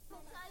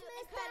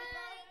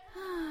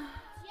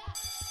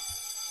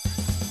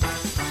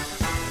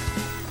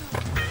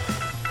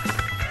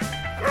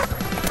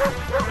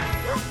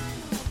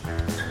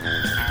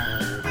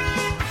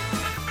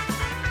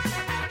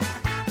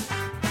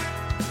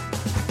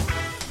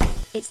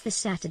It's the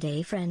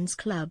Saturday Friends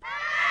Club.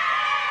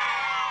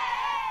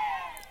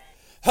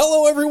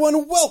 Hello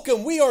everyone,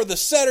 welcome! We are the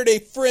Saturday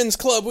Friends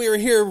Club. We are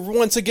here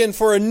once again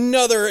for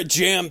another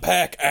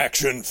jam-packed,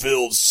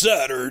 action-filled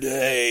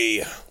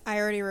Saturday. I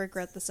already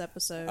regret this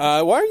episode.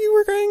 Why are you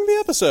regretting the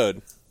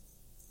episode?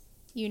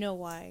 You know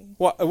why.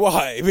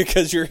 Why?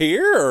 Because you're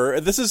here?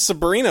 Or this is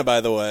Sabrina,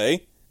 by the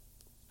way.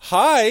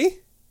 Hi!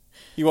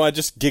 You want to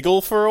just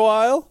giggle for a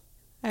while?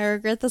 I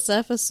regret this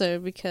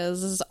episode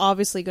because this is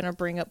obviously going to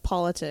bring up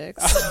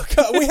politics. Oh,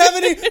 God. We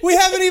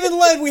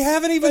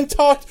haven't even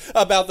talked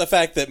about the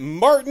fact that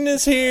Martin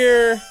is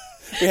here.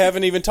 We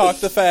haven't even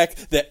talked the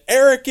fact that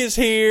Eric is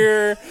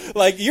here.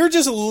 Like, you're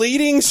just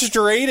leading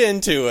straight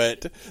into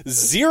it.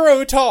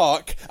 Zero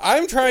talk.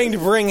 I'm trying to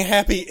bring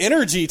happy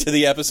energy to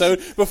the episode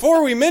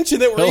before we mention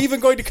that we're even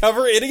going to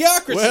cover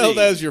Idiocracy. Well,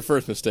 that was your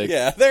first mistake.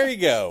 Yeah, there you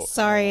go.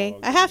 Sorry,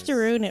 I have to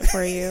ruin it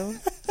for you.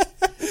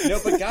 No,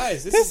 but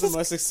guys, this is the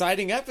most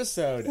exciting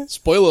episode.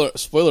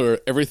 Spoiler,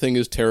 everything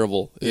is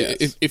terrible.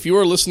 Yes. If you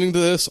are listening to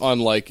this on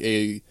like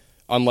an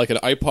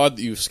iPod that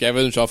you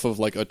scavenged off of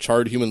like a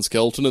charred human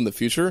skeleton in the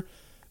future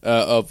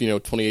of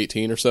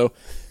 2018 or so,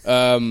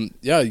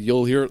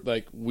 you'll hear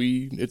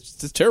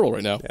it's terrible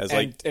right now.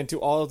 And to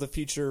all of the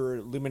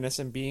future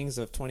luminescent beings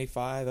of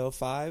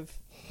 2505,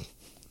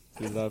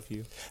 we love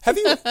you. Have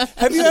you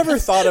ever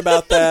thought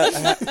about that?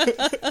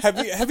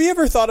 Have you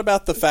ever thought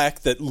about the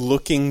fact that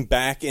looking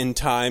back in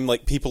time,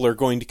 like, people are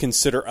going to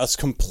consider us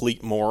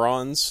complete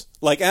morons?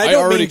 Like, and I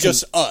don't mean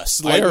just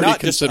us. Like, I already not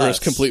consider us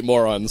complete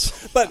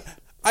morons. But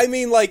I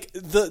mean, like,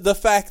 the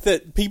fact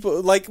that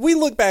people, like, we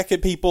look back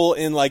at people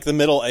in, like, the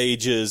Middle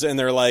Ages, and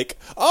they're like,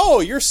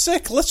 oh, you're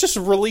sick, let's just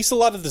release a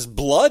lot of this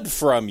blood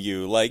from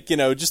you. Like,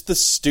 just the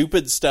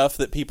stupid stuff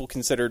that people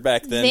consideed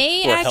back then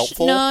were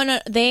helpful. No,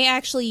 they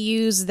actually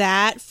use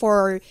that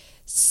for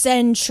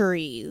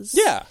centuries.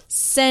 Yeah.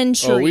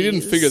 Centuries. Oh, we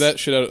didn't figure that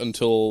shit out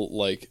until,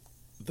 like,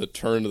 the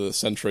turn of the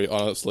century,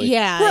 honestly.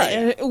 Yeah,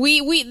 right.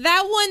 We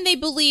that one they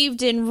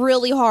believed in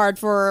really hard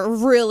for a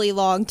really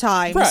long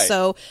time. Right.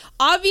 So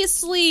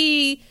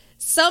obviously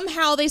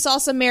somehow they saw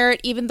some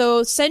merit, even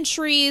though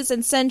centuries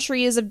and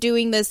centuries of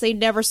doing this, they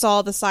never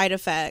saw the side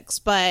effects.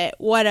 But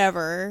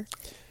whatever.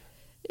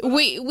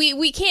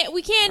 We can't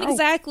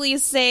exactly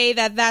say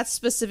that that's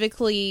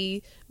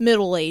specifically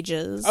Middle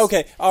Ages.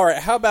 Okay, all right.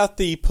 How about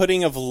the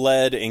putting of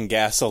lead in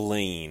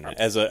gasoline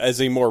as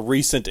a more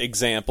recent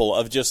example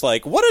of just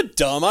like, what a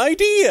dumb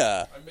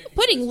idea?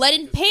 Putting lead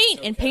in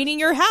paint and painting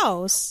your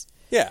house.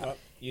 Yeah.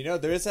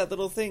 There is that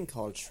little thing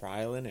called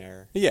trial and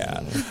error.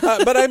 Yeah.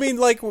 But I mean,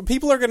 like,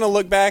 people are going to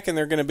look back and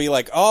they're going to be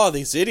like, oh,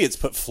 these idiots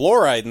put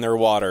fluoride in their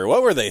water.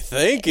 What were they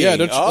thinking? Yeah,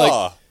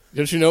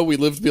 don't you know we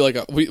lived to be like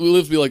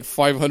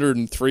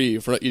 503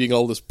 for not eating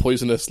all this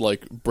poisonous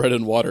like bread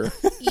and water.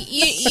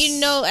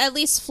 At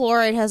least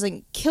fluoride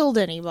hasn't killed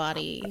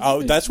anybody.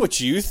 Oh, that's what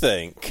you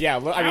think. Yeah,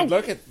 I mean,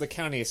 look at the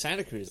county of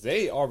Santa Cruz.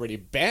 They already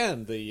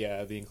banned the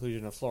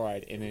inclusion of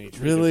fluoride in any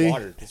drinking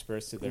water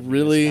dispersed to their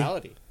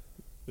municipality.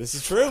 This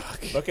is true.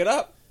 Look it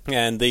up.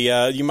 And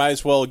you might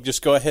as well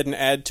just go ahead and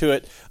add to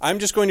it. I'm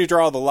just going to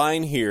draw the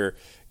line here.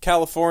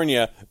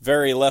 California,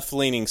 very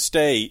left-leaning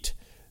state.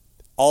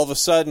 All of a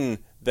sudden,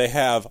 they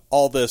have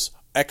all this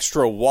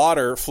extra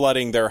water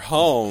flooding their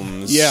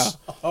homes. Yeah.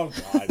 Oh,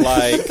 God.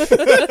 Like,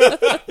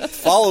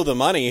 follow the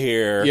money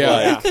here.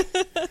 Yeah.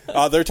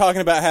 Like, they're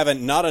talking about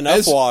having not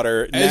enough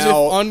water. As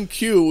now, if on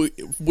cue,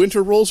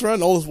 winter rolls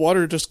around, all this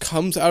water just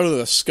comes out of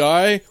the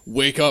sky.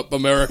 Wake up,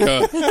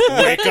 America.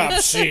 Wake up,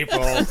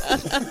 sheeple.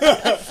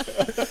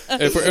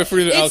 If we're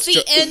It's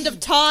the end of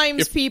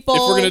times, people.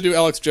 If we're going to do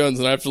Alex Jones,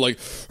 then I have to like...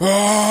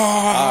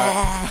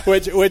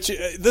 which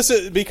this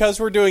is because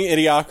we're doing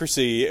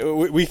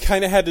Idiocracy, we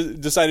kind of had to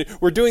decide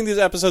we're doing these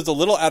episodes a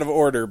little out of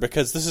order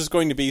because this is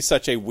going to be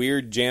such a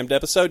weird jammed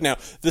episode. Now,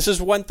 this is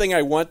one thing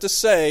I want to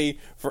say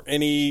for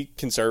any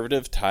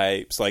conservative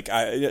types. Like,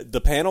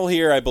 the panel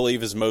here, I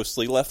believe, is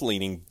mostly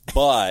left-leaning,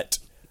 but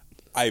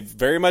I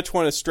very much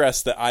want to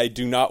stress that I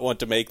do not want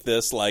to make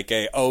this like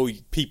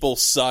people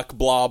suck,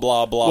 blah,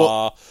 blah,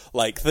 blah,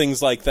 like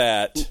things like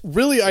that.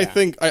 Really, yeah. I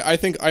think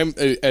I'm,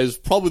 as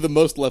probably the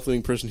most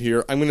left-leaning person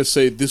here, I'm going to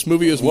say this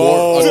movie is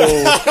more...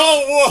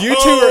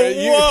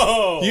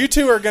 You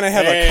two are going to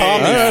have a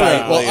comedy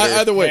fight later. Well,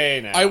 either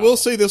way, I will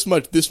say this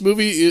much. This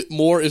movie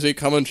more is a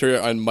commentary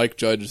on Mike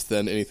Judge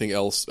than anything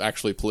else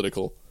actually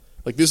political.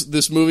 Like,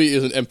 this movie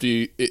is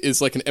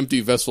it's like an empty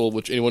vessel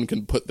which anyone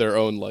can put their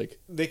own, like...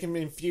 They can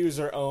infuse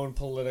their own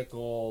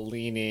political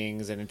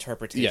leanings and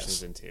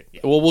interpretations into.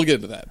 Yeah. Well, we'll get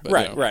into that.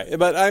 But, right.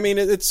 But, I mean,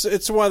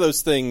 it's one of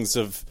those things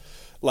of,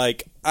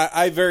 like,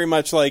 I very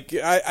much, like,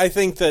 I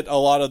think that a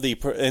lot of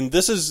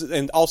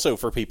and also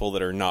for people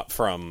that are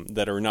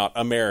not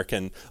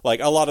American, like,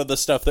 a lot of the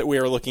stuff that we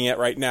are looking at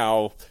right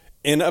now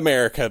in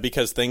America,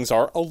 because things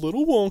are a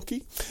little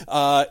wonky,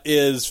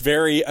 is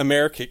very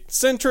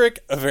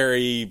American-centric,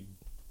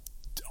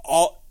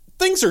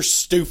 things are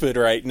stupid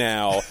right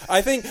now.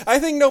 I think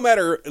no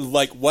matter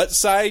like what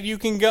side you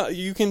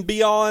can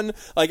be on,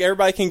 like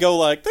everybody can go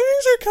like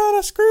things are kind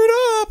of screwed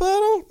up.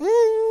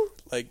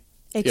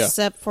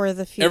 Except for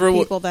the few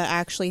Everyone- people that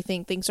actually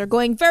think things are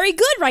going very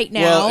good right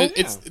now. Well,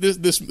 it's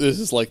this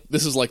is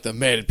like the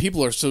man.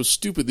 People are so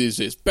stupid these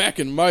days. Back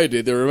in my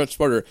day, they were much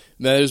smarter.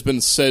 And that has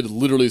been said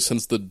literally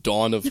since the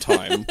dawn of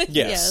time.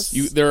 Yes.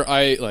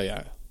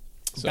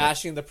 So,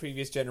 Bashing the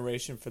previous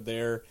generation for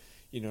their,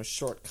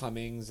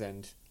 shortcomings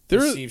and There-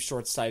 perceived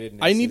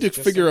short-sightedness. I need to is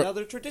just figure out-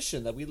 another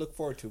tradition that we look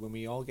forward to when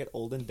we all get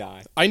old and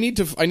die. I need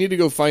to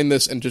go find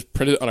this and just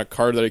print it on a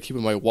card that I keep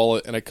in my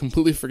wallet. And I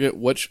completely forget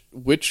which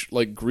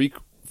like Greek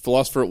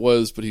philosopher it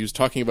was, but he was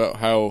talking about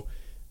how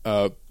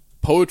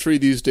poetry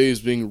these days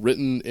being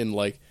written in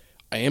like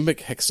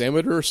iambic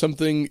hexameter or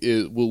something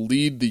will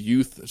lead the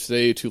youth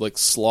today to like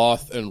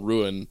sloth and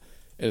ruin.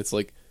 And it's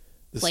like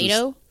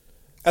Plato?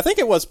 I think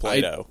it was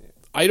Plato.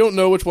 I don't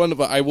know which one,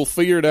 but I will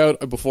figure it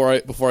out before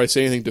I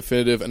say anything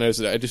definitive. And I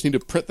just need to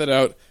print that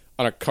out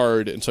on a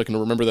card, and so I can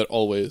remember that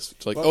always.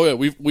 It's like,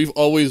 we've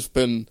always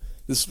been,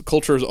 this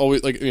culture is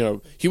always like,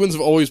 humans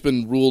have always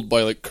been ruled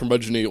by like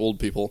curmudgeon-y old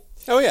people.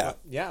 Oh, yeah.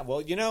 Yeah,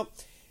 well,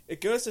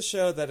 it goes to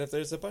show that if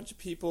there's a bunch of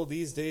people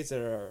these days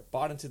that are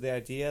bought into the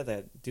idea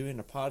that doing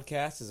a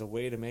podcast is a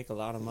way to make a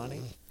lot of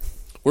money.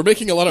 We're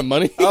making a lot of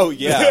money. Oh,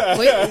 yeah.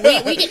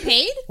 we get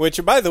paid?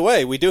 Which, by the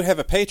way, we do have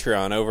a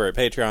Patreon over at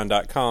Give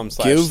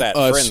patreon.com/thatfriendsclub.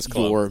 us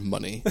your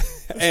money.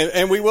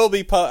 and we will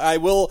be. I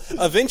will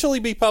eventually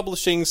be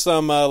publishing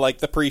some like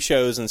the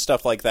pre-shows and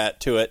stuff like that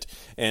to it,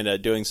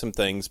 and doing some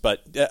things.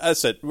 But as I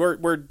said,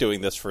 we're doing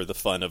this for the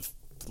fun of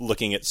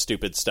looking at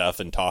stupid stuff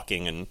and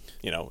talking, and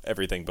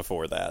everything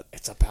before that.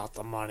 It's about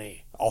the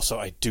money. Also,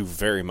 I do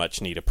very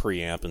much need a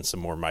preamp and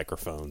some more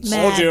microphones.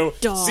 Mad Told you.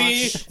 dog.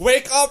 See,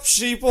 wake up,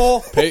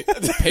 sheeple. Pay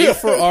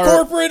for our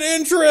Corporate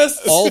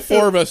interests. all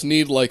four of us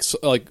need like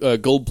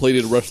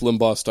gold-plated Rush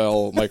Limbaugh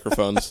style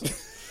microphones.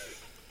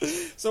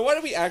 So why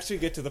don't we actually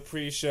get to the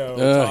pre-show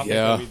topic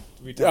yeah. that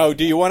we talked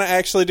Do you want to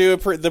actually do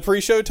the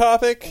pre-show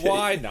topic?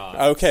 Why not?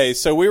 Okay,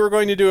 so we were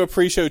going to do a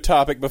pre-show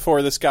topic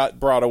before this got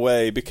brought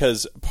away,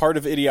 because part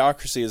of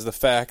Idiocracy is the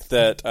fact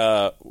that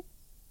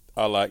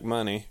I like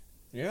money.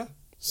 Yeah.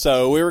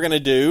 So we were going to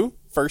do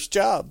first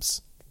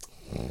jobs.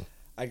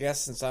 I guess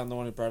since I'm the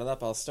one who brought it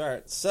up, I'll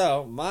start.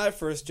 So, my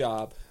first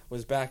job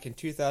was back in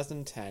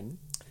 2010.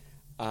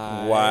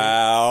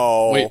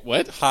 Wow. Wait,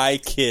 what? Hi,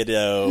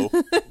 kiddo.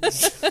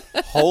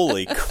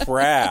 Holy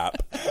crap.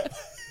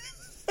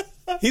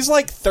 He's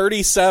like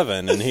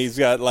 37, and he's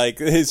got like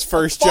his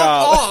first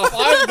job. Off!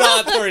 I'm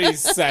not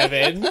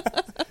 37.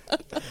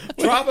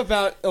 Drop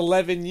about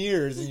 11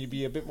 years, and you'd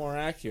be a bit more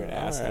accurate,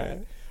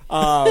 asshat.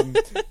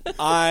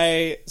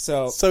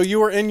 So you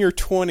were in your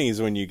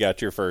 20s when you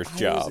got your first I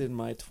job. was in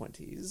my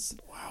 20s.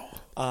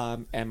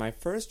 Wow. And my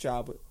first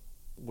job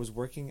was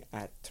working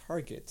at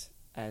Target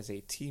as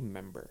a team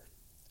member.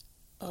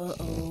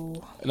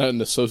 Uh-oh. Not an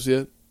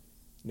associate.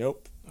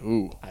 Nope.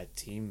 Ooh. A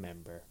team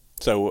member.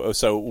 So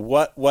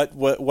what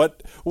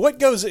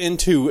goes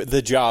into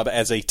the job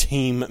as a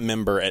team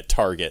member at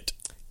Target?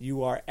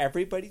 You are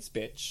everybody's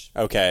bitch.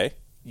 Okay.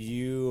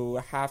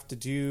 You have to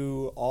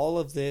do all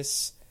of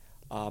this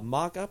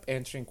mock-up,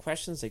 answering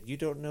questions that you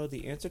don't know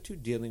the answer to,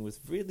 dealing with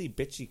really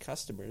bitchy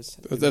customers.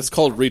 That's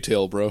called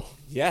retail, bro.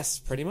 Yes,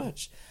 pretty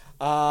much.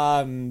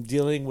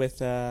 Dealing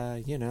with,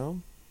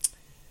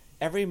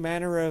 every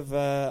manner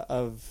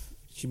of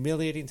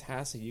humiliating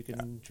tasks that you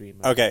can dream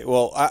of. Okay,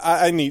 well,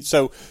 I need...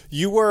 So,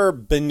 you were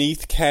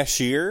beneath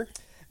cashier?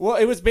 Well,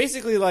 it was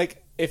basically like,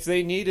 if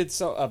they needed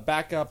a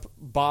backup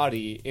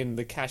body in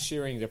the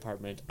cashiering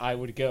department, I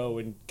would go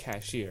and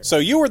cashier. So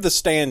you were the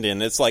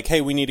stand-in. It's like, hey,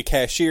 we need a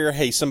cashier.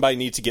 Hey, somebody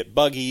needs to get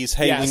buggies.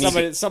 Hey, yeah, we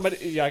need somebody.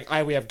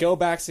 We have go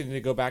backs. They need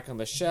to go back on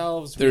the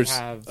shelves. There's we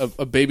have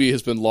a baby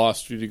has been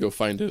lost. You need to go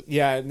find it.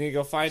 Yeah, you need to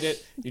go find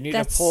it. You need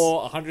to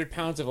pull 100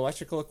 pounds of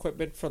electrical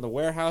equipment from the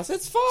warehouse.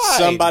 It's fine.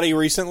 Somebody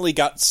recently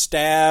got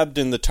stabbed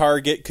in the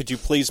Target. Could you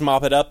please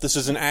mop it up? This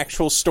is an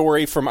actual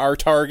story from our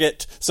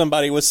Target.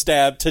 Somebody was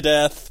stabbed to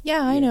death.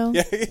 Yeah, I know.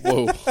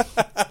 Whoa.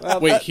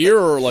 Wait, here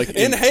or like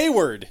In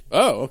Hayward.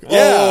 Oh, okay.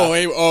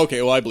 Yeah. Oh,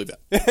 okay. Well, I believe that.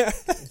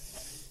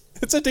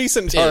 It's a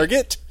decent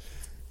Target.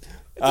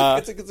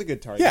 It's a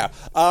good target. Yeah.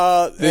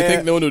 They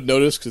think no one would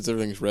notice because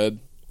everything's red.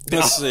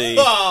 Let's see.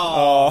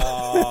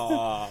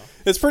 Oh.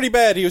 It's pretty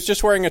bad. He was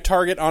just wearing a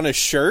Target on his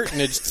shirt,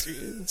 and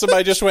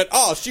somebody just went,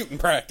 "Oh, shooting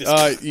practice."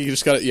 You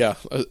just got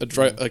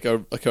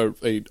to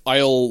a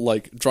aisle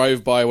like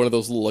drive by one of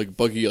those little like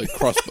buggy like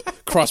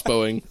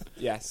crossbowing.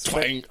 Yes.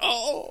 Twang.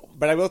 Oh.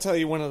 But I will tell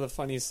you one of the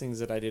funniest things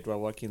that I did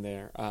while working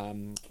there.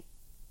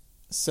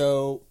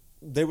 So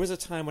there was a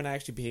time when I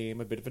actually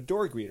became a bit of a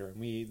door greeter,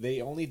 and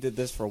they only did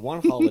this for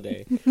one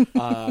holiday,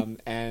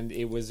 and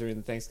it was during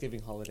the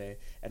Thanksgiving holiday,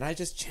 and I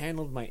just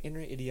channeled my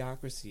inner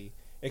idiocracy,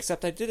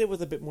 except I did it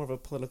with a bit more of a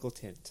political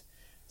tint.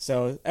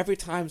 So every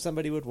time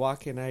somebody would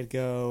walk in, I'd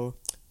go,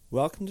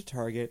 "Welcome to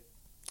Target."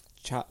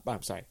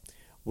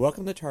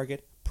 Welcome to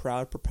Target.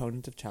 proud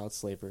proponent of child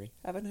slavery.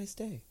 Have a nice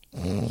day.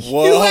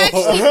 Whoa. You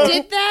actually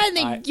did that, and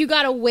then you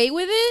got away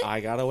with it?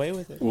 I got away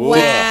with it.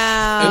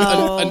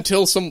 Wow.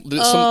 Until some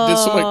like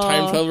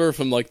time traveler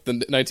from like the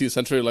 19th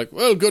century, like,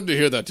 well, good to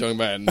hear that, young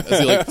man, as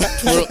he like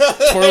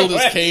twirled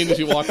his cane as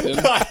he walked in.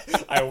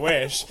 I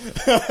wish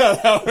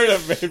that would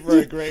have made for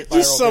a great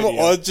viral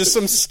video. Just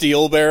some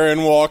steel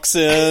baron walks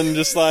in,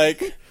 just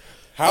like,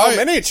 how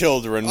many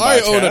children? By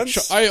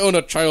chance? I own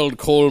a child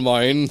coal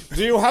mine.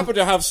 Do you happen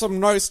to have some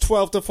nice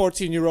 12 to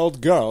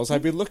 14-year-old girls?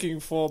 I'd be looking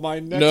for my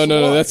next No,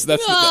 wife.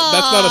 that's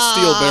not a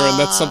steel baron.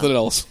 That's something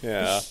else.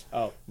 Yeah.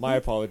 Oh, my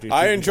apologies.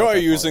 I enjoy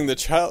using the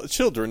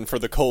children for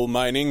the coal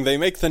mining. They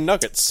make the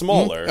nuggets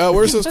smaller.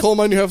 Where's this coal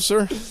mine you have,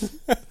 sir?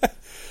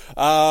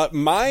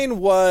 Mine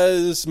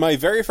was, my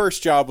very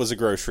first job was a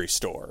grocery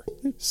store.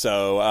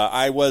 So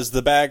I was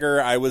the bagger,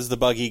 I was the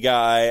buggy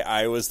guy,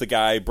 I was the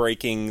guy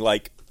breaking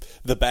like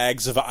the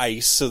bags of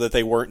ice so that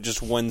they weren't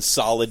just one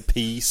solid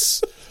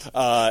piece.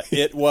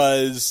 It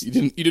was...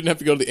 You didn't have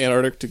to go to the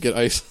Antarctic to get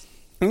ice.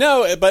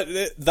 No, but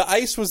the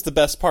ice was the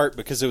best part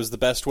because it was the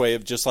best way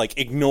of just like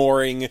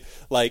ignoring,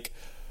 like,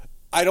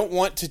 I don't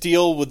want to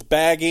deal with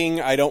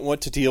bagging. I don't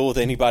want to deal with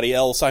anybody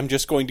else. I'm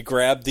just going to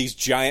grab these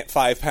giant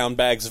 5-pound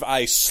bags of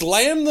ice,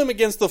 slam them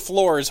against the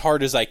floor as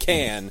hard as I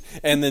can,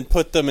 and then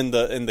put them in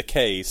the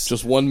case.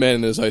 Just one man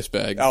in his ice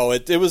bag. Oh,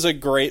 it was a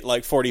great,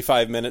 like,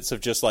 45 minutes of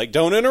just like,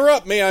 don't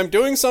interrupt me. I'm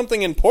doing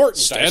something important.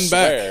 Stand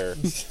back.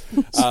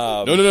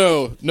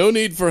 No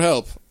need for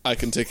help. I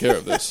can take care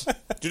of this.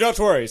 Do not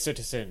worry,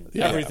 citizen.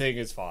 Yeah. Everything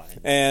is fine.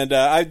 And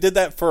I did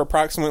that for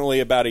approximately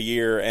about a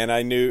year, and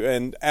I knew,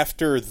 and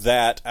after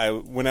that,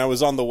 when I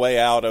was on the way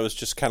out, I was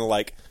just kind of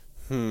like,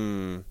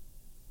 I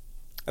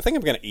think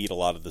I'm going to eat a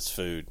lot of this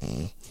food.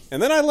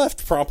 And then I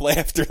left promptly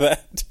after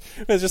that.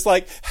 I was just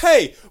like,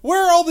 hey,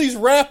 where are all these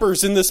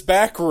rappers in this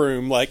back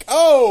room? Like,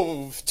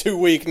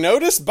 2-week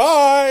notice,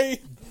 bye!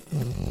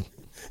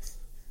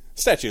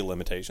 Statute of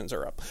limitations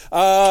are up.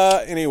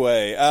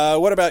 Anyway,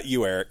 what about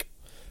you, Eric?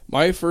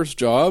 My first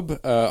job,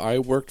 I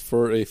worked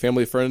for a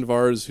family friend of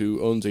ours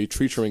who owns a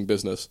tree trimming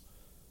business.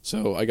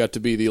 So I got to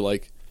be the,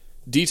 like,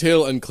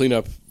 detail and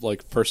cleanup,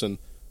 like, person.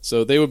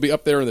 So they would be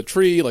up there in the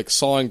tree, like,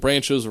 sawing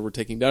branches, or we're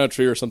taking down a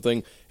tree or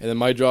something, and then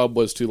my job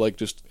was to, like,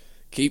 just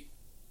keep,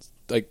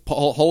 like,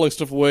 hauling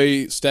stuff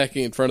away,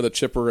 stacking in front of the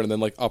chipper, and then,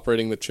 like,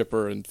 operating the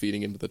chipper and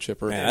feeding into the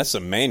chipper. Man, that's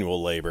some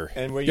manual labor.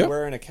 And were you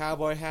wearing a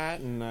cowboy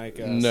hat and, like,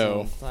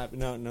 No.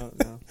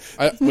 No.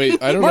 I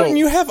don't Martin, know.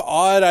 you have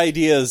odd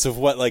ideas of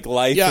what, like,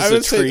 life as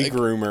a tree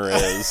groomer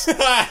is.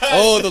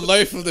 Oh, the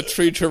life of the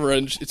tree trimmer,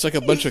 and it's like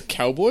a bunch of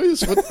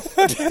cowboys? What?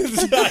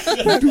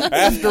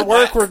 After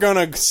work, we're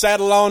going to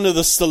saddle on to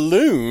the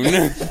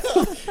saloon.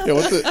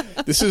 I'm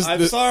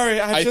sorry,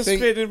 I've just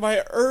been in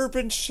my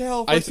urban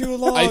shell for too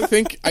long. I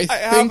think I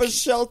have a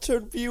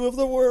sheltered view of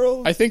the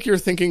world. I think you're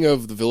thinking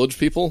of the Village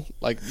People,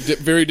 like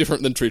very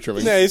different than tree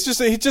trimming. No,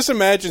 he just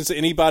imagines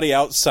anybody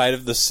outside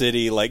of the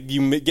city, like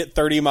you get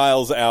 30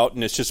 miles out,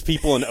 and it's just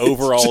people in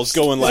overalls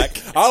going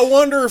like, I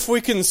wonder if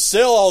we can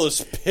sell all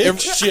this pig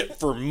shit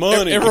for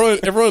money.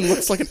 Everyone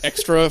looks like an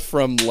extra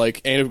from like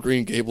Anne of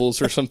Green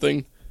Gables or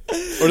something,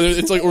 or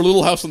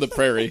Little House on the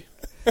Prairie.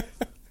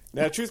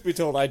 Now, truth be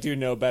told, I do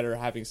know better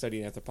having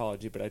studied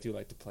anthropology, but I do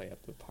like to play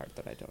up the part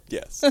that I don't.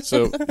 Yes.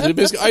 So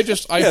basically,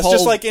 just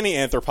like any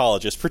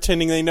anthropologist,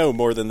 pretending they know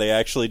more than they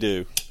actually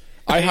do.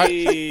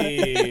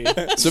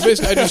 So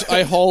basically,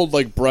 I hauled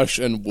like brush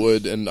and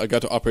wood, and I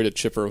got to operate a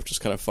chipper, which is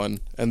kind of fun.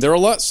 And they're a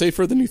lot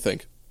safer than you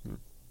think.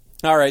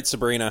 All right,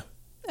 Sabrina.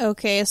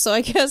 Okay, so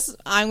I guess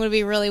I'm going to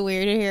be really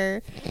weird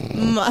here.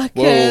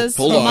 Whoa,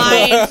 hold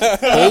on.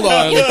 Hold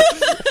on.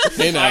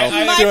 Hey now.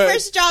 My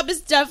first job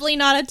is definitely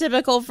not a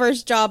typical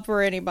first job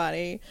for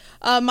anybody.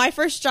 My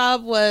first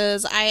job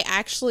was, I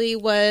actually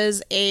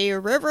was a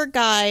river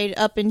guide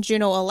up in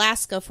Juneau,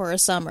 Alaska for a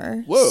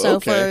summer. Whoa, so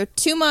okay. for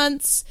 2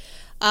 months,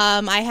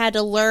 I had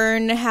to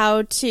learn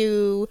how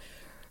to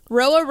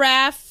row a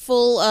raft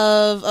full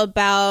of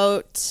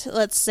about,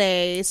 let's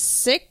say,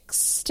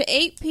 6 to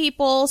 8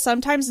 people,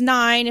 sometimes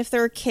 9 if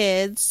they're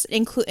kids,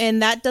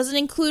 and that doesn't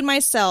include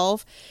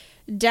myself,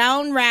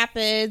 down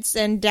rapids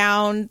and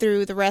down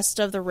through the rest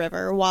of the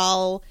river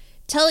while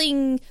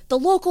telling the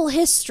local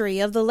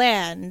history of the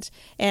land.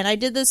 And I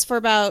did this for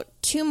about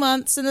 2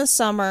 months in the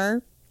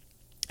summer.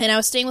 And I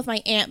was staying with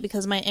my aunt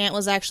because my aunt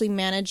was actually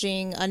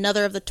managing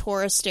another of the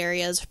tourist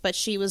areas, but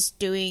she was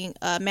doing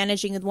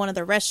managing one of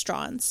the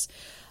restaurants.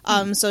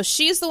 So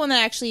she's the one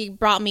that actually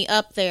brought me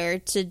up there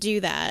to do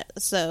that.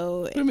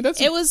 So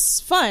it was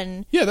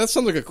fun. Yeah, that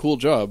sounds like a cool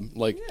job.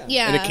 Like,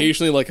 yeah. And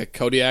occasionally, like a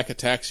Kodiak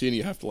attacks you, and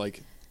you have to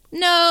like.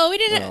 No, we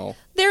didn't. No.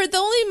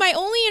 My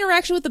only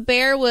interaction with the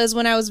bear was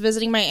when I was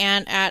visiting my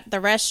aunt at the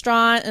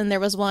restaurant, and there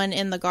was one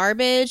in the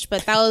garbage.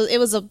 But it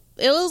was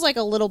like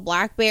a little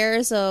black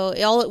bear, so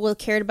all it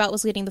cared about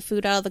was getting the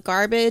food out of the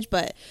garbage.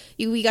 But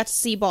we got to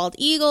see bald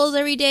eagles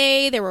every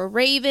day. There were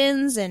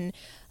ravens, and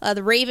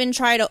the raven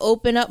tried to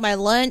open up my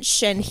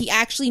lunch, and he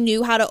actually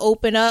knew how to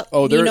open up.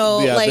 Oh, they're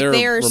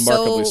they're remarkably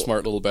so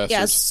smart little bastards.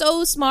 Yeah,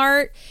 so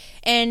smart.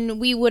 and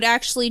we would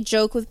actually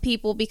joke with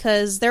people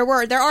because there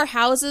are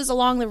houses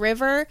along the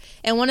river,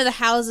 and one of the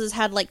houses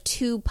had like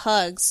 2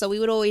 pugs. So we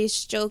would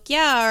always joke,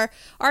 yeah,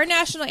 our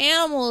national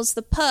animal is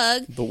the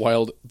pug. The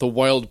wild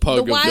pug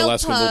of the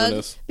Alaskan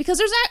wilderness. Because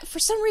there's for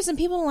some reason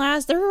people in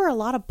Alaska, there were a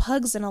lot of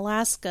pugs in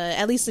Alaska,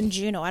 at least in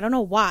Juneau. I don't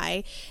know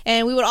why.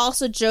 And we would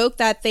also joke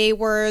that they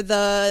were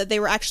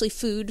actually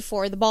food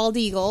for the bald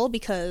eagle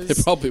because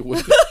They probably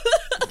would be.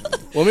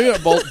 Well, maybe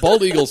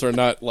bald eagles are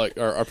not like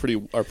are pretty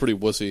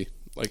wussy.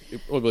 Like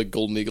probably like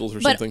golden eagles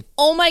or something.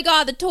 Oh my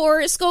god, the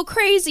tourists go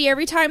crazy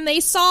every time they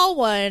saw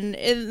one.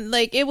 And,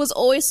 like, it was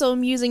always so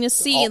amusing to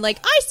see. And like,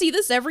 I see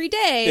this every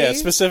day. Yeah,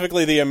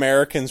 specifically the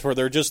Americans, where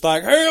they're just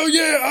like, hell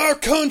yeah, our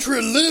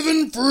country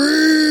living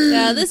free.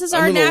 Yeah, this is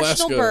our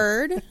national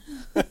bird.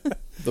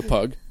 The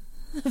pug.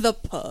 The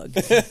pug.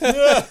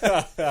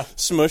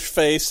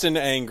 Smush-faced and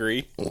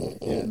angry.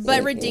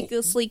 But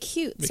ridiculously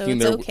cute, so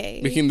it's okay.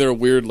 Making their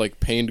weird,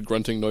 like, pained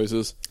grunting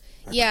noises.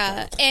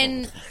 Yeah,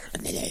 and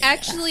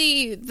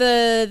actually,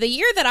 the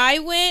year that I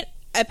went,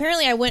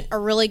 apparently I went a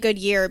really good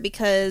year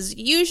because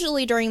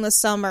usually during the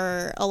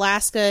summer,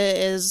 Alaska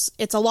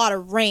it's a lot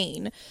of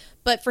rain.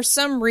 But for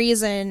some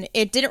reason,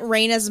 it didn't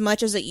rain as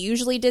much as it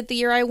usually did the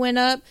year I went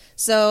up.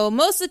 So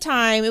most of the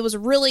time, it was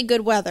really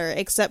good weather,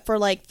 except for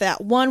like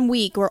that 1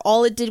 week where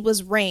all it did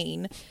was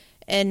rain.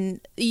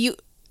 And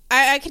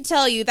I can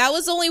tell you, that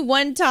was only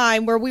one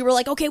time where we were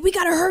like, okay, we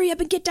gotta hurry up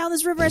and get down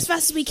this river as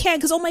fast as we can,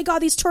 because oh my god,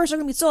 these tourists are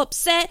gonna be so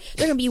upset.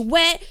 They're gonna be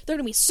wet. They're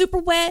gonna be super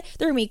wet.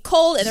 They're gonna be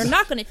cold, and they're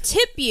not gonna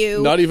tip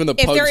you. Not even the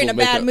if pugs they're in will a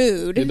make bad up.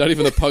 mood. Yeah, not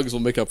even the pugs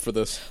will make up for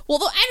this. Well,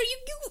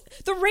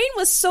 the rain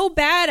was so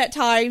bad at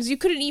times you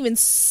couldn't even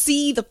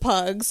see the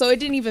pug, so it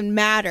didn't even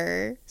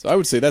matter. So I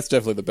would say that's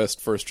definitely the best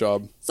first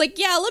job. It's like,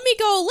 yeah,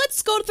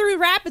 let's go through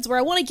rapids where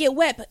I want to get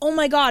wet, but oh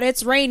my god,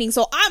 it's raining,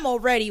 so I'm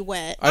already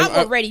wet. I'm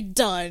already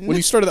done. When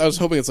you started, I was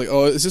hoping it's like,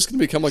 oh, is this going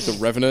to become like the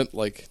Revenant,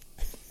 like,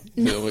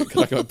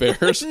 talking about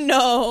bears?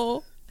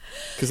 No.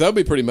 Because that would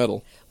be pretty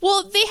metal.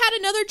 Well, they had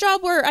another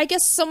job where I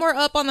guess somewhere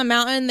up on the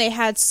mountain they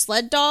had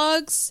sled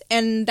dogs,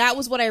 and that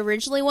was what I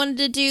originally wanted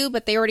to do,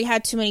 but they already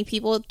had too many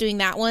people doing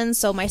that one,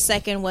 so my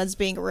second was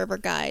being a river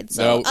guide.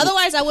 So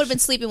otherwise I would have been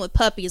sleeping with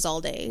puppies all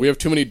day. We have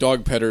too many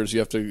dog petters. You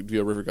have to be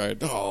a river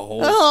guide.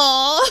 Oh.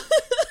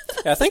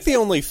 Aww. Yeah, I think the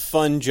only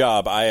fun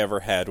job I ever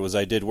had was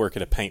I did work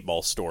at a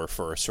paintball store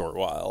for a short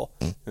while,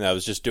 and I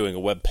was just doing a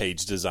web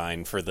page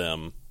design for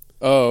them.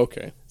 Oh,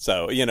 okay.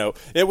 So,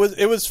 it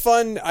was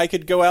fun. I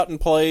could go out and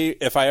play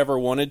if I ever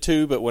wanted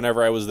to, but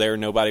whenever I was there,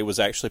 nobody was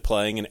actually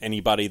playing, and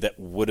anybody that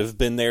would have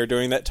been there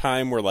during that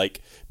time were,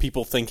 like,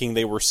 people thinking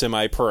they were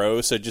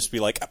semi-pro, so just be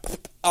like,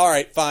 all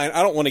right, fine,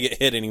 I don't want to get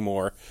hit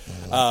anymore.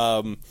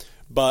 And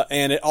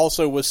it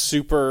also was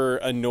super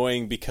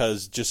annoying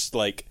because just,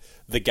 like,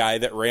 the guy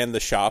that ran the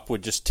shop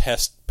would just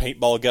test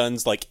paintball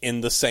guns like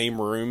in the same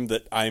room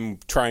that I'm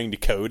trying to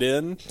code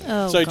in.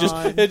 Oh, so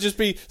God. it'd just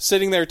be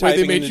sitting there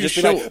typing. They made and you just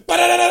show. be like,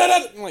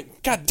 "Ba-da-da-da-da-da." I'm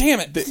like, God damn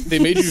it! They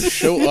made you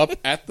show up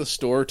at the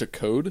store to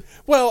code.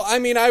 Well, I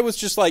mean, I was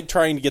just like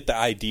trying to get the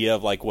idea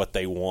of like what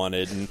they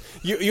wanted, and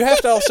you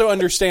have to also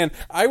understand.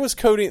 I was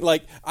coding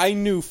like I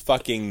knew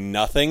fucking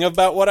nothing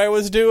about what I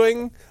was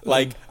doing.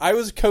 Like I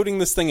was coding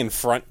this thing in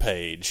front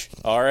page.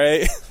 All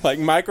right, like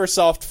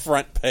Microsoft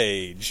front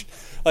page.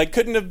 Like,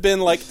 couldn't have been,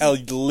 like, a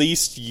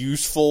least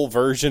useful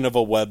version of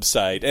a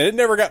website. And it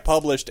never got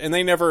published, and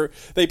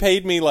they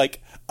paid me,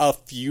 like, a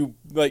few,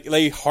 like,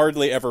 they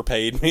hardly ever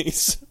paid me.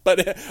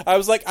 But I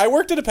was like, I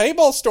worked at a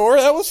paintball store,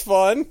 that was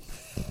fun.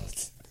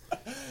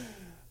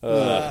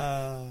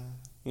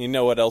 You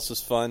know what else is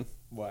fun?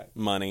 What?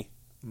 Money.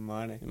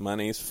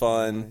 Money's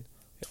fun.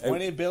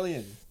 $20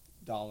 billion.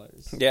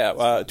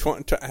 Yeah,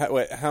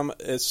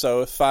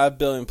 so 5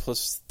 billion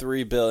plus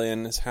 3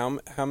 billion is how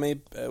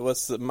many?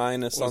 What's the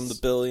minus on the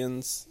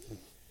billions?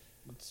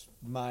 It's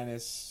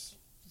minus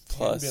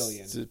plus 10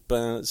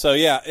 billion. So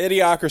yeah,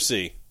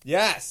 Idiocracy.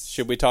 Yes.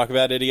 Should we talk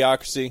about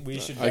Idiocracy?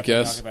 We should. I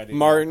guess. Talk about Idiocracy.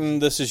 Martin,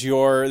 this is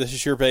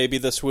your baby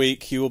this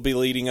week. You will be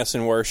leading us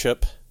in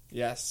worship.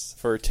 Yes.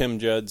 For Tim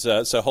Judd's.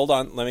 So hold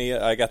on.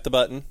 I got the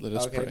button. Let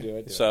us pray. Do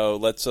it. So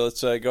let's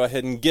go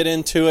ahead and get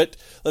into it.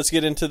 Let's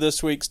get into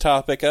this week's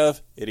topic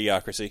of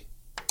Idiocracy.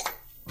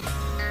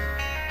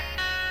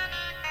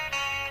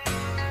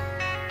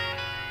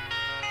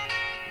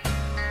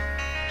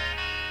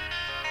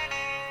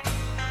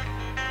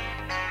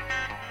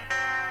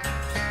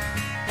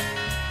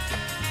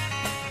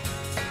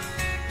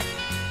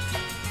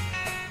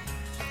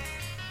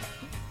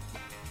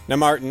 Now,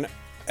 Martin,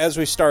 as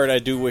we start, I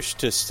do wish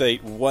to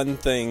state one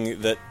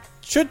thing that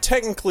should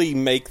technically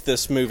make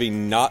this movie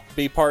not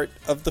be part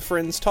of the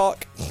Friends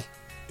talk.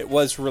 It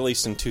was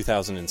released in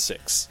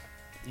 2006.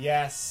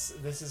 Yes,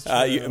 this is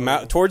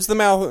true. Towards the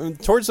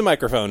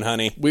microphone,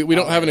 honey. We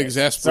don't have an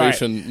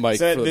exasperation mic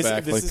for the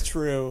back. This is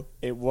true.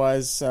 It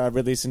was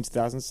released in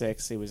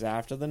 2006. It was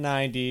after the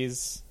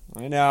 90s.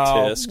 I know.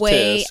 Tisk,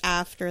 Way tisk.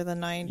 after the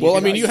 90s. Well, I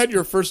mean, you had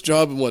your first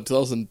job in,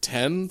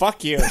 2010?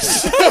 Fuck you. So,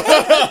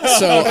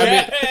 I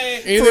mean,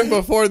 anything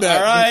before that,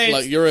 All right.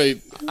 like, you're a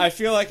I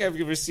feel like I'm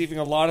receiving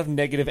a lot of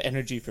negative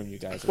energy from you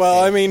guys. Well,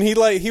 okay? I mean,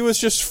 he was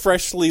just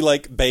freshly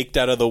baked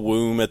out of the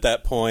womb at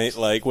that point,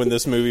 when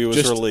this movie was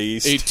Just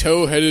released. a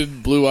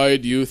tow-headed,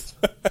 blue-eyed youth,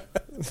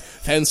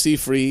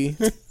 fancy-free.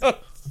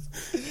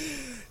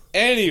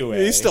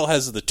 Anyway, He still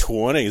has the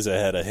 20s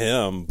ahead of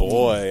him.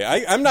 Boy,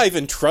 I'm not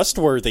even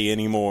trustworthy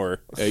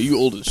anymore. Yeah, you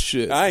old as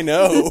shit. I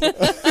know.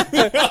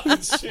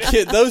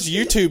 Kid, those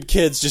YouTube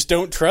kids just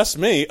don't trust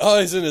me. Oh,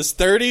 he's in his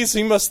 30s?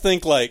 He must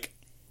think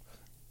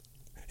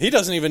he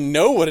doesn't even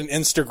know what an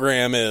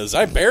Instagram is.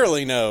 I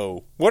barely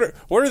know. What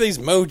are these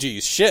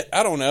emojis? Shit,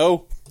 I don't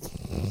know.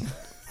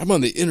 I'm on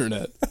the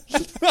internet.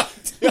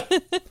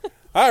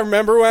 I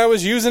remember when I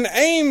was using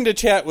AIM to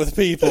chat with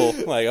people.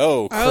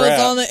 Oh, crap. I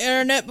was on the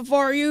internet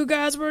before you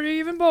guys were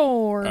even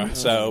born.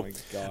 Oh my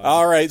God.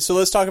 All right, so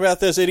let's talk about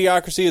this.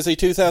 Idiocracy is a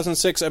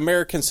 2006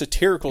 American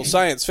satirical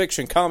science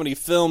fiction comedy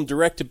film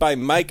directed by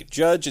Mike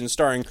Judge and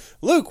starring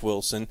Luke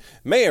Wilson,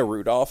 Maya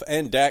Rudolph,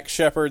 and Dax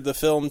Shepard. The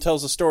film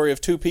tells the story of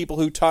two people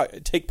who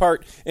take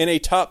part in a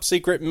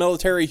top-secret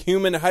military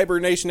human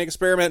hibernation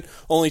experiment,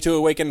 only to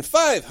awaken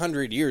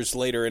 500 years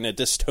later in a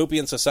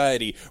dystopian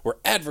society where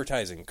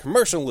advertising,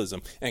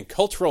 commercialism, and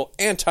cultural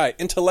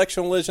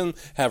anti-intellectualism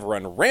have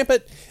run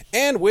rampant,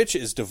 and which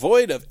is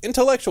devoid of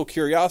intellectual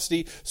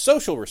curiosity,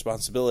 social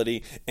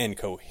responsibility, and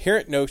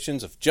coherent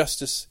notions of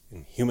justice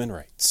and human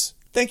rights.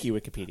 Thank you,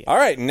 Wikipedia. All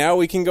right, now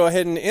we can go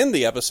ahead and end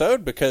the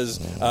episode because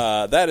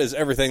that is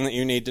everything that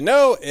you need to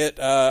know. It,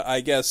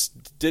 I guess,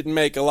 didn't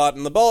make a lot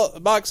in the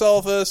box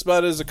office,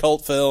 but is a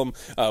cult film.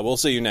 We'll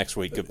see you next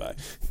week. Goodbye.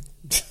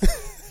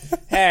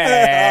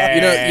 Hey,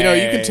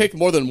 You can take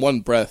more than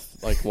one breath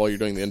while you're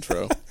doing the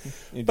intro.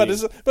 But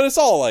it's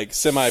all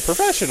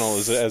semi-professional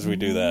as we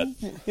do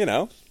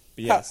that.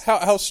 Yes.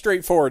 How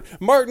straightforward.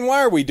 Martin,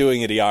 why are we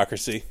doing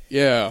Idiocracy?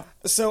 Yeah.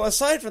 So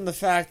aside from the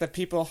fact that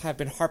people have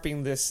been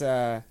harping this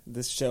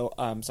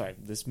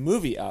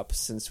movie up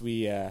since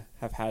we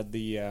have had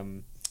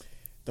the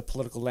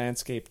political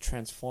landscape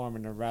transform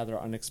in a rather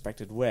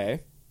unexpected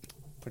way,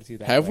 put it to you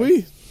that Have way.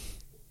 we?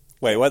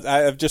 Wait, what?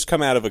 I've just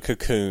come out of a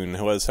cocoon.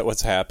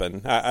 What's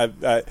happened?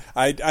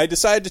 I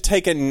decided to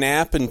take a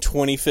nap in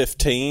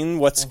 2015.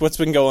 What's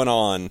been going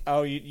on?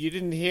 Oh, you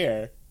didn't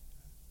hear?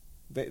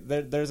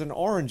 There's an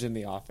orange in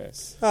the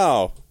office.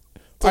 Oh,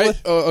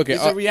 Okay.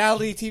 It's a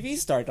reality TV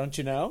star, don't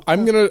you know?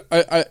 I'm gonna.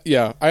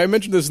 I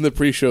mentioned this in the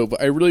pre-show,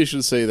 but I really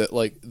should say that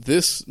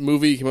this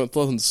movie came out in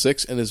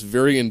 2006 and is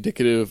very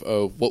indicative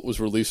of what was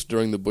released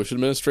during the Bush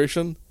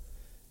administration.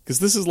 Because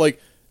this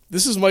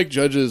is Mike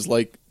Judge's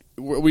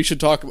we should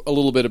talk a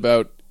little bit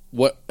about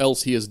what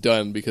else he has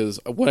done, because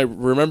when I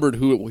remembered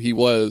who he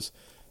was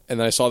and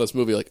then I saw this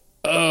movie,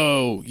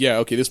 oh yeah,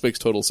 okay, this makes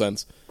total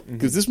sense.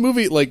 Because this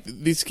movie,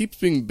 this keeps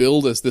being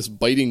billed as this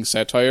biting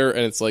satire,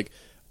 and it's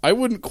I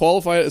wouldn't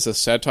qualify it as a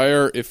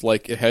satire if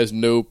it has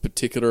no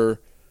particular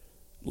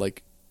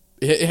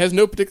it has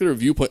no particular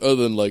viewpoint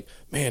other than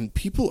man,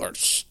 people are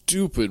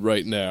stupid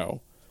right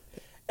now.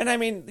 And I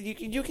mean,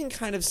 you can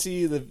kind of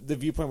see the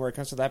viewpoint where it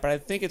comes to that, but I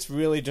think it's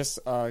really just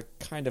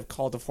kind of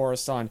called to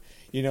force on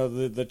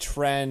the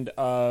trend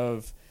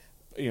of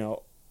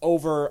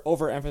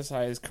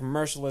overemphasize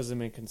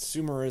commercialism and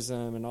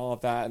consumerism and all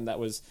of that, and that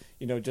was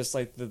just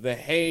the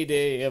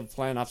heyday of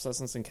planned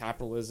obsolescence and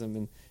capitalism,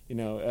 and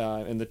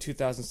in the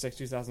 2006,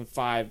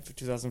 2005,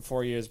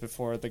 2004 years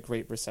before the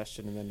Great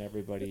Recession, and then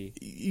everybody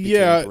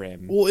became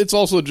grim. Well, it's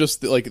also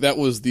just that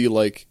was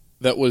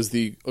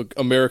the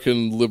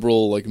American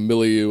liberal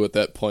milieu at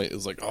that point.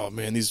 Is oh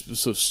man, these are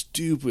so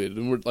stupid,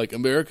 and we're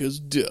America's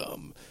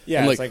dumb.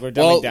 Yeah, and it's we're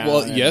dumbing down.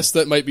 Well, yes,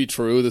 that might be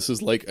true. This is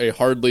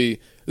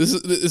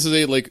this is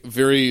a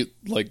very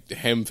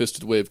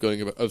ham-fisted way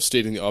of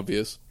stating the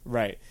obvious.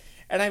 Right.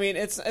 And I mean,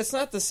 it's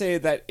not to say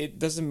that it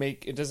doesn't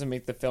make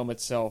the film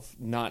itself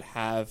not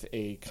have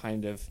a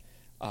kind of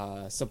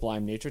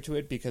sublime nature to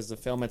it, because the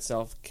film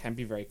itself can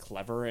be very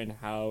clever in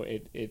how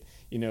it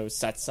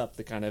sets up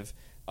the kind of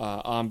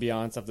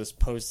ambiance of this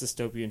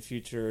post-dystopian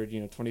future,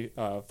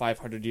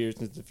 500 years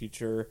into the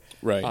future,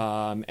 right?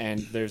 And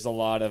there's a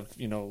lot of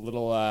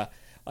little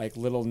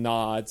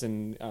nods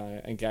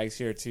and gags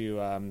here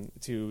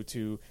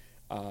to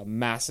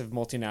massive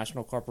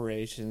multinational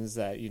corporations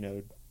that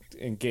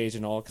engage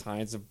in all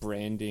kinds of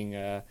branding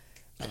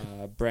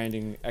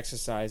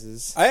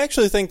exercises. I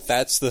actually think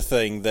that's the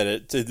thing that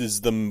it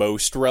is the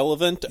most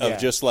relevant of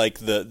just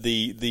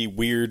the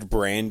weird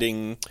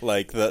branding,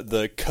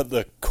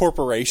 the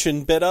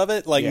corporation bit of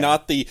it,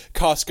 not the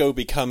Costco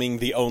becoming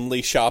the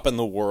only shop in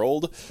the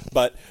world,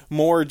 but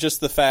more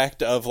just the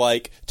fact of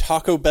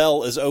Taco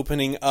Bell is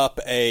opening up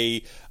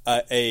a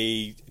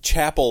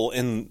chapel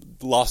in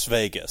Las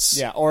Vegas.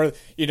 Yeah, or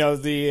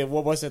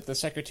the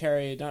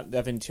Secretary, not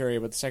of Interior,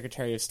 but the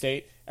Secretary of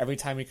State. Every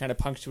time he kind of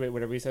punctuate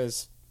whatever he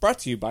says, brought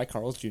to you by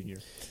Carl's Jr.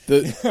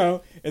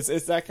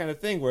 It's that kind of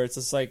thing where it's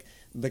just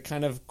the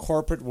kind of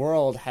corporate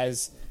world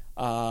has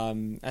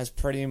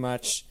pretty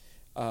much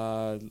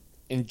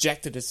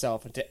injected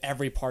itself into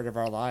every part of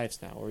our lives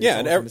now. Where it's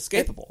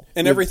inescapable.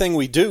 And everything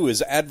we do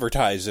is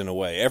advertised in a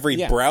way. Every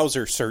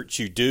browser search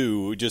you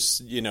do,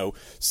 just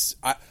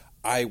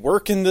I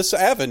work in this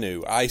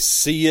avenue. I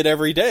see it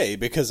every day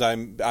because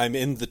I'm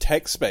in the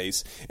tech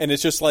space, and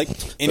it's just like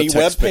any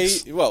web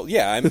page. Well,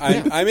 yeah,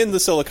 I'm in the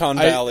Silicon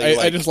Valley.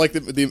 I just like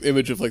the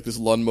image of like this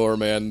lawnmower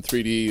man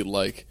 3D.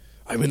 Like,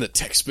 I'm in the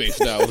tech space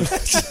now.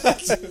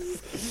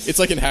 It's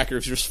like in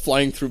Hackers, you're just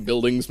flying through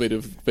buildings made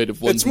of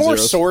ones. It's more and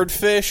zeros.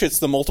 swordfish. It's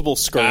the multiple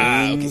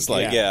screens.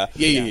 Okay.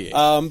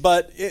 Yeah.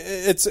 But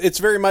it's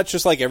very much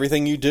just like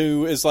everything you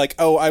do is like,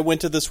 oh, I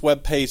went to this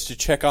web page to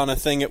check on a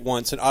thing at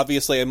once, and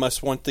obviously I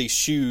must want these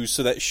shoes,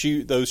 so that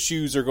those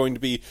shoes are going to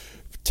be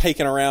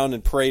taken around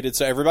and paraded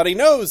so everybody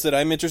knows that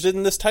I'm interested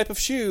in this type of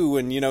shoe,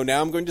 and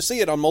now I'm going to see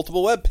it on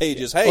multiple web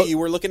pages. Hey,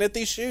 we're looking at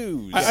these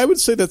shoes. I would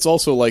say that's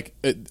also like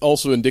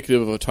also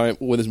indicative of a time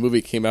when this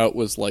movie came out,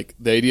 was like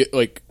the idea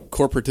like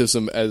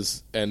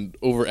corporatism and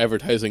over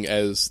advertising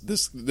as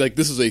this, like,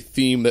 this is a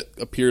theme that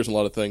appears in a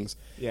lot of things.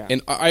 Yeah.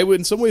 And I would,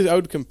 in some ways, I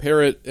would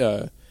compare it.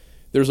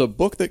 There's a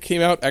book that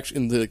came out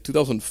actually in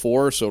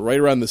 2004, so right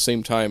around the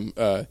same time,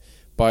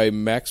 by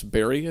Max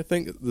Berry, I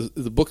think.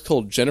 The book's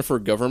called Jennifer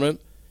Government.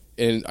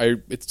 And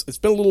it's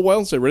been a little while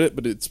since I read it,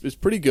 but it's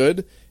pretty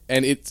good,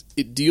 and it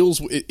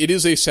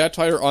is a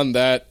satire on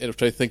that,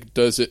 which I think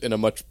does it in a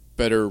much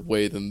better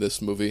way than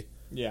this movie.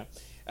 Yeah,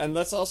 and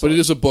let's also. But it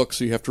is a book,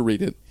 so you have to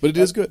read it. But it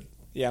is good.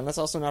 Yeah, and let's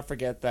also not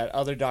forget that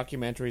other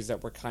documentaries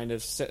that were kind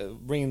of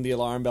ringing the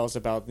alarm bells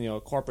about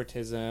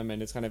corporatism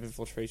and its kind of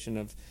infiltration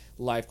of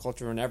live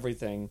culture and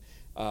everything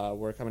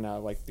were coming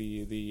out, like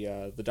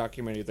the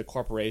documentary "The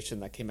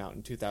Corporation" that came out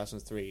in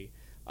 2003.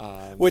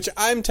 Which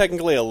I'm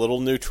technically a little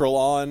neutral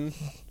on.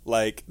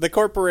 Like, the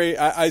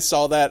I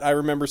saw that. I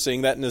remember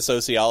seeing that in a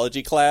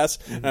sociology class,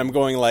 and I'm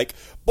going like,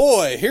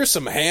 boy, here's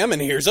some ham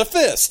and here's a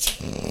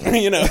fist.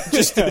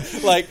 Just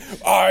like,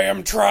 I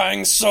am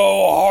trying so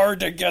hard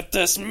to get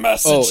this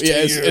message to you.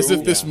 As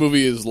if this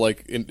movie is,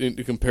 like,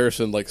 in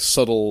comparison, like,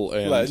 subtle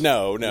and...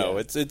 No, Yeah.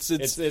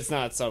 It's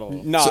not subtle.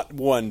 Not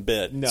one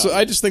bit. No. So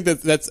I just think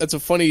that's a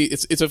funny...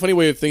 It's a funny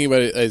way of thinking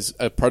about it as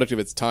a product of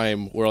its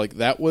time, where, like,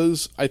 that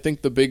was, I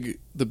think, the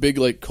big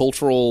like,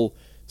 cultural...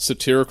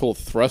 satirical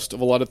thrust of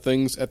a lot of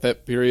things at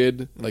that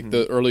period, like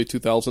the early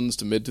 2000s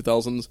to mid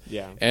 2000s.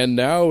 Yeah. And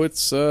now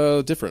it's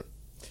different.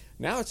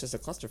 Now it's just a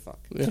clusterfuck.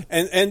 Yeah.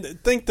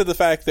 And think to the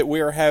fact that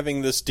we are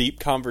having this deep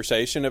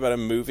conversation about a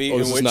movie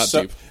this is not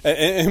deep.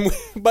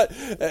 But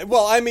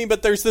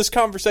there's this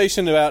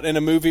conversation about in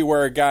a movie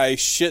where a guy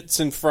shits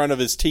in front of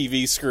his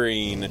TV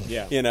screen,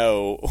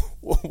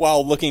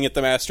 while looking at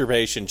the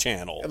masturbation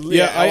channel.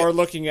 Or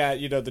looking at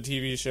the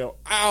TV show.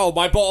 Ow,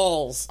 my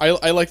balls!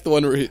 I like the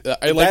one where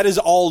that is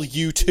all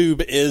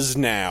YouTube is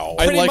now.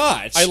 Pretty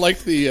much. I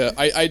like the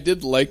I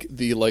did like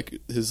the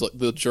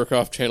the jerk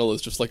off channel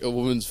is just like a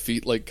woman's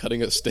feet like cutting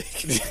a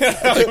steak.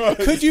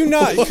 Could you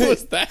not? What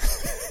was that?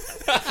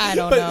 I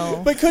don't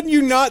know. But couldn't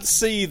you not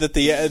see that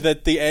the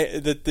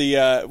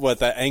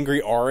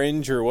angry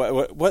orange or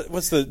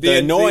what's the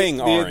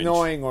annoying orange? The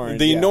annoying orange.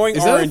 The annoying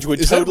orange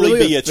would is that totally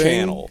really be a a thing?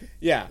 channel.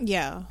 Yeah.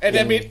 Yeah. And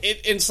I mean,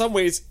 in some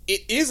ways,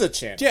 it is a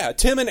channel. Yeah,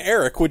 Tim and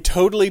Eric would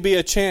totally be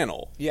a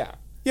channel. Yeah.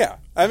 Yeah,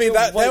 I mean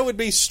that would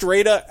be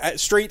straight in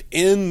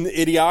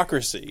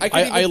Idiocracy. I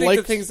can't even think like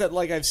the things that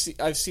like I've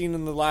seen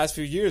in the last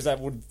few years that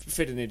would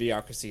fit in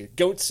Idiocracy.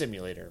 Goat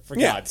Simulator, for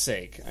God's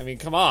sake. I mean,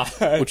 come on.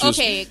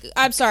 Okay,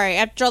 I'm sorry. I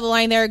have to draw the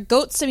line there.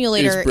 Goat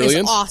Simulator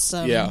is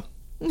awesome. Yeah.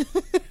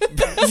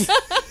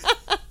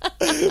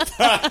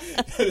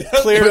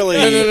 Clearly,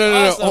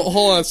 No. Awesome.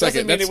 Hold on a second.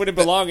 Doesn't mean it wouldn't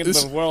belong in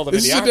the world of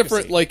This is Idiocracy. a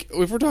different, like,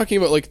 if we're talking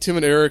about like Tim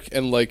and Eric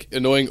and like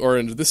Annoying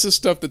Orange, this is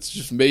stuff that's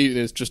just made and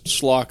it's just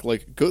schlock.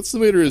 Like Goat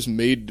Simulator is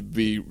made to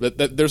be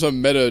that there's a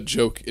meta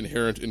joke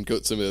inherent in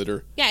Goat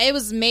Simulator. Yeah, it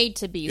was made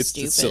to be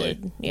stupid. It's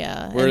silly.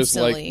 Yeah, Whereas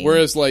silly.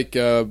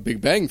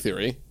 Big Bang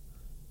Theory,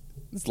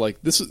 it's like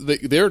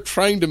they're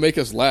trying to make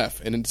us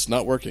laugh and it's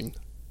not working.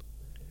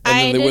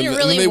 And then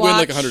they win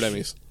like 100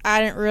 Emmys.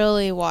 I didn't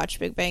really watch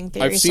Big Bang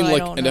Theory. I've seen so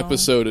like I don't an know.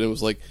 episode and it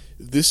was like,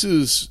 this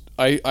is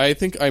I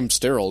think I'm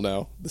sterile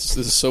now. This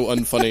is so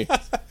unfunny.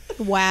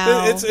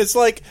 Wow. It's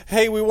like,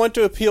 hey, we want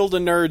to appeal to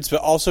nerds,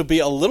 but also be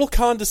a little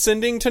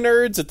condescending to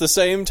nerds at the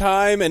same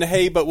time. And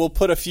hey, but we'll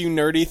put a few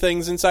nerdy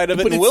things inside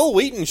of it. But And Will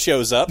Wheaton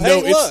shows up.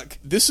 No, Hey, look.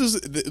 This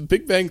is the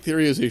Big Bang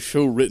Theory is a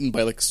show written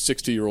by like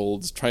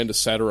 60-year-olds trying to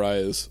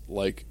satirize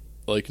like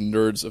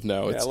nerds of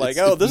now. This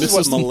is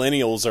what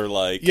millennials are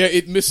like. Yeah,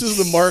 it misses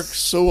the mark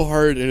so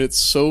hard, and it's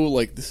so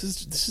like this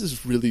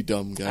is really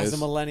dumb, guys. As a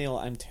millennial,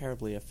 I'm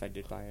terribly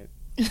offended by it.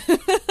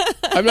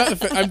 I'm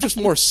not. I'm just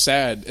more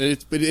sad, and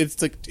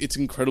it's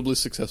incredibly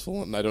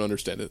successful, and I don't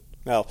understand it.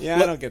 Well,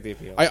 Yeah, I don't get the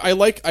appeal. I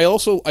liked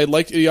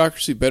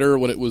Idiocracy better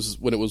when it was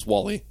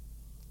WALL-E.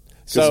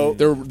 So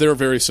they're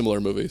very similar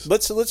movies.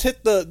 let's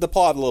hit the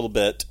plot a little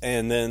bit,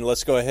 and then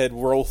let's go ahead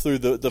and roll through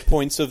the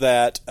points of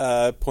that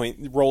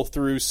roll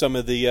through some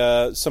of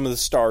the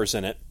stars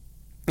in it,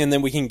 and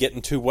then we can get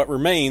into what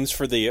remains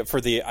for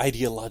the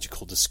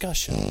ideological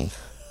discussion.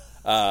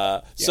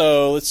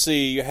 So let's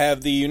see. You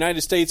have the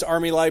United States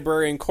Army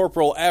Librarian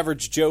Corporal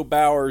Average Joe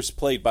Bowers,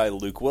 played by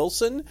Luke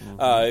Wilson,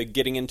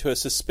 getting into a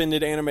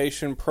suspended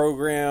animation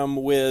program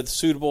with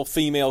suitable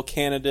female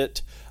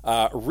candidate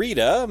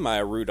Rita,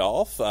 Maya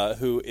Rudolph,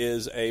 who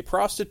is a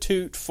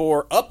prostitute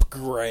for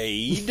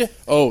Upgrade.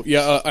 Oh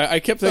yeah, I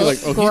kept thinking like,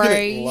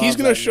 he's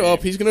gonna show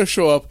up. He's gonna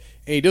show up.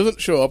 And he doesn't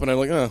show up, and I'm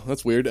like, oh,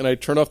 that's weird. And I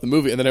turned off the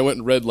movie, and then I went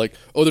and read like,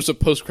 oh, there's a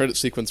post-credit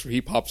sequence where he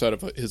pops out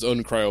of his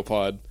own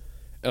cryopod.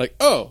 And like,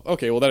 oh,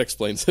 okay, well that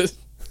explains it.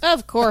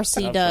 Of course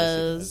he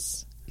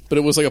does. But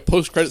it was like a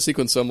post-credit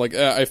sequence, so I'm like,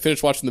 I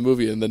finished watching the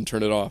movie and then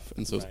turned it off.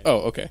 And so, oh,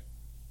 okay.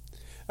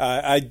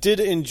 I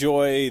did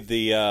enjoy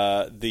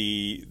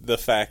the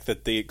fact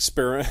that the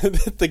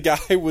experiment that the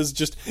guy was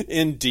just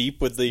in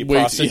deep with the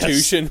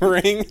prostitution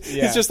ring.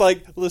 Yeah. It's just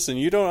like, listen,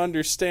 you don't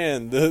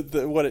understand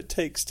the what it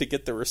takes to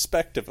get the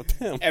respect of a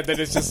pimp. And then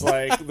it's just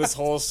like this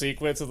whole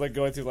sequence of like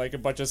going through like a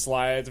bunch of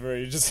slides where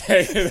you're just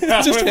hanging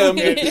out just him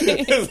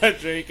like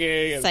drinking.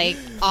 It's like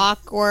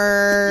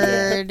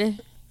awkward. Yeah.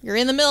 You're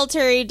in the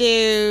military,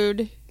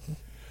 dude.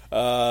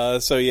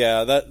 So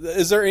yeah,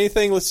 is there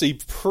anything? Let's see,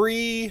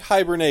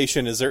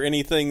 pre-hibernation. Is there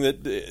anything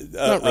that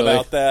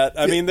about that?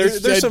 I mean,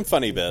 there's some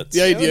funny bits.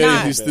 The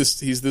idea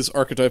he's this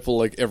archetypal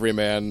like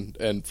everyman,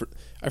 and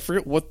I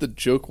forget what the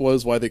joke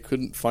was. Why they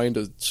couldn't find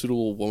a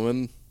suitable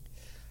woman.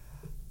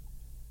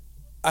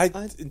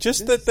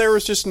 That there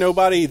was just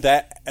nobody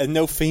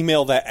no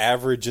female that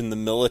average in the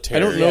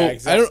military. I don't know.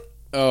 Exactly.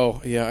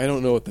 Oh yeah, I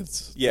don't know what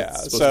that's. Yeah,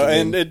 so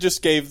and it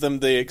just gave them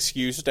the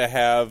excuse to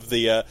have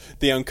the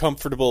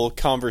uncomfortable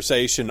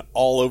conversation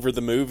all over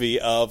the movie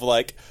of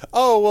like,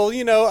 oh well,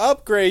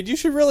 Upgrade, you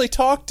should really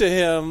talk to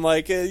him.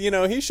 Like,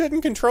 he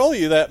shouldn't control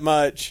you that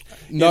much.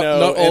 Not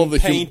all of the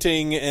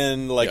painting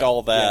and like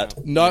all that.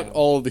 Yeah. Not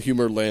all of the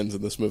humor lands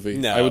in this movie.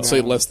 No, I would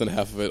say less than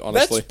half of it.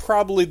 Honestly, that's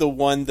probably the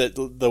one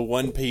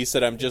piece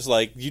that I'm just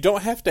like, you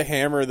don't have to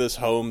hammer this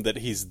home that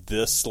he's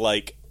this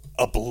like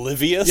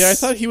oblivious. Yeah, I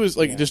thought he was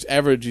like just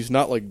average. He's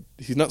not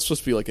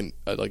supposed to be like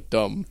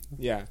dumb.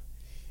 Yeah,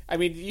 I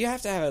mean, you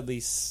have to have at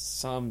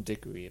least some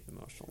degree of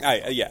emotional.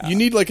 Yeah, you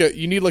need like a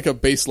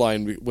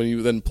baseline when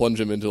you then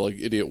plunge him into like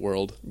idiot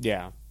world.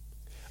 Yeah.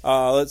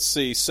 Let's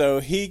see. So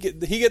he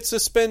gets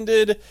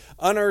suspended,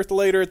 unearthed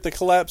later at the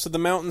collapse of the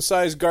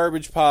mountain-sized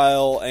garbage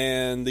pile,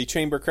 and the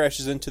chamber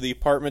crashes into the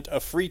apartment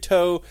of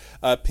Frito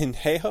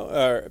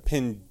Pendejo.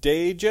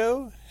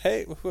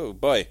 Hey, oh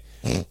boy.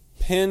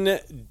 Pendejo.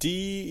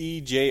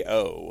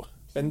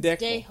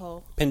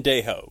 Pendejo.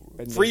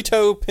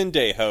 Frito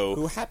Pendejo.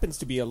 Who happens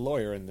to be a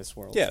lawyer in this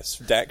world. Yes,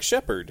 Dax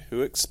Shepard,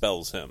 who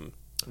expels him.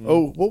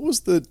 Oh, what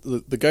was the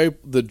guy,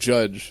 the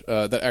judge?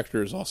 That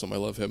actor is awesome. I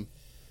love him.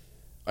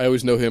 I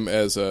always know him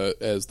as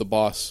the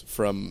boss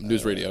from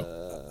News Radio.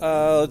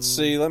 Let's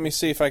see. Let me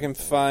see if I can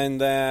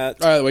find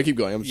that. All right, wait, keep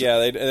going.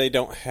 They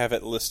don't have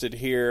it listed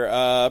here.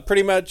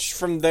 Pretty much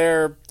from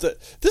there,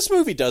 this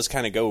movie does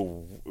kind of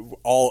go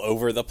all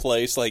over the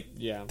place. Like,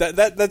 yeah.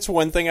 That's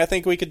one thing I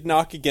think we could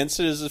knock against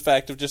it is the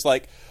fact of just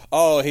like,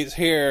 oh, he's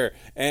here,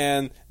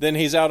 and then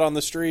he's out on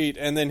the street,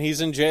 and then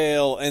he's in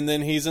jail, and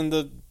then he's in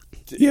the...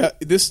 Yeah,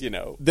 this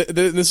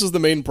this is the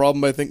main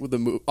problem I think with the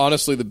movie.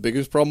 Honestly, the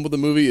biggest problem with the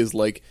movie is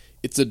like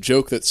it's a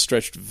joke that's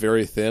stretched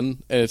very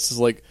thin, and it's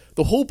just like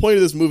the whole point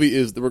of this movie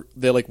is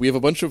we have a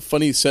bunch of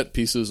funny set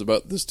pieces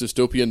about this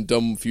dystopian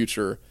dumb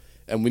future,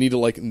 and we need to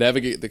like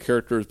navigate the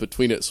characters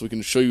between it so we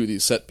can show you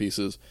these set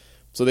pieces.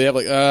 So they have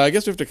like I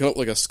guess we have to come up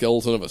with like a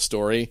skeleton of a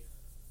story,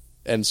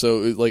 and so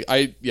like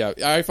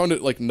I found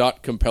it like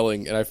not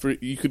compelling, and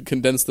you could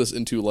condense this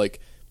into like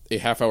a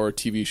half-hour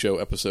TV show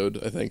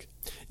episode, I think.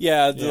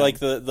 Yeah, like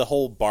the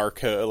whole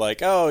barcode,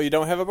 like, oh, you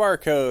don't have a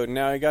barcode,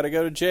 now you got to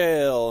go to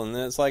jail, and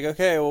then it's like,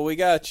 okay, well, we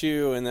got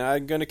you, and then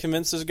I'm going to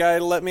convince this guy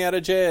to let me out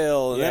of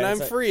jail, and then I'm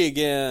free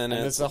again.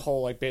 And it's a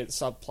whole like bit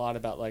subplot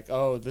about like,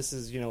 oh, this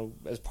is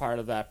as part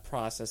of that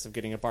process of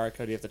getting a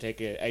barcode, you have to take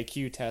an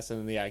IQ test, and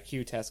then the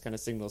IQ test kind of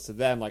signals to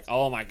them like,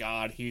 oh my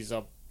god, he's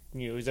a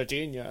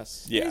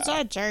genius. Yeah. He's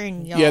a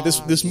genius. Yeah,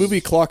 this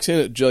movie clocks in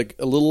at like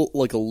a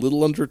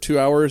little under 2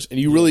 hours, and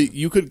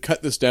you could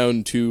cut this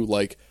down to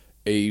like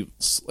a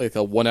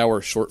 1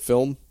 hour short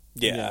film.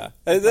 Yeah.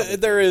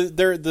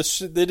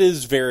 It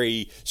is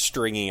very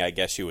stringy, I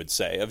guess you would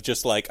say, of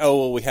just like, oh,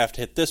 well, we have to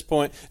hit this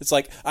point. It's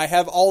like, I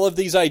have all of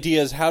these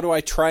ideas. How do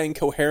I try and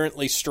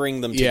coherently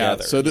string them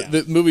together? So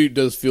the movie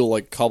does feel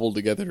like cobbled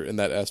together in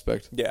that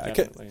aspect. Yeah,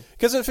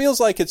 because it feels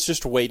like it's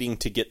just waiting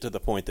to get to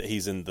the point that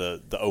he's in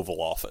the Oval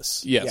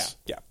Office. Yes.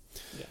 Yeah.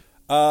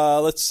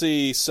 Let's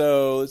see.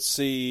 So let's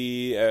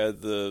see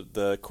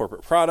the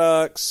corporate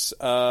products.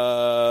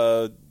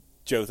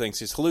 Joe thinks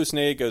he's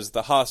hallucinated, goes to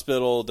the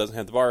hospital, doesn't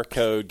have the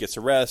barcode, gets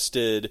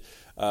arrested.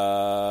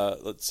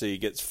 Let's see,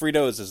 gets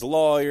Frito as his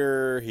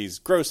lawyer. He's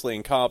grossly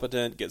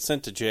incompetent, gets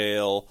sent to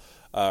jail.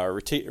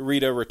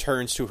 Rita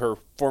returns to her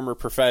former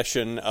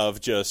profession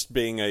of just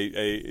being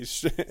a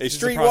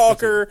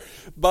streetwalker,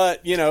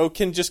 but,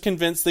 can just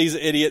convince these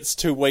idiots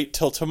to wait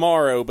till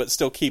tomorrow, but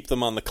still keep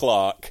them on the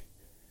clock.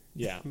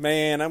 Yeah.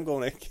 Man,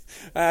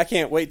 I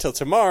can't wait till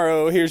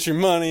tomorrow. Here's your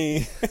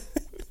money.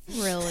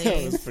 Really.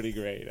 That was pretty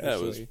great, actually.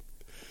 That was-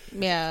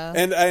 Yeah.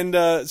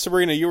 And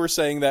Sabrina, you were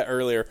saying that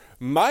earlier.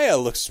 Maya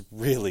looks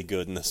really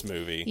good in this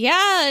movie.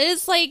 Yeah,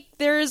 it's like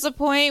there's a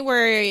point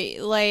where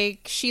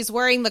like she's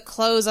wearing the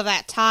clothes of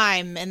that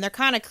time and they're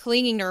kind of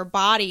clinging to her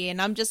body,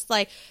 and I'm just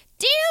like,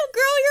 damn,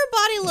 girl, your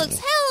body looks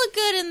hella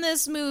good in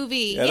this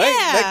movie. Yeah.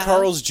 That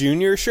Carl's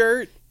Jr.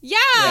 shirt.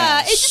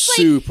 Yeah, it's just like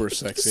Super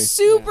sexy.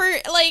 super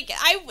like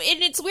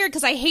and it's weird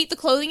because I hate the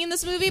clothing in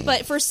this movie,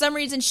 but for some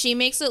reason she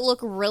makes it look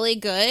really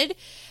good,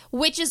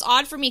 which is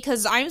odd for me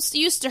because I'm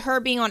used to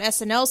her being on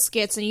SNL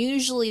skits, and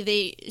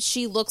usually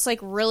she looks like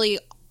really.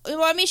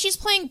 Well, I mean, she's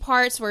playing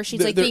parts where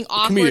she's like They're being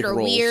awkward comedic or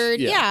roles. weird.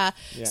 Yeah.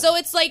 Yeah. So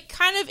it's like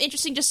kind of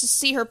interesting just to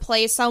see her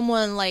play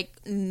someone like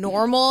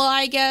normal,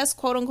 I guess,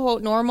 quote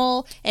unquote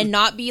normal, and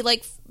not be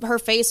like her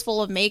face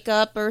full of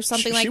makeup or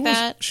something like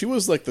that. She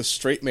was like the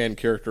straight man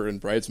character in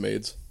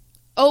Bridesmaids.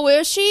 Oh,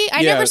 is she? I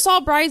Yeah. never saw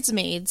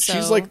Bridesmaids.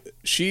 So.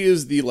 She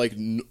is the like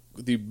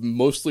the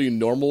mostly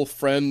normal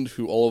friend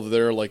who all of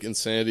their like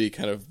insanity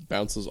kind of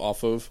bounces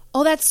off of.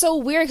 Oh, that's so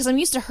weird because I'm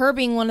used to her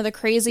being one of the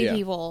crazy Yeah.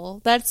 people.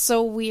 That's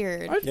so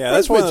weird. Yeah,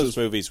 that's one of Bridesmaids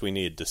those movies we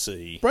need to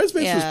see.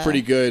 Bridesmaids Yeah. was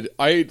pretty good.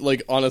 I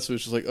like honestly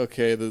was just like,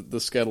 okay, the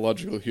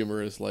scatological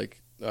humor is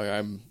like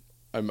I'm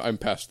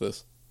past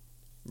this.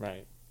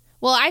 Right.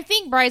 Well, I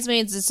think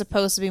Bridesmaids is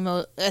supposed to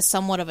be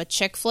somewhat of a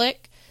chick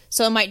flick,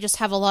 so it might just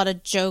have a lot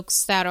of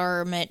jokes that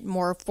are meant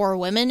more for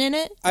women in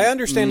it. I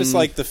understand it's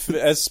like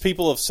as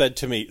people have said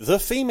to me, the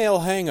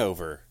female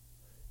Hangover.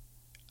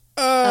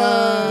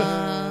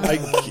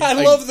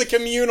 I love the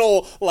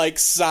communal like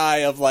sigh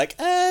of like,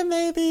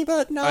 maybe,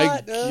 but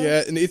not.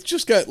 Yeah, and it's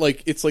just got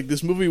like it's like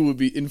this movie would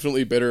be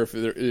infinitely better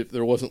if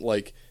there wasn't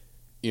like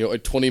a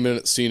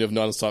 20-minute scene of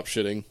nonstop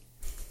shitting.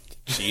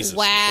 Jesus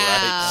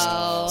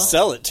Wow. Christ.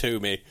 Sell it to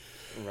me.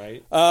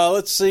 Right.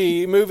 Let's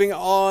see. Moving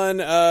on,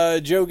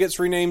 Joe gets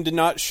renamed to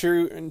Not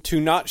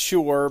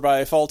Sure by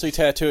a faulty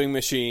tattooing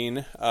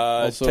machine.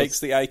 Also, takes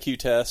the IQ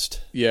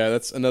test. Yeah,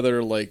 that's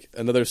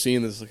another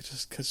scene that's like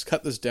just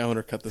cut this down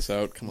or cut this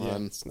out. Come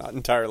on. It's not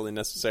entirely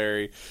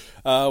necessary.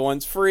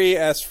 Once free,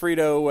 asks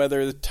Frito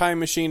whether the time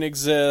machine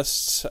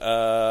exists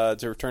to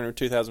return in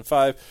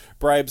 2005.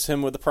 Bribes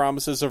him with the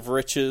promises of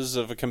riches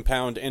of a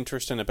compound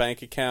interest in a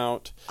bank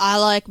account. I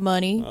like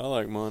money. I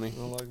like money.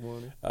 I like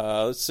money.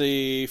 Let's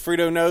see.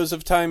 Frito knows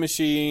of time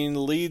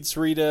machine, leads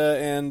Rita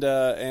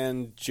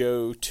and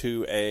Joe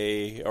to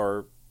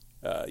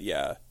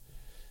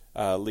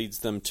leads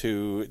them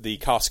to the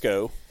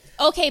Costco.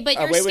 Okay, but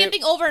you're wait.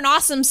 skipping over an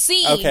awesome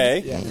scene.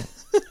 Okay. Yeah.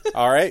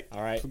 All right.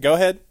 Go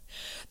ahead.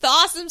 The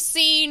awesome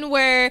scene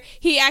where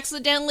he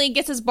accidentally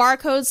gets his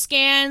barcode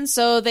scanned,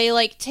 so they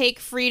like take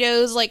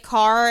Frito's like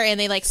car and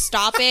they like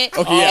stop it.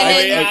 Okay, yeah,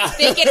 and then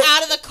they get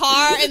out of the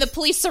car and the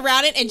police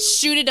surround it and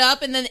shoot it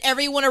up, and then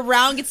everyone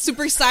around gets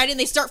super excited and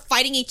they start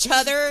fighting each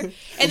other, and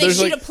they There's,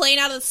 shoot like- a plane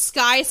out of the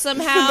sky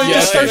somehow. They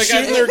just start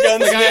shooting their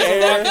guns The in guy the has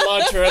a air. rocket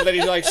launcher, and then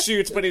he like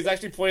shoots, but he's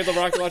actually pointing the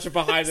rocket launcher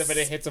behind him, and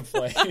it hits him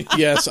flat.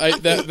 Yes,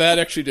 that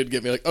actually did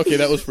get me like, okay,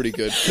 that was pretty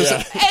good. 'Cause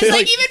Yeah. And they,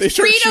 like they even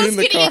start Frito's shooting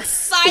the getting car.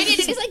 excited,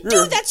 and he's like,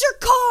 "Dude, that's your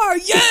car,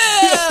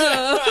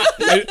 yeah!"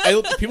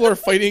 People are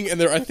fighting,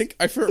 and I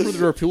remember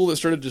there were people that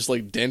started just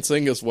like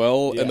dancing as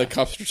well, Yeah. and the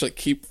cops just like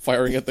keep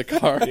firing at the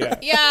car. Yeah.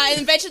 Yeah,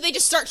 and eventually they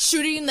just start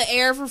shooting in the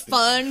air for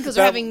fun because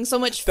they're That- having so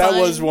much fun.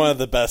 That was one of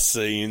the best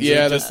scenes.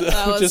 Yeah, just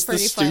that was just the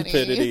pretty funny.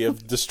 stupidity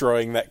of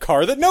destroying that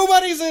car that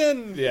nobody's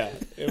in. Yeah,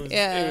 it was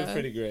Yeah.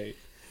 pretty great.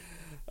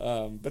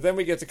 But then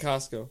we get to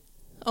Costco.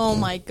 Oh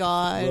my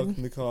god.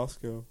 Welcome to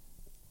Costco.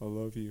 I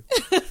love you.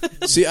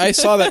 See, I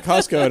saw that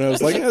Costco, and I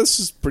was like, yeah, this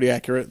is pretty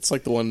accurate. It's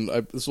like the one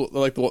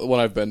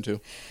I've been to.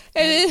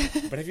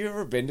 But have you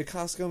ever been to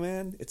Costco,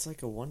 man? It's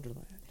like a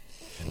wonderland.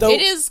 Though,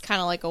 It is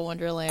kind of like a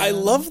wonderland. I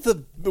love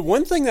the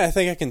one thing that I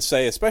think I can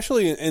say,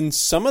 especially in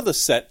some of the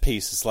set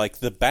pieces, like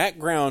the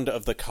background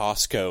of the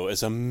Costco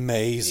is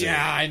amazing.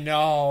 Yeah, I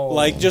know.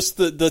 Like just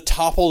the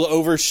toppled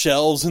over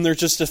shelves, and there's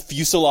just a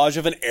fuselage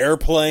of an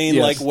airplane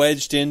Yes. like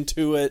wedged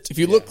into it. If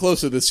you look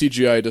closer, the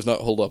CGI does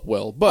not hold up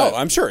well. But Oh,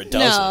 I'm sure it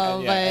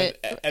doesn't. No,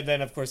 but and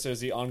then of course there's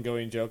the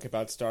ongoing joke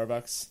about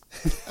Starbucks.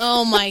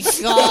 oh my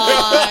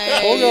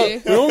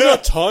god. We don't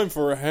got time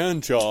for a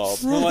hand job.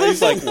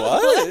 He's like,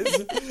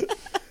 what?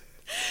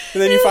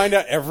 And then you find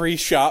out every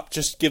shop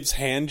just gives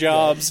hand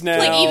jobs now.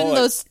 Like even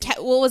those,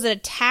 what was it, a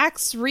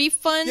tax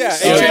refund? Yeah,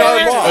 store?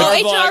 H&R Block. Oh,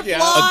 H&R Block, yeah.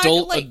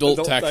 Block. Like,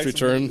 adult tax tax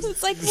return.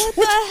 it's like, what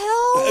the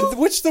hell?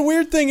 Which the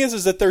weird thing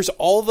is that there's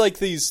all like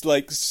these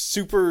like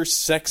super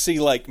sexy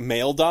like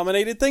male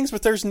dominated things,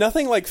 but there's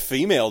nothing like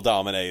female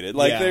dominated.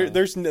 Like Yeah.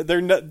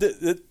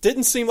 it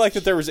didn't seem like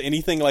that there was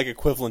anything like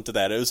equivalent to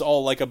that. It was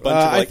all like a bunch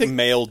of I like think-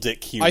 male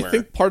dick humor. I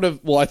think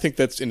I think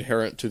that's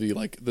inherent to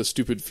the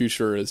stupid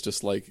future is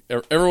just like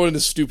everyone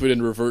is stupid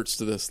and reverts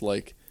to this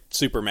like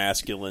super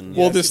masculine.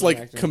 well Yeah, this super like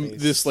masculine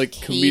face. this like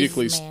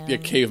comedically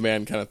Caveman.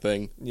 caveman kind of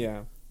thing.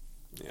 Yeah.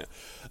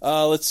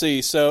 Let's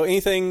see. So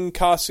anything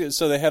Costco.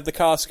 So they have the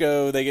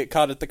Costco. They get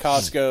caught at the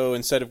Costco.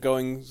 Instead of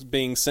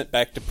being sent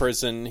back to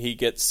prison, he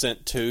gets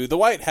sent to the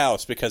White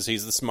House because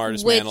he's the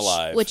smartest man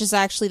alive. Which is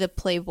actually the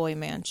Playboy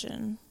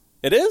Mansion.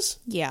 It is?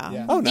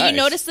 Yeah. Oh, Do nice. you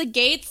notice the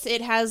gates?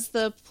 It has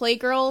the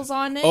Playgirls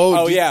on it.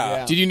 Oh, did,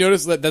 yeah. Did you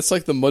notice that? That's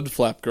like the mud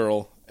flap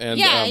girl. And,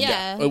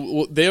 Yeah.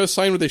 well, they have a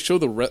sign where they show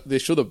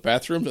the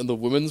bathrooms, and the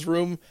women's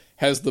room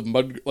has the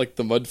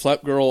mud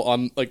flap girl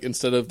on, like,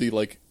 instead of the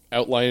like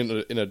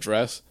outline in a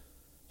dress.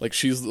 Like,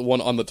 she's the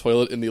one on the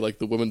toilet in the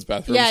the women's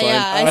bathroom sign.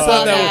 I saw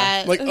thought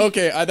that. was,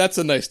 okay, that's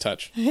a nice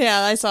touch.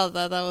 Yeah, I saw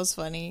that. That was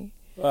funny.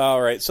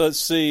 All right, so let's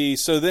see.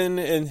 So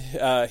then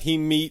he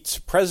meets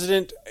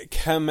President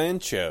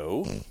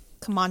Camacho,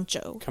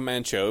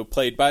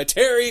 played by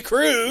Terry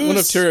Crews. One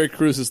of Terry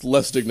Crews'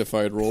 less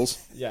dignified roles.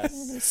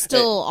 Yes.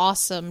 Still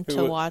awesome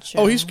to watch.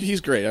 Oh,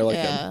 he's great. I like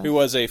him. Who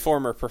was a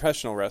former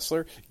professional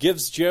wrestler,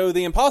 gives Joe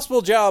the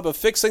impossible job of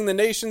fixing the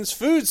nation's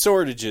food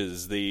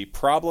shortages, the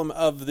problem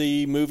of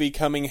the movie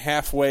coming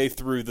halfway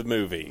through the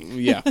movie.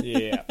 Yeah.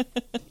 Yeah.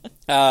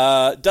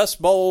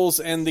 Dust bowls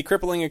and the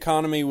crippling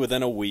economy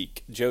within a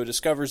week. Joe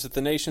discovers that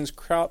the nation's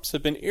crops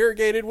have been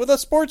irrigated with a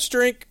sports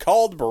drink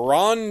called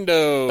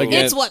Brondo.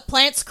 Again, It's what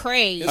plants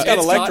crave. It's got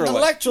It's not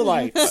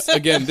electrolytes. electrolytes.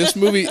 Again, this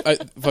movie,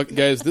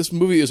 guys, this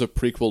movie is a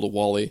prequel to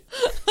WALL-E.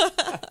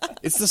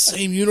 It's the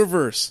same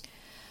universe.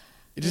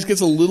 It just gets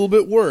a little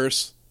bit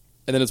worse,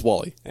 and then it's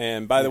WALL-E.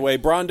 And by the way,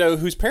 Brondo,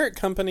 whose parent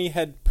company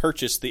had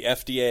purchased the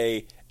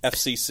FDA,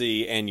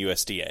 FCC, and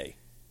USDA.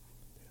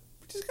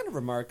 Which is kind of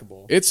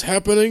remarkable. It's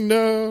happening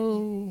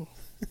now.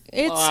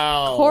 It's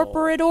Wow.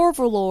 corporate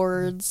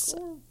overlords.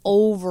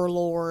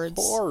 Overlords.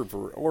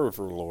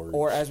 Overlord.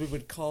 Or as we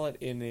would call it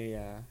in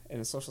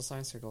a social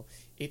science circle,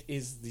 it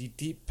is the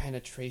deep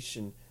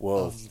penetration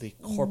of the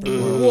corporate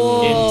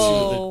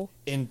world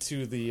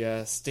into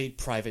the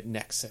state-private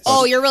nexus.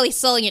 Oh, you're really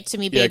selling it to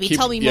me, baby.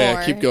 Tell me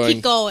more. Keep going.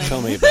 Keep going.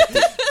 Tell me about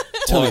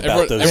Tell me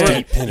about those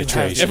deep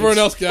penetrations. Everyone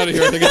else get out of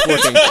here. I think it's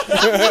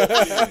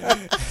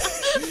working.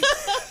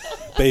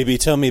 Baby,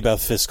 tell me about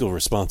fiscal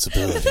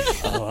responsibility.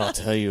 Oh, I'll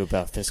tell you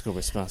about fiscal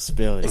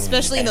responsibility.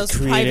 Especially in and those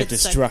creative private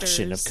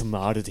destruction sectors. of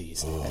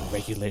commodities and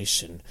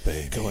regulation,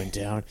 going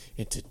down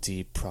into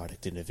deep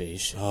product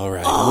innovation. All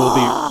right,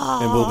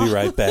 we'll be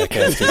right back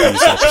after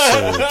these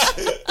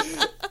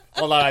episodes.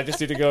 Hold on, I just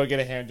need to go and get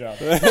a hand job.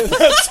 I'm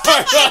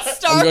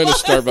going to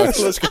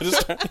Starbucks. Let's go to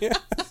Starbucks.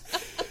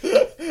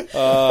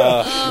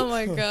 Oh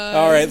my god.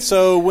 All right,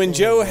 so when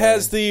Joe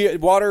has the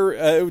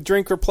water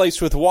drink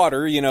replaced with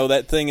water, you know,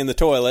 that thing in the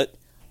toilet.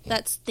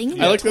 That's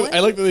thing. I like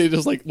that they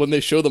just when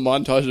they show the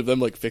montage of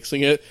them fixing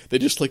it, they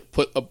just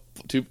put a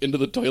tube into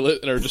the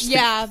toilet and are just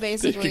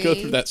basically. they go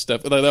through that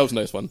step. That was a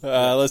nice one.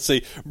 Let's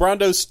see.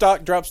 Brondo's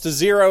stock drops to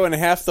 0 and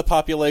half the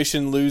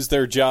population lose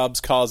their jobs,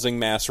 causing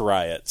mass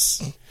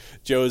riots.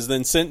 Joe is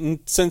then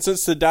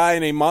sentenced to die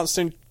in a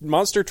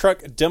monster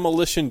truck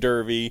demolition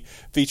derby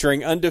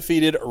featuring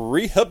undefeated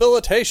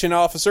rehabilitation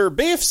officer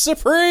Beef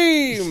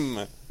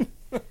Supreme.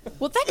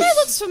 Well, that guy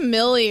looks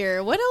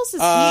familiar. What else is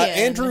he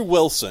in? Andrew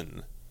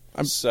Wilson.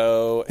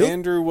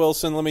 Andrew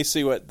Wilson, let me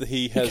see what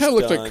he has done. He kind of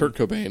looked like Kurt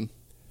Cobain.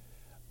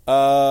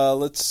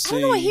 Let's see.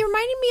 I don't know. He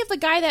reminded me of the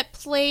guy that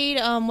played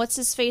what's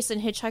his face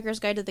in Hitchhiker's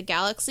Guide to the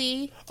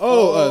Galaxy.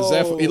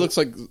 Zaph. He looks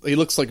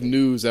like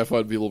new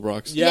Zaphod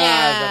Beeblebrox.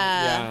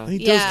 Yeah. He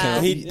does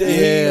count. He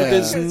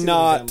is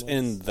not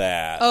in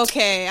that.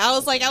 Okay, I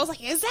was like,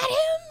 is that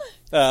him?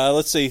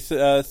 Let's see.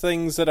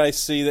 Things that I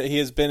see that he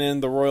has been in: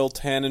 The Royal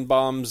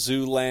Tannenbaum,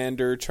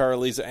 Zoolander,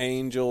 Charlie's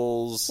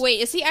Angels. Wait,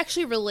 is he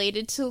actually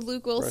related to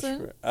Luke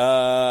Wilson?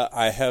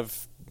 I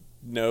have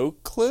no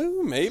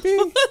clue. Maybe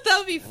That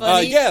would be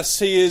funny. yes,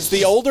 he is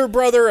the older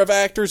brother of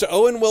actors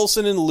Owen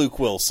Wilson and Luke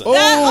Wilson. Oh,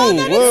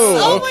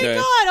 whoa, my okay.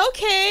 god,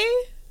 okay.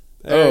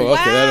 That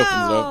opens it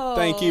up.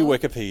 Thank you,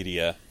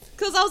 Wikipedia.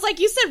 Because I was like,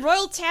 you said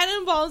Royal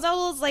Tannenbaums. I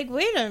was like,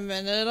 wait a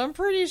minute. I'm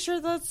pretty sure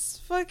that's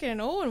fucking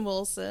Owen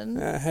Wilson.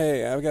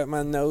 Hey, I've got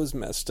my nose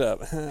messed up.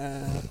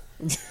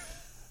 These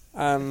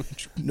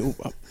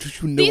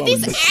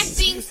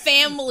acting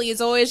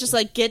families always just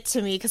get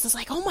to me because it's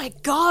like, oh my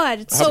god,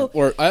 it's so.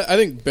 I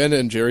think Ben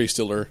and Jerry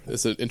Stiller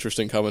is an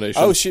interesting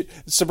combination. Oh,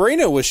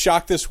 Sabrina was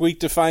shocked this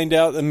week to find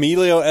out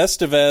Emilio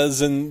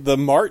Estevez and the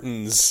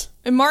Martins.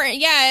 And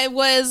Martin, yeah, it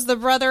was the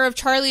brother of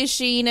Charlie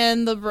Sheen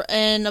and of course,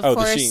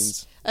 the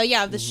Sheens.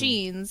 The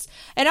Sheens.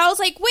 And I was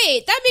like,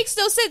 wait, that makes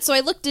no sense. So I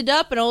looked it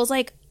up and I was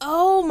like,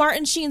 oh,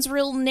 Martin Sheen's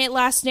real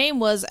last name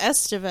was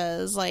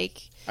Estevez.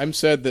 I'm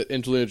sad that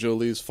Angelina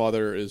Jolie's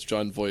father is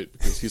John Voight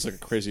because he's a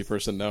crazy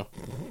person now.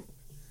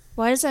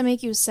 Why does that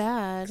make you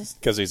sad?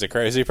 Because he's a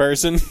crazy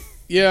person.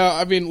 Yeah,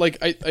 I mean,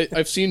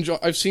 I've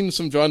seen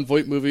some John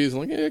Voight movies,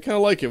 and I kind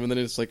of like him, and then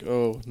it's like,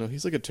 oh no,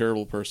 he's a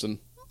terrible person.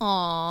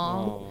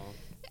 Aww.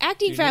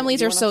 Acting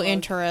families are so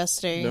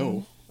interesting.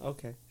 No.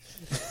 Okay.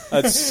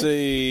 Let's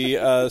see.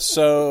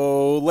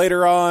 So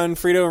later on,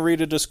 Frito and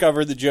Rita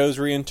discovered that Joe's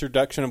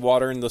reintroduction of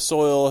water in the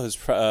soil has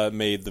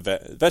made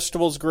the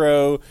vegetables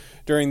grow.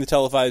 During the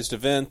televised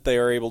event, they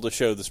are able to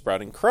show the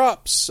sprouting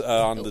crops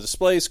on the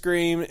display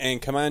screen,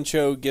 and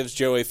Camacho gives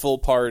Joe a full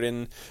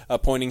pardon,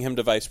 appointing him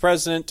to vice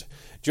president.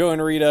 Joe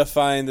and Rita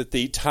find that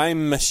the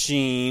time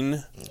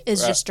machine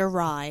Is just a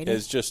ride.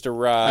 is just a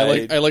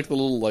ride. I like the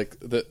little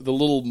the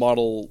little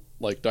model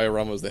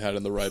dioramas they had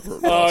in the ride.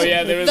 Oh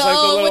yeah, there was like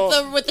the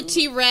little with the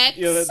T-Rex.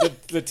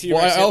 the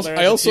T-Rex. Well,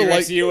 I also T-Rex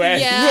like UN.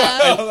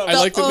 Yeah. I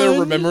like that their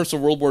remembrance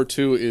of World War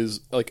II is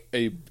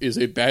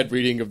a bad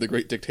reading of the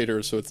Great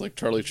Dictator. So it's like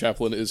Charlie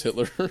Chaplin is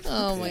Hitler.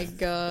 Oh my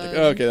god.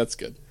 Okay, that's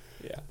good.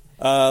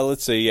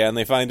 Let's see, and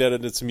they find out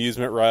it's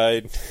amusement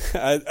ride.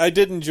 I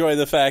did enjoy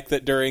the fact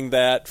that during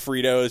that,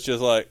 Frito is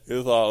just like,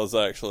 you thought it was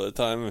actually a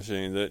time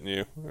machine, didn't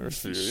you? Or,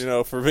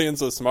 for being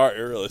so smart,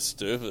 you're really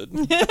stupid.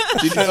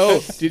 He's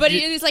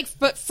like,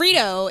 but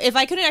Frito, if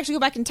I couldn't actually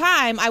go back in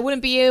time, I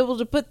wouldn't be able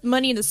to put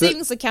money in the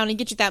savings account and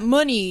get you that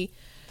money.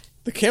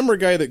 The camera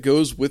guy that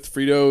goes with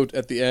Frito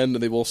at the end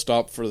and they will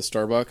stop for the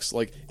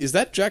Starbucks, is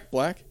that Jack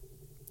Black?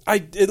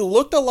 It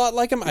looked a lot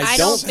like him. I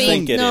don't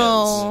think it is.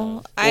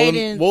 No, I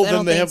didn't. Well, I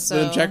don't then think so.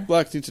 Then Jack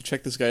Black needs to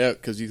check this guy out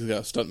because he's got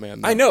a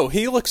stuntman. I know,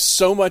 he looks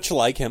so much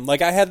like him.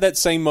 Like, I had that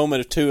same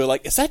moment too.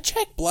 Like, is that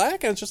Jack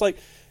Black? And it's just like,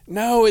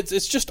 no,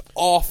 it's just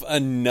off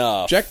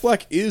enough. Jack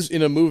Black is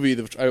in a movie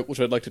which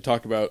I'd like to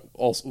talk about,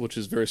 also, which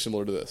is very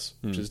similar to this,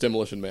 which is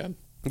Demolition Man.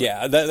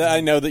 Yeah,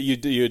 I know that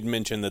you had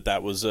mentioned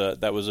that was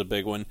a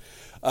big one.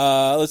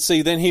 Let's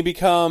see. Then he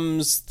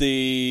becomes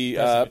the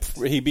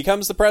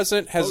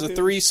president. Has the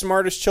 3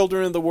 smartest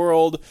children in the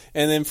world,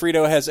 and then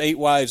Frito has 8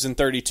 wives and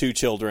 32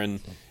 children.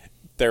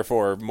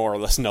 Therefore, more or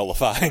less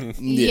nullifying.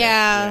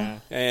 Yeah.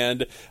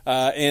 And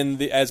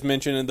as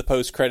mentioned in the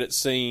post-credit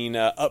scene,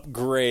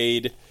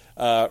 Upgrade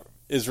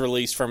is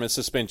released from his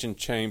suspension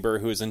chamber,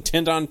 who is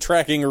intent on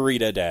tracking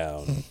Rita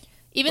down.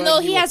 Even But though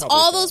he he will has probably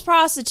all fail. those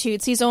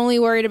prostitutes, he's only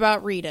worried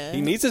about Rita.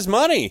 He needs his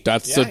money.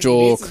 That's Yeah, a he joke.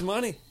 needs his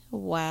money.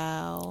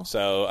 Wow.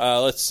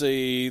 So let's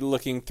see.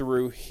 Looking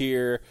through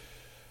here,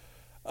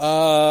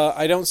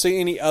 I don't see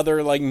any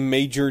other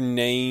major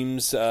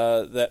names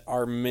that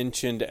are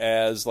mentioned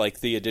as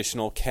the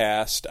additional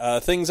cast.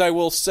 Things I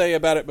will say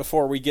about it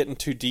before we get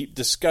into deep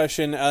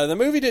discussion. The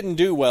movie didn't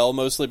do well,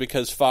 mostly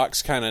because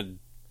Fox kind of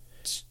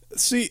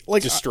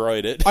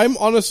destroyed it. I'm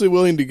honestly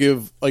willing to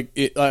give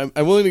I'm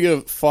willing to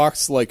give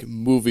Fox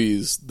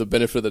movies the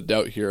benefit of the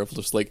doubt here of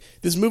just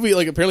this movie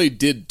apparently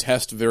did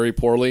test very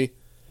poorly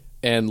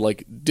and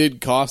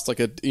did cost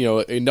a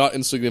not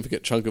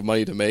insignificant chunk of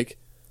money to make.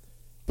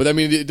 But I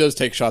mean, it does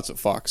take shots at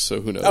Fox,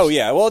 so who knows? Oh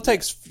yeah, well it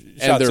takes shots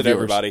their at viewers.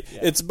 everybody.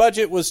 Yeah. Its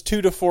budget was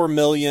 $2 to $4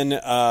 million.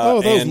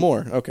 That was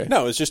more. Okay,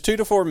 no, it's just $2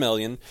 to $4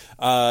 million,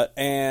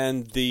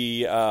 and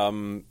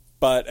the.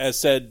 But as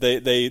said,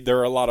 there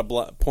are a lot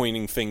of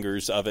pointing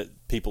fingers of it.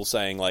 People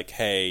saying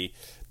hey,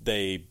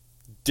 they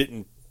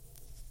didn't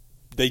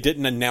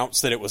announce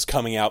that it was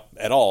coming out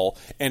at all,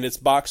 and its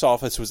box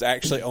office was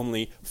actually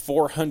only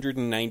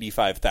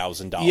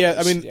 $495,000. Yeah,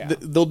 I mean,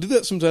 they'll do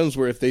that sometimes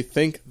where if they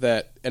think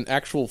that an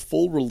actual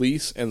full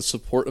release and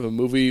support of a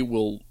movie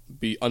will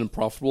be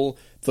unprofitable,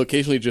 they'll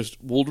occasionally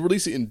we'll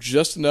release it in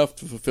just enough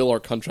to fulfill our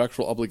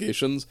contractual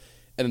obligations,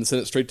 and then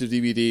send it straight to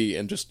DVD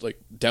and just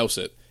douse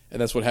it. And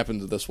that's what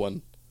happened to this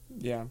one.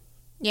 Yeah.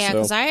 Yeah, So-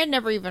 because I had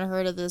never even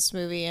heard of this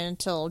movie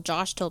until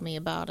Josh told me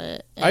about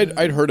it.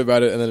 I'd heard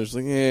about it, and then it was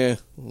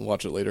we'll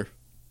watch it later.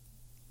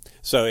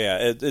 So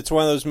yeah, it's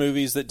one of those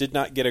movies that did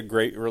not get a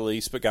great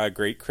release, but got a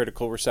great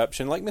critical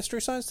reception, like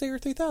Mystery Science Theater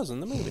 3000,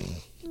 the movie.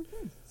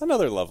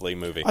 Another lovely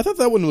movie. I thought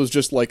that one was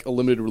just a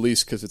limited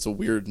release because it's a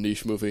weird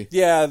niche movie.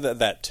 Yeah,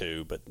 that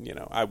too, but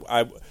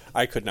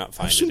I could not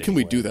find How it soon can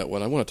we anywhere. do that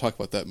one? I want to talk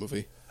about that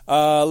movie.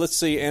 Let's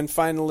see, and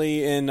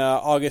finally in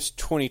August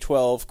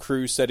 2012,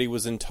 Cruise said he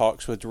was in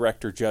talks with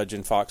director, judge,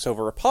 and Fox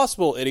over a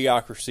possible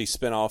Idiocracy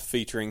spinoff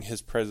featuring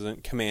his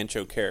President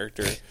Comancho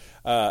character,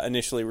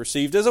 initially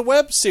received as a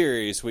web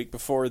series. Week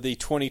before the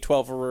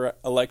 2012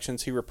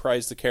 elections, he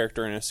reprised the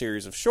character in a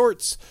series of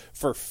shorts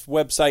for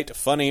website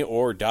Funny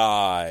or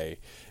Die.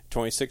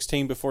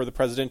 2016, before the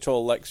presidential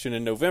election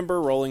in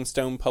November, Rolling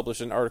Stone published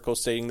an article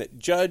stating that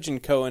Judge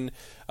and Cohen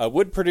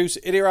would produce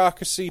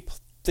Idiocracy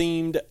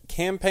themed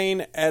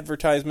campaign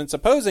advertisements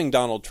opposing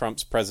Donald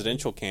Trump's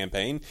presidential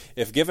campaign.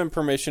 If given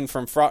permission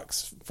from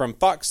Fox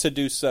to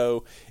do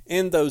so,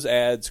 in those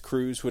ads,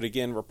 Cruz would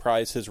again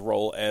reprise his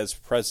role as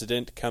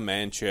President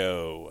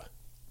Comancho.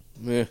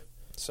 Yeah.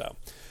 So,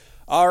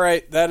 all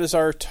right, that is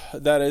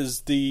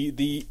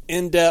the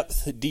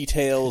in-depth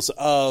details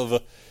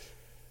of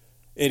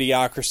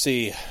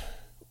Idiocracy.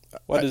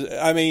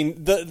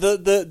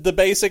 The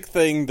basic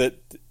thing that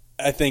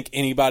I think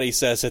anybody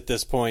says at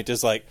this point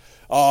is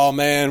oh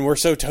man, we're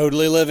so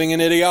totally living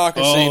in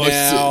Idiocracy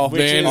now.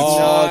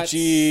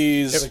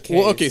 Jeez.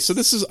 Well, okay, so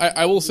this is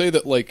I will say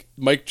that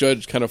Mike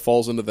Judge kind of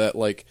falls into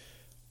that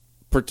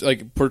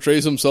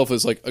portrays himself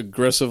as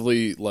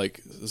aggressively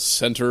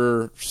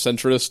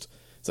centrist.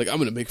 It's I'm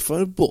going to make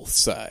fun of both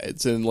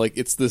sides, and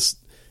it's this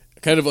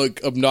kind of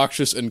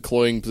obnoxious and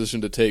cloying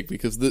position to take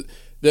because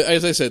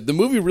as I said, the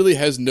movie really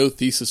has no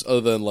thesis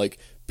other than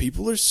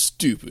people are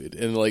stupid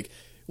and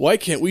why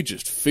can't we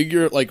just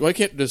figure why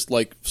can't just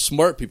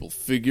smart people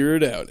figure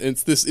it out?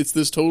 And it's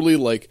this totally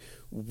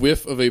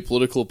whiff of a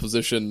political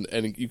position,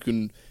 and you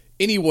can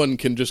anyone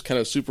can just kind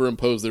of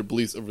superimpose their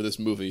beliefs over this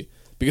movie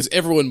because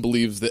everyone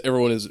believes that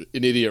everyone is an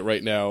idiot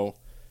right now,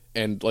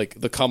 and like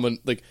the common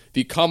like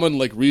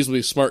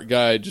reasonably smart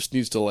guy just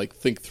needs to like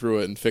think through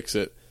it and fix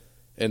it.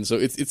 And so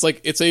it's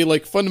a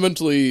like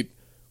fundamentally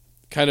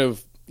kind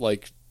of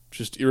like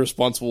just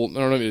irresponsible. I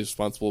don't know if it's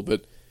irresponsible,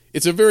 but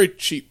it's a very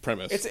cheap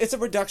premise. It's a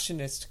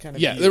reductionist kind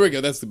of view. There we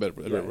go. That's the better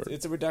word.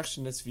 It's a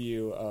reductionist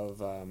view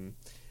of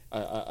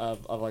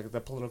like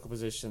the political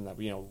position that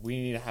we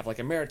need to have like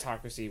a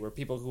meritocracy where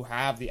people who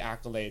have the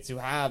accolades, who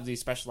have the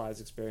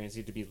specialized experience,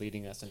 need to be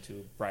leading us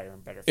into brighter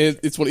and better future.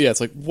 It's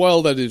like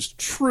while that is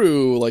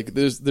true, like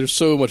there's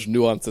so much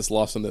nuance that's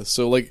lost in this.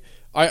 So like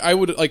I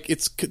would like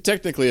it's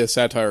technically a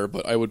satire,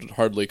 but I would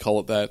hardly call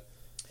it that.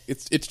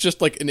 It's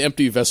just like an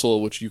empty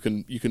vessel which you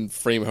can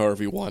frame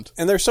however you want.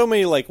 And there's so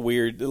many like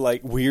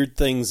weird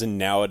things in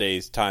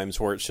nowadays times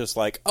where it's just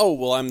like, oh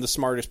well, I'm the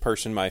smartest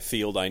person in my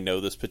field, I know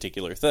this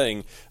particular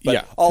thing.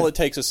 But all it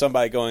takes is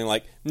somebody going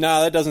like,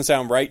 nah, that doesn't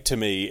sound right to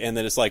me, and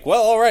then it's like,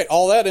 well, all right,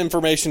 all that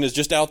information is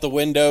just out the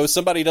window.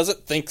 Somebody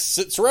doesn't think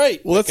it's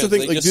right. Well, that's the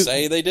thing. They just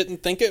say they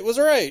didn't think it was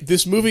right.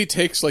 This movie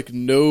takes like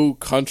no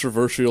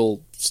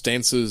controversial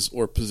stances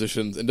or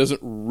positions and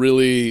doesn't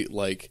really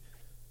like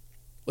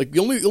the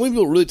only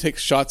people it really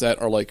takes shots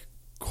at are like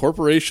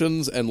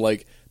corporations and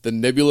like the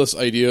nebulous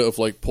idea of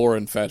like poor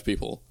and fat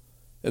people.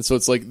 And so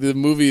it's like the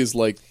movie is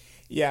like,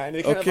 and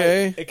it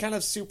kind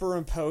of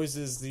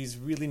superimposes these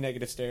really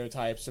negative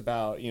stereotypes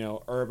about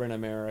urban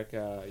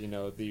America,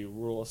 the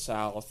rural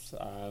South,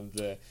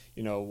 the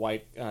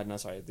white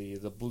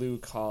the blue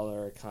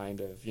collar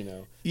kind of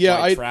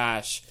white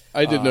trash.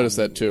 I did notice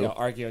that too.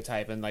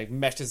 Archetype, and like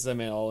meshes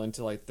them all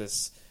into like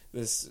this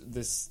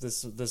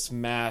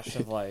mash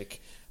of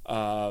like.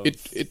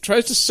 It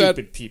tries to set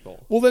stupid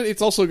people. Well, then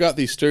it's also got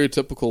the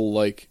stereotypical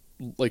like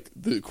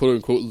the quote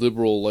unquote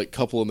liberal like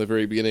couple in the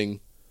very beginning.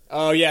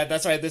 Oh yeah,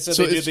 that's right. This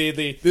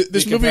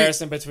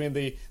comparison between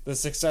the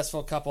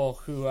successful couple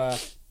who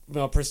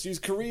pursues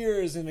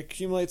careers and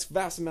accumulates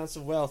vast amounts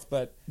of wealth,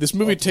 but this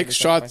movie takes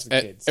shots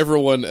at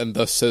everyone and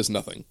thus says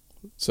nothing.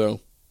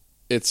 So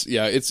it's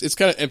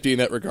kind of empty in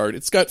that regard.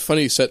 It's got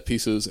funny set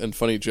pieces and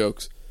funny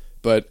jokes,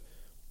 but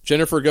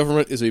Jennifer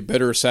Government is a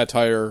better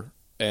satire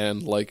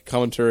and like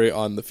commentary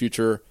on the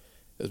future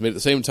is made at the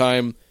same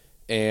time,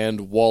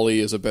 and WALL-E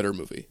is a better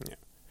movie. Yeah.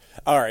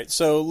 All right,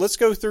 so let's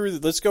go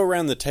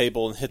around the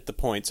table and hit the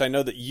points. I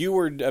know that you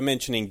were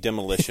mentioning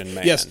Demolition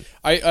Man. Yes,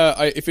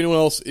 I if anyone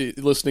else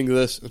listening to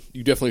this,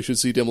 you definitely should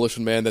see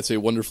Demolition Man. That's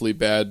a wonderfully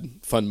bad,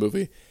 fun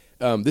movie.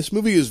 This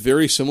movie is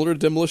very similar to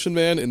Demolition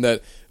Man in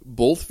that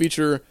both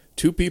feature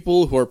two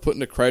people who are put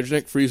into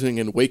cryogenic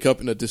freezing and wake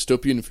up in a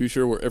dystopian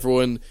future where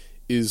everyone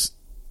is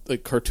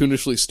like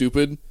cartoonishly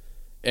stupid.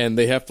 And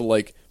they have to,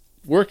 like,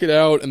 work it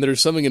out, and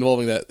there's something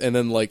involving that. And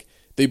then, like,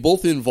 they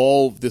both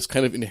involve this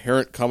kind of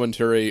inherent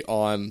commentary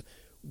on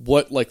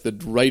what, like, the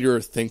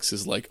writer thinks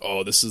is, like,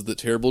 oh, this is the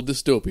terrible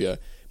dystopia.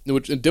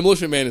 And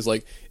Demolition Man is,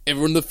 like,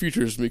 everyone in the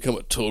future has become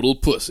a total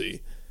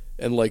pussy.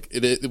 And, like,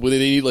 when they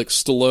need, like,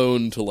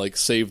 Stallone to, like,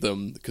 save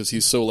them because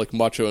he's so, like,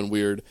 macho and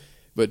weird.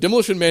 But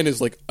Demolition Man is,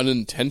 like,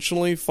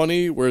 unintentionally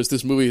funny, whereas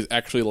this movie is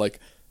actually, like,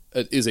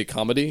 is a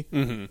comedy.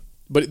 Mm-hmm.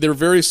 But they're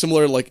very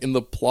similar, like, in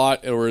the plot,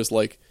 whereas,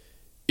 like,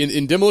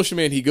 In Demolition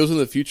Man, he goes into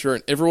the future,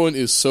 and everyone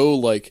is so,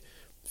 like,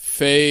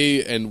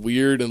 fey and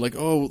weird, and, like,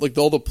 oh, like,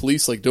 all the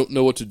police, like, don't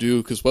know what to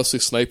do, because Wesley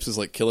Snipes is,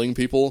 like, killing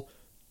people,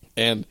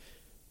 and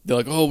they're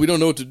like, oh, we don't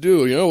know what to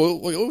do,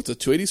 oh, it's a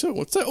 287,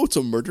 what's that? Oh, it's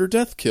a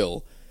murder-death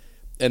kill,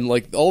 and,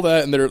 like, all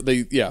that, and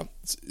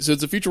so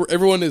it's a future where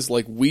everyone is,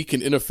 like, weak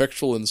and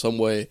ineffectual in some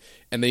way,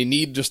 and they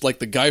need just, like,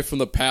 the guy from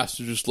the past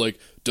to just, like,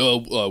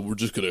 we're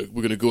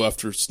gonna go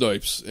after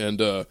Snipes, and,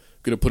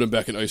 gonna put him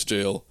back in ice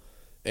jail.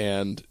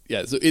 And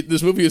so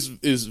this movie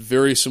is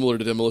very similar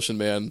to Demolition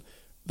Man,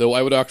 though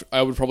I would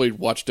probably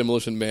watch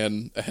Demolition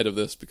Man ahead of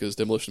this because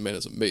Demolition Man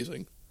is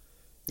amazing.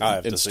 I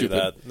have to see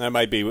that.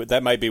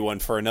 That might be one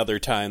for another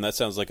time. That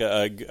sounds like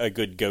a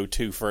good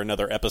go-to for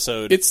another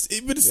episode. It's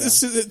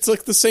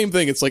like the same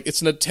thing. It's like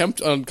it's an attempt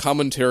on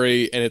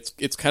commentary, and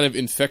it's kind of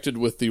infected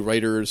with the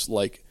writer's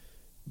like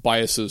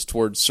biases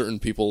towards certain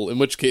people. In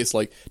which case,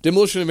 like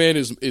Demolition Man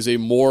is a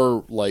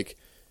more like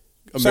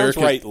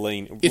American,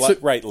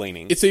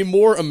 right-leaning. It's a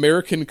more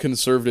American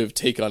conservative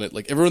take on it.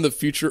 Like everyone in the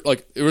future,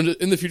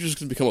 is going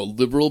to become a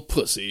liberal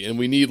pussy, and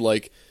we need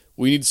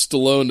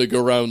Stallone to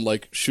go around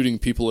like shooting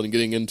people and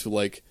getting into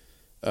like,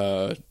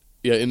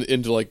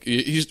 into like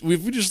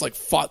we just like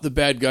fought the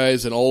bad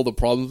guys and all the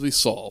problems we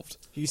solved.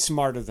 He's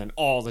smarter than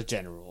all the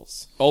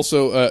generals.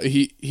 Also,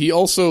 he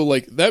also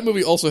like that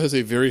movie also has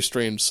a very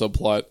strange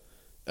subplot,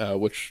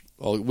 which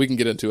we can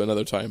get into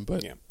another time,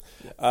 but yeah.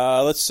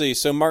 Let's see.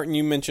 So, Martin,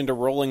 you mentioned a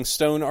Rolling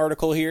Stone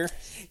article here.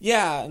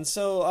 Yeah, and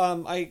so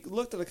I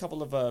looked at a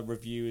couple of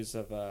reviews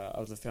of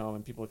the film,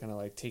 and people kind of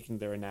like taking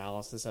their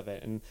analysis of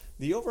it. And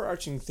the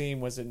overarching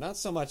theme was it not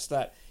so much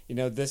that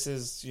this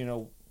is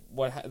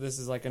this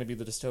is like going to be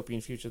the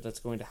dystopian future that's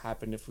going to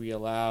happen if we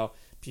allow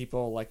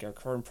people like our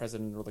current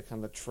president, or the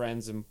kind of the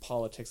trends in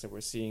politics that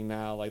we're seeing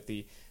now, like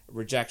the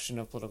rejection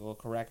of political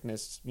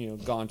correctness,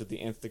 gone to the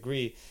nth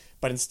degree.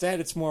 But instead,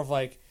 it's more of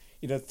like,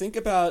 think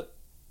about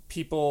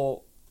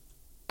people,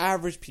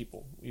 average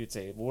people, you'd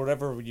say,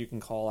 whatever you can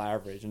call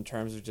average, in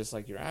terms of just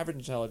like your average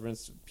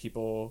intelligence,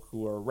 people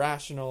who are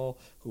rational,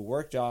 who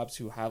work jobs,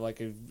 who have like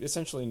a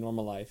essentially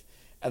normal life,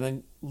 and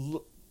then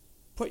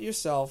put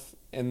yourself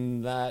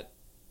in that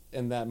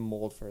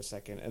mold for a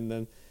second, and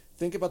then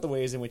think about the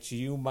ways in which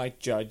you might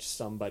judge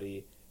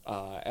somebody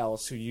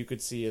else who you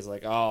could see as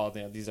like, oh,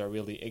 these are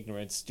really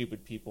ignorant,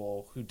 stupid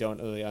people who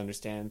don't really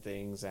understand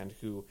things, and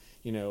who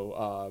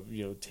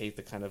take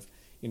the kind of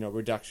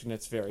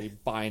reductionist, very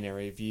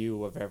binary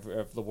view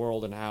of the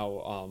world and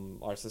how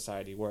our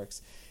society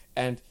works.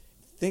 And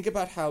think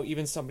about how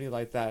even somebody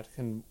like that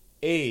can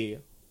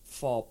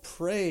fall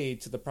prey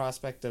to the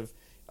prospect of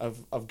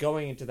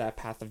going into that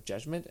path of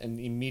judgment, and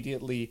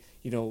immediately,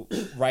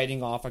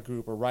 writing off a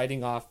group or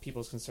writing off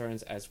people's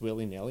concerns as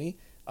willy-nilly,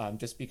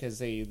 just because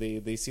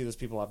they see those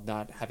people as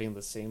not having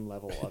the same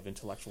level of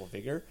intellectual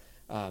vigor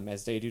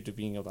as they do to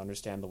being able to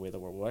understand the way the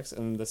world works.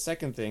 And the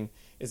second thing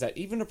is that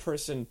even a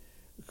person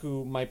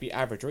who might be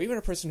average, or even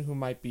a person who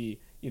might be,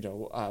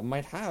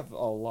 might have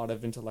a lot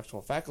of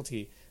intellectual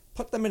faculty,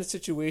 put them in a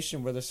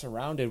situation where they're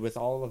surrounded with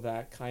all of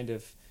that kind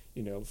of,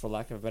 for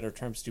lack of a better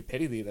term,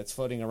 stupidity that's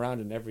floating around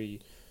in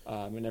every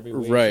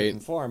way, shape,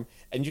 and form,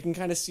 and you can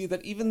kind of see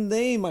that even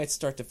they might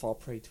start to fall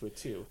prey to it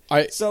too.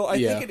 I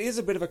think it is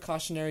a bit of a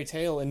cautionary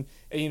tale, and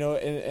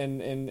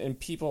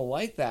people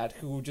like that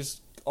who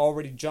just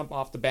already jump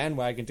off the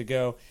bandwagon to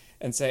go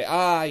and say,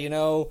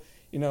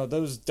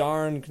 those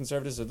darn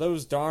conservatives, or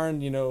those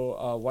darn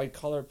white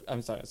collar.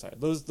 I'm sorry,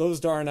 those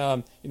darn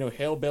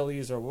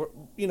hillbillies, or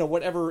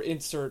whatever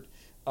insert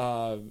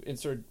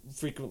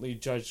frequently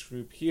judged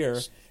group here,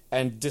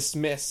 and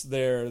dismiss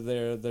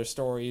their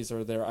stories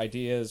or their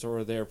ideas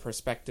or their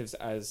perspectives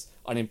as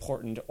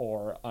unimportant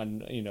or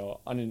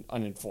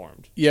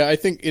uninformed. Yeah, I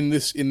think in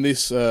this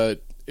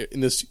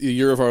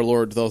year of our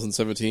Lord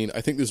 2017,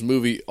 I think this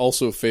movie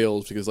also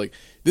fails because like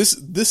this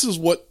is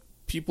what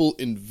people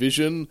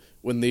envision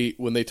when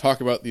they talk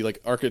about the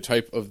like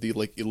archetype of the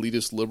like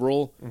elitist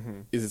liberal.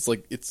 Mm-hmm. Is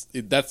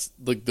that's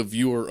like the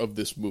viewer of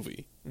this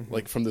movie, mm-hmm.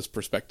 like from this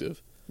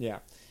perspective. Yeah.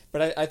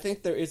 But I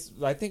think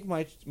I think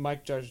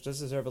Mike Judge does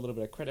deserve a little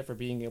bit of credit for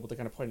being able to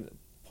kind of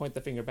point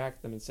the finger back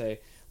at them and say,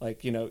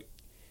 like,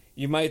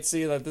 you might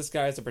see that this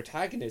guy is a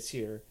protagonist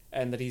here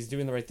and that he's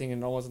doing the right thing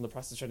and almost in the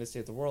process trying to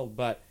save the world,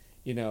 but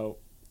you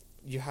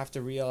have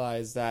to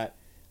realize that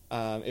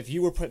if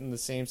you were put in the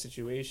same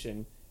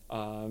situation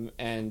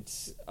and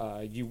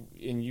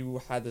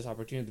you had this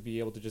opportunity to be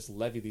able to just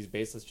levy these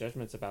baseless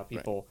judgments about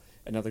people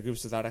and other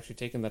groups without actually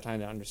taking the time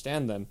to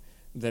understand them,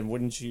 then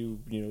wouldn't you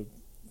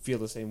feel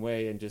the same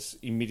way and just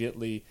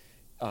immediately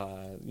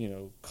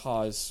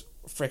cause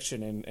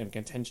friction and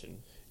contention?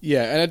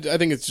 Yeah, and I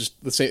think it's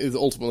just the same. It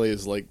ultimately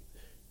is like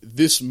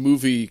this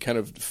movie kind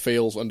of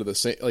fails under the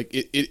same, like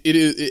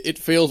it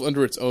fails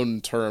under its own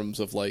terms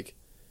of like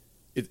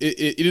it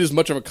is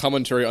much of a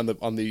commentary on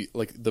the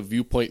like the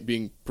viewpoint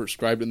being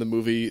prescribed in the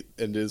movie,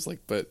 and is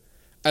like, but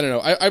I don't know.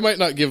 I might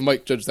not give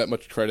Mike Judge that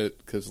much credit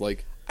because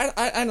like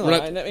I don't know.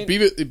 I mean,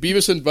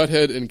 Beavis and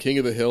Butthead and King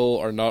of the Hill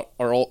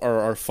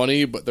are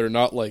funny, but they're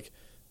not like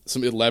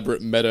some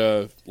elaborate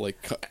meta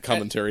like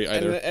commentary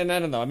either. And I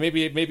don't know.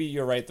 Maybe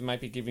you're right. That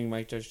might be giving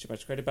Mike Judge too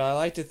much credit, but I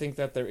like to think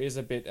that there is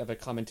a bit of a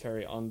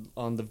commentary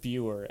on the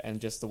viewer and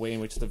just the way in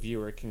which the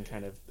viewer can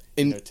kind of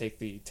take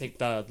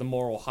the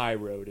moral high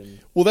road. And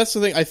well, that's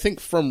the thing. I think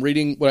from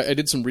reading, I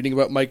did some reading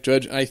about Mike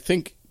Judge, and I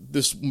think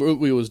this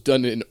movie was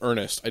done in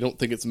earnest. I don't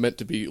think it's meant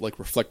to be like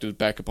reflected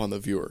back upon the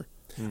viewer.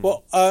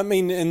 Well, I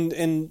mean,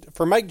 and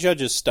for Mike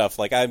Judge's stuff,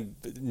 like I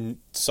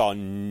saw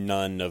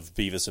none of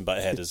Beavis and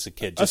Butthead as a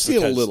kid. I've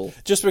seen a little,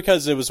 just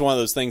because it was one of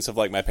those things of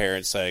like my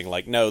parents saying,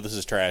 like, "No, this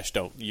is trash.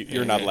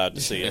 You're not allowed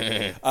to see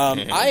it."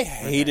 I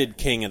hated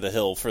King of the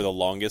Hill for the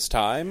longest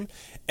time,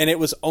 and it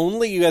was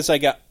only as I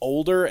got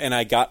older and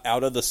I got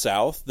out of the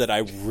South that I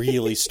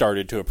really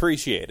started to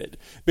appreciate it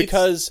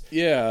because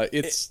it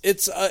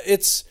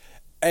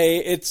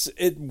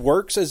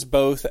works as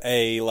both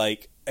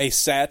a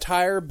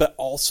satire, but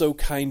also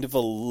kind of a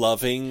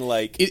loving,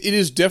 like it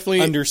is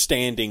definitely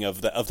understanding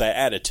of that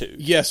attitude.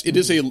 Yes, it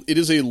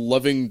is a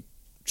loving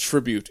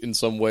tribute in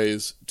some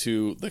ways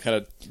to the kind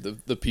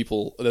of the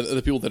people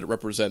that it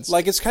represents.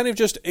 Like it's kind of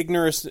just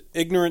ignorance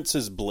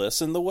is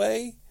bliss in the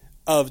way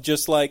of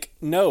just like,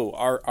 no,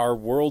 our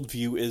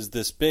worldview is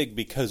this big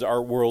because our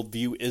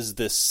worldview is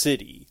this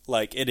city.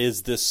 Like, it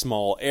is this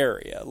small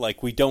area.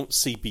 Like, we don't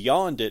see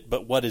beyond it,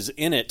 but what is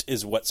in it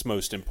is what's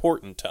most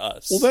important to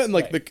us. Well, that and,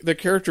 like, the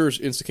characters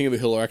in King of the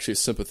Hill are actually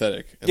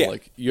sympathetic. And,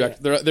 like,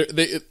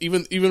 they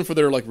even for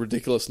their, like,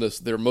 ridiculousness,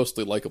 they're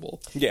mostly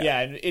likable. Yeah,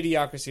 and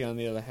Idiocracy, on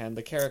the other hand,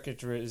 the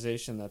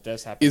characterization that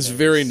does happen is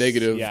very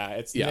negative. Yeah,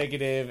 it's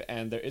negative,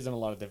 and there isn't a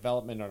lot of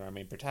development on our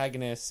main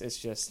protagonists. It's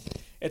just,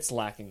 it's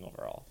lacking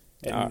overall.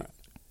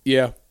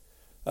 Yeah.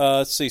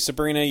 Let's see,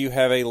 Sabrina, you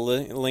have a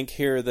link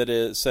here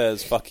that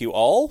says "fuck you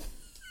all."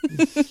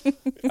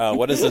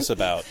 What is this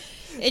about?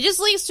 It just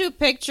links to a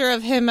picture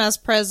of him as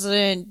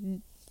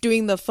president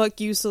doing the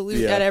 "fuck you"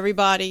 salute at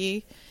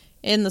everybody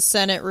in the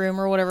Senate room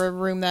or whatever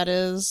room that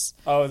is.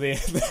 Oh, the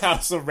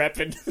House of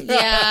Reppin'.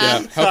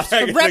 Yeah.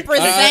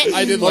 Represent.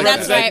 I did like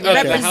That's that. right.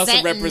 Okay. The House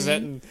of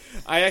Representing.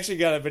 I actually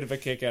got a bit of a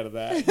kick out of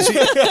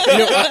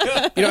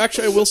that.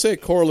 Actually, I will say a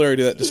corollary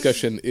to that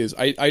discussion is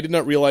I did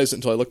not realize it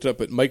until I looked it up,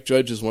 but Mike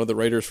Judge is one of the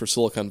writers for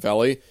Silicon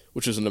Valley,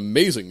 which is an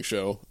amazing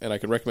show, and I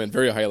can recommend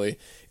very highly.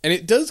 And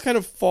it does kind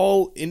of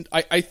fall in...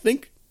 I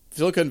think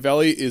Silicon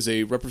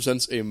Valley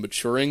represents a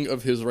maturing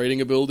of his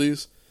writing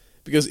abilities,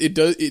 because it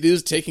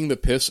is taking the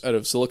piss out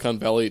of Silicon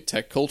Valley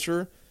tech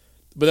culture,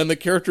 but then the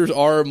characters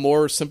are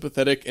more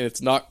sympathetic, and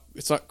it's not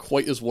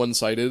quite as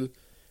one-sided.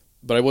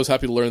 But I was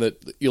happy to learn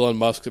that Elon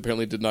Musk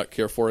apparently did not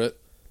care for it,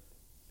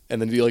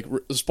 and then he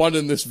responded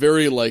in this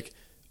very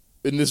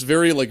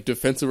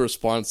defensive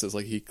response, as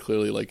he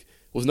clearly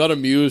was not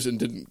amused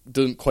and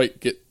didn't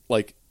quite get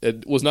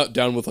it was not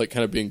down with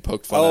kind of being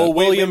poked fun at. Oh,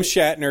 William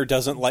Shatner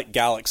doesn't like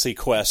Galaxy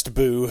Quest.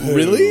 Boo hoo.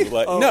 Really?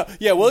 No,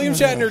 yeah, William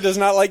Shatner does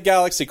not like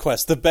Galaxy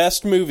Quest, the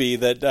best movie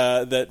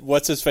that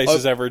what's his face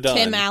has ever done.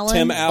 Tim Allen.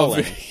 Tim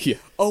Allen. Yeah.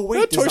 Oh,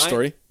 wait. Toy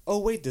Story. Oh,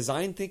 wait,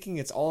 design thinking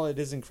it's all it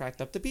isn't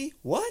cracked up to be?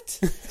 What?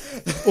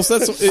 Well, so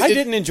I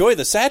didn't enjoy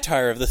the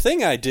satire of the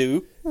thing I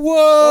do.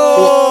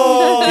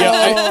 Whoa!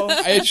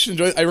 Yeah, I just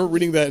enjoyed. I remember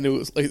reading that, and it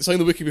was it's the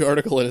Wikipedia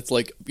article, and it's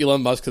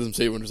Elon Musk has him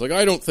say when he's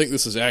I don't think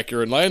this is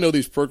accurate, and I know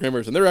these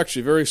programmers, and they're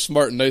actually very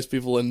smart and nice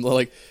people, and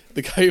the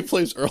guy who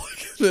plays Earl,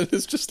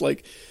 it's just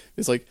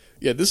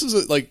yeah, this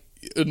is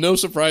no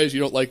surprise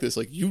you don't like this.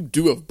 You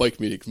do have bike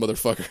meetings,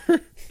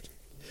 motherfucker,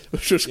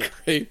 which was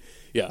great.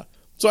 Yeah.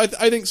 So I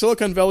think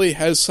Silicon Valley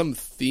has some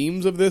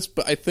themes of this,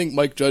 but I think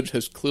Mike Judge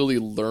has clearly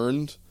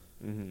learned.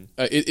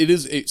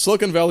 Mm-hmm.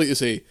 Silicon Valley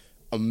is a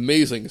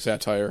amazing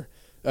satire.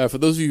 For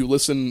those of you who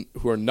listen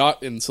who are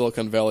not in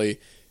Silicon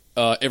Valley,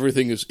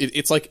 everything is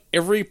it's like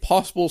every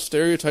possible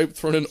stereotype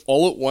thrown in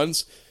all at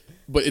once,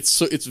 but it's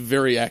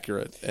very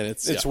accurate, and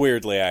it's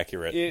weirdly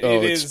accurate. It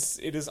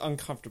is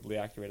uncomfortably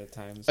accurate at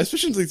times.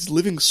 Especially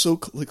living so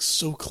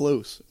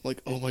close.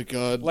 Oh my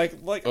god! I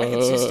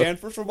can see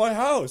Stanford from my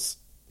house.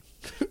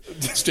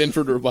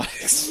 Stanford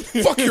robotics.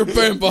 Fuck your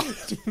band.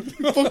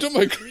 Fucked up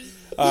my.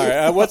 All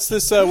right. What's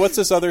this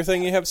other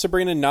thing you have,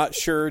 Sabrina? Not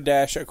sure.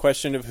 A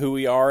question of who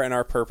we are and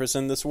our purpose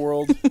in this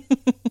world.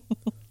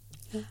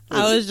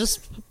 I was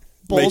just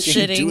What are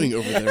bullshitting. you doing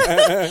over there?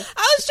 I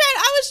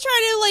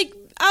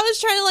was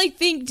trying to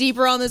think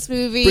deeper on this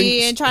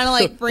movie and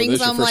trying to bring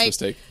some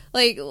mistake.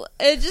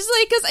 it's just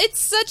because it's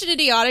such an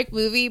idiotic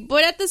movie,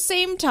 but at the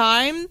same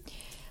time,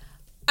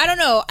 I don't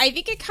know. I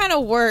think it kind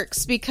of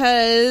works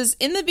because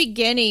in the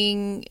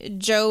beginning,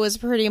 Joe is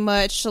pretty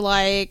much all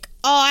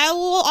I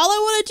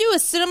want to do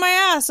is sit on my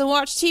ass and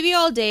watch TV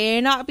all day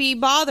and not be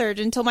bothered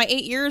until my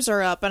 8 years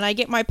are up and I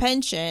get my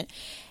pension.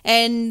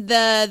 And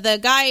the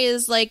guy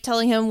is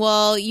telling him,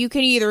 well, you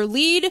can either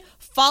lead,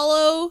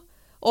 follow,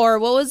 or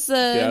what was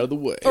the... Get out of the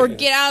way. Or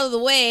get out of the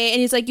way. And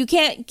he's you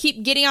can't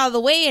keep getting out of the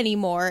way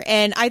anymore.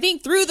 And I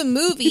think through the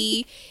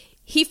movie...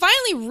 He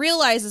finally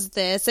realizes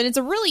this, and it's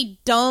a really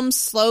dumb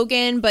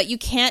slogan, but you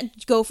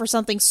can't go for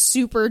something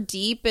super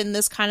deep in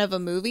this kind of a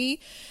movie.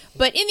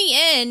 But in the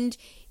end,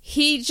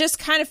 he just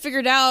kind of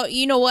figured out,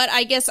 you know what,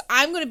 I guess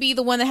I'm going to be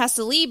the one that has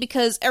to lead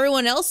because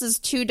everyone else is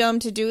too dumb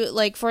to do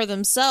it for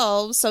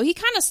themselves. So he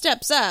kind of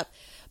steps up.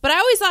 But I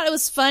always thought it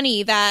was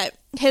funny that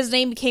his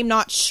name became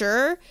Not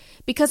Sure,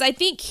 because I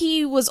think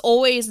he was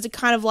always the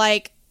kind of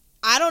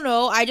I don't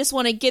know, I just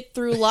want to get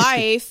through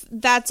life.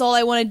 That's all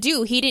I want to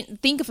do. He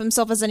didn't think of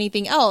himself as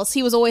anything else.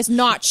 He was always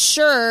not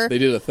sure They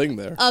did a thing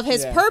there. of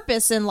his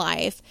purpose in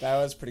life. That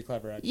was pretty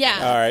clever, actually. Yeah.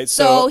 All right,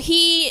 So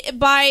he,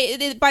 by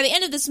the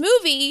end of this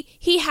movie,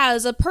 he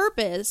has a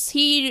purpose.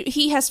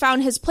 He has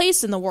found his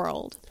place in the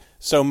world.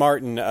 So,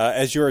 Martin,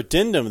 as your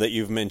addendum that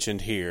you've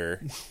mentioned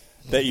here,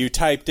 that you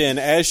typed in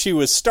as she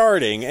was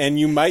starting, and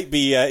you might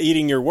be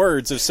eating your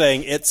words of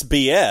saying it's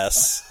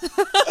BS.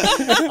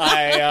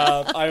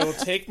 I will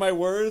take my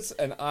words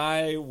and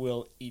I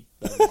will eat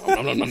them.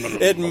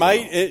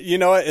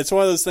 It's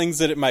one of those things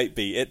that it might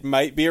be. It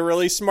might be a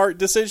really smart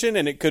decision,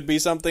 and it could be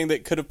something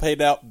that could have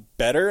played out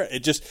better.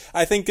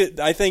 I think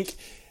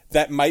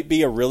that might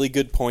be a really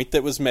good point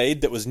that was made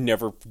that was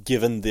never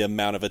given the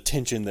amount of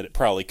attention that it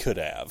probably could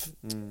have.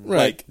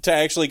 Right. To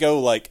actually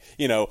go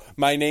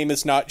my name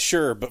is Not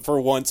Sure, but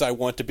for once I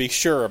want to be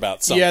sure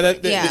about something.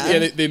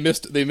 Yeah, they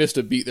missed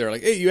a beat there.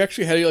 Hey, you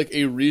actually had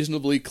a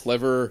reasonably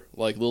clever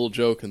little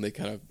joke, and they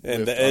kind of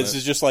it's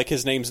just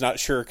his name's Not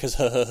Sure because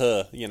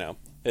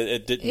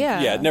It didn't.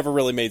 Yeah. It never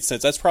really made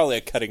sense. That's probably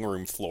a cutting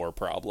room floor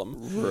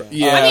problem.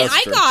 Yeah, I mean, that's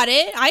I true. got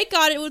it. I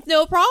got it with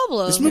no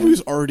problem. This movie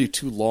was already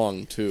too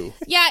long too.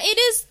 Yeah, it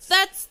is.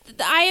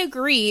 I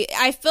agree.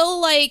 I feel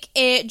like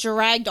it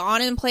dragged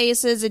on in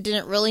places. It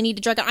didn't really need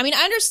to drag on. I mean,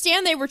 I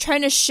understand they were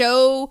trying to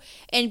show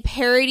and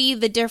parody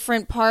the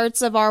different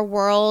parts of our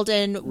world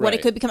and what it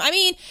Right. could become. I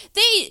mean,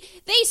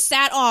 they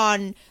sat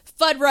on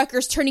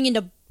Fuddruckers turning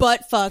into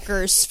butt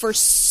fuckers for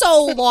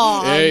so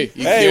long. Hey,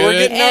 We're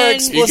getting our And-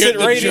 explicit You get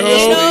the rating joke.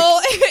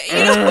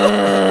 this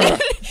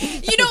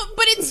week.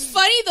 But it's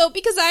funny though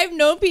because I've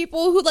known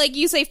people who like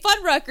you say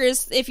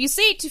fuddruckers. If you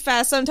say it too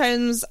fast,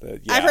 sometimes yeah.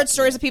 I've heard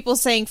stories of people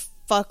saying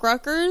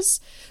fuckruckers.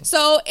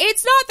 So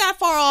it's not that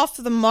far off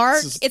the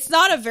mark. It's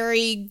not a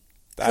very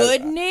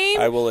good name.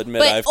 I will admit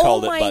but, I've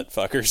called my- it butt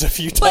fuckers a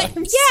few But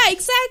times. yeah,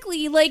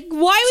 exactly. Like,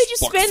 why would you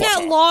spend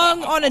that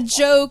long on a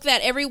joke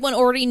that everyone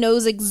already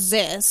knows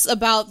exists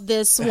about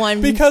this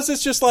one? Because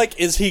it's just like,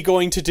 is he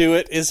going to do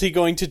it? Is he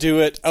going to do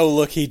it? Oh,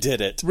 look, he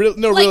did it.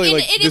 Really,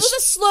 it was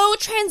a slow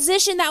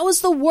transition. That was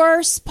the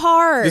worst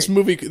part. this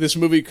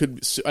movie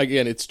could,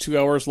 again, it's 2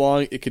 hours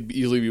long. It could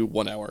easily be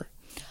 1 hour.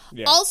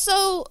 Yeah.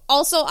 Also,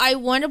 I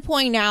want to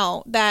point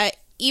out that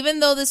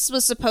even though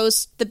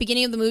the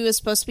beginning of the movie was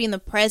supposed to be in the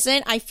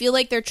present, I feel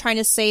like they're trying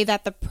to say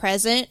that the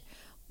present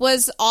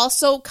was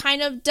also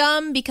kind of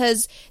dumb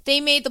because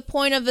they made the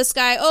point of this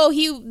guy,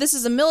 this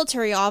is a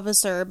military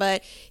officer,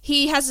 but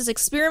he has this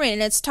experiment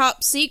and it's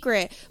top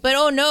secret. But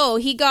oh no,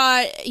 he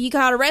got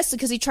arrested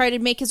because he tried to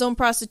make his own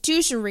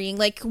prostitution ring.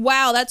 Like,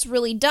 wow, that's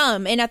really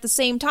dumb. And at the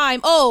same time,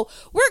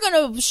 we're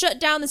gonna shut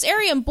down this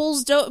area and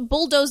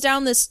bulldoze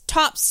down this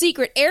top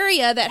secret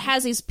area that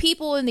has these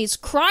people in these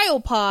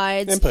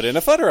cryopods And put in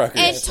a fuddrucker.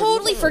 and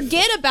totally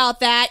forget about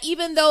that,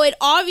 even though it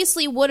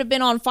obviously would have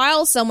been on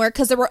file somewhere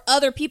because there were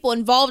other people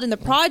involved in the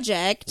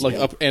project. Like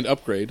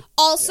upgrade.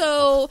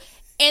 Also,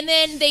 and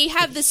then they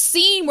have this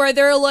scene where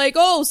they're like,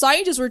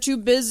 scientists were too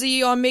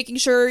busy on making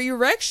sure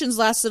erections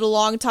lasted a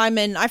long time,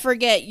 and I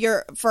forget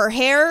hair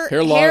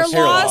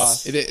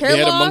loss. They had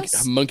a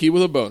monkey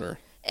with a boner.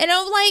 And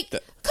I'm like,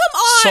 come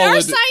on,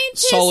 our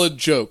scientists... Solid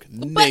joke.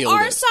 But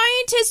our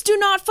scientists do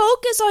not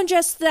focus on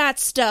just that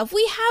stuff.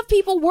 We have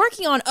people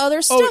working on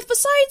other stuff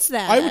besides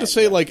that. I would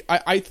say,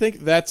 I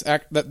think that's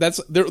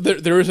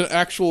there is an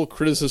actual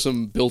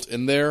criticism built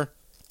in there.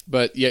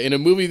 But yeah, in a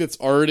movie that's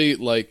already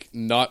like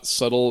not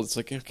subtle, it's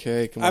like,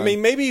 okay, come on. I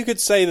mean, maybe you could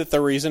say that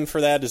the reason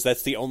for that is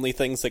that's the only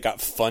things that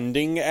got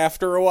funding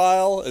after a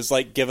while is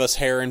like give us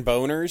hair and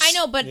boners. I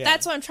know, but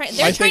that's what I'm trying.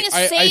 They're trying to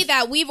say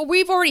that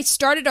we've already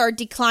started our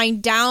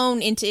decline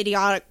down into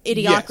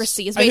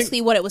idiocracy. Is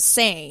basically what it was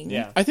saying.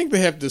 Yeah, I think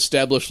they have to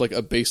establish like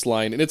a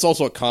baseline, and it's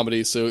also a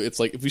comedy, so it's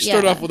like if we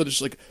start off with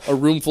just like a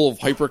room full of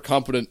hyper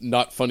competent,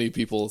 not funny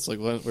people, it's like,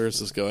 where is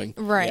this going?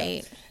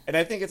 Right. Yeah. And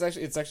I think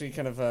it's actually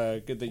kind of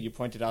good that you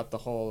pointed out the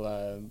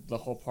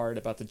whole part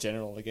about the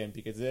general again,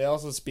 because it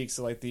also speaks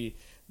to like the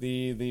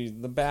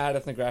bad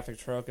ethnographic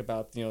trope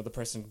about the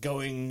person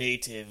going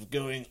native,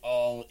 going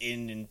all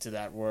into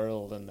that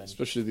world, and then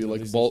especially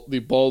the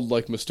bald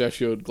like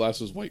mustachioed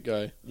glasses white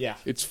guy. Yeah,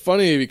 it's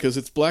funny because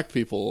it's black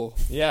people.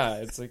 Yeah,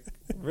 it's like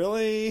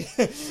really.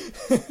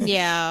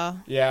 Yeah.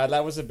 Yeah,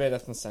 that was a bit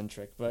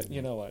ethnocentric, but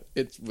you know what?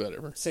 It's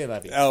whatever. Say la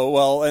vie. Oh,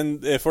 well,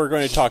 and if we're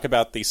going to talk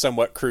about the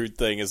somewhat crude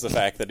thing is the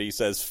fact that he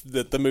says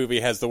that the movie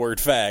has the word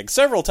fag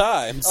several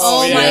times.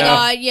 Oh my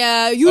god,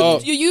 yeah.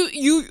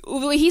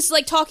 He's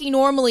like talking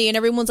normally and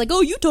everyone's like,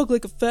 "Oh, you talk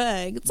like a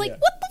fag." It's like,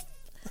 what the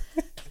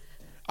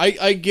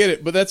I get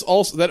it, but that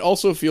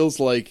also feels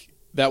like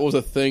that was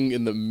a thing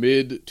in the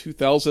mid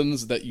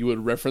 2000s that you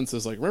would reference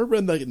as like, remember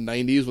in the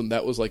 90s when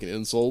that was like an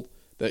insult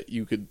that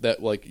you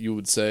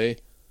would say?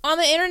 On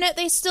the internet,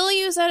 they still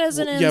use that as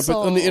an insult. Yeah, but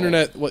on the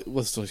internet,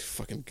 let's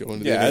fucking go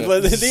into the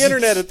internet. Yeah, the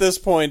internet at this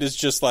point is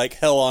just like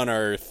hell on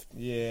earth.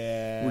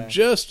 Yeah. We're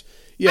just...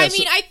 Yeah, I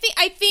mean,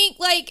 I think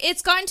like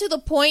it's gotten to the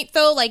point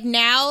though, like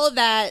now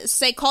that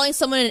say calling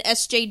someone an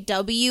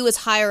SJW is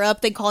higher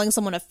up than calling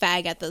someone a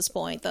fag at this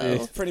point, though.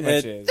 It pretty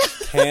much is.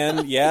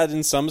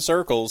 In some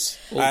circles.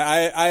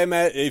 I am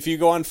if you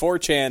go on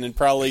 4chan and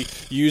probably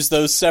use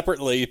those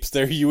separately,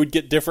 there you would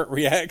get different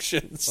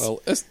reactions.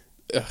 Well,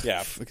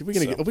 yeah.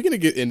 Are we gonna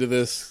get into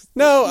this?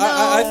 No,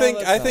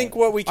 I think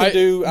what we can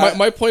do.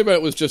 My point about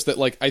it was just that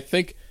like I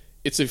think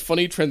it's a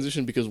funny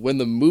transition because when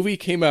the movie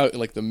came out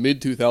in like the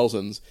mid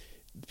 2000s.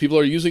 People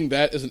are using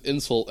that as an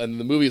insult, and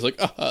the movie is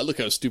like, look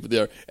how stupid they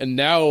are. And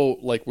now,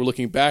 like, we're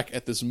looking back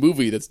at this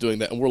movie that's doing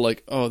that, and we're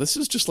like, oh, this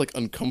is just, like,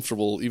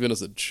 uncomfortable, even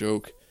as a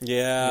joke.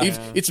 Yeah.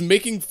 It's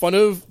making fun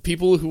of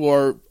people who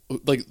are,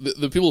 like,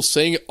 the people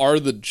saying it are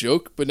the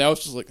joke, but now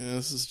it's just like,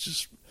 this is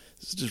just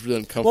really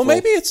uncomfortable.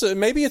 Well,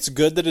 maybe it's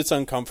good that it's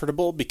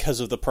uncomfortable because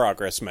of the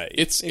progress made.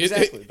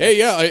 Exactly.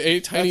 A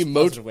tiny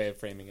positive way of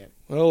framing it.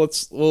 Well,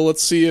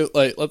 let's see,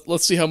 like,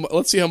 let's see how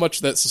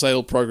much that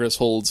societal progress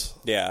holds.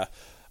 Yeah.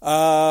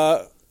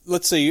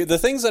 Let's see. The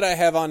things that I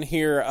have on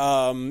here,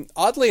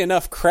 oddly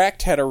enough,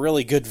 Cracked had a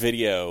really good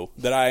video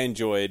that I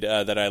enjoyed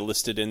that I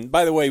listed in.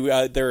 By the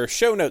way, there are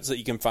show notes that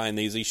you can find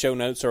these. These show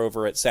notes are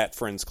over at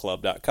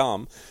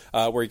satfriendsclub.com,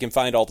 where you can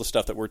find all the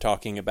stuff that we're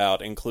talking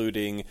about,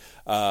 including,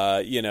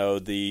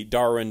 the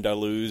Darwin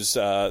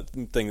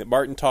Deleuze thing that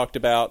Martin talked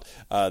about,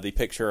 the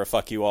picture of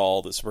Fuck You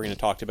All that Sabrina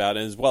talked about,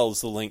 as well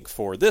as the link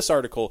for this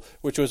article,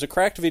 which was a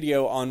Cracked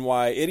video on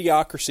why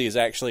Idiocracy is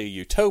actually a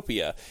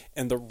utopia.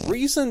 And the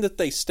reason that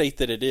they state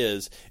that it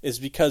is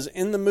because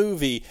in the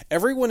movie,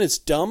 everyone is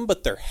dumb,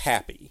 but they're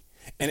happy.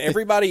 and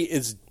everybody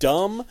is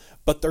dumb,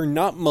 but they're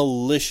not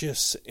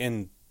malicious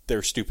in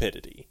their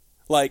stupidity.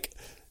 Like,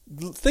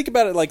 think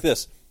about it like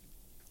this.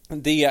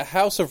 The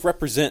House of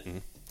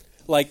Representing,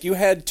 like, you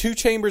had two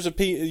chambers of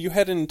people, you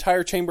had an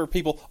entire chamber of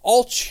people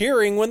all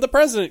cheering when the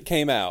president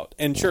came out.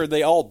 And sure,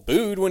 they all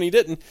booed when he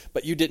didn't,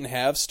 but you didn't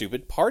have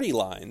stupid party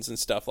lines and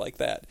stuff like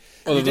that.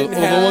 The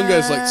one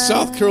guy's like,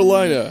 South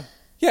Carolina.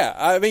 Yeah,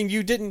 I mean,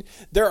 you didn't...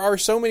 There are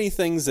so many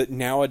things that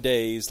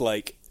nowadays,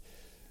 like...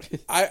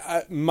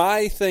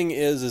 my thing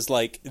is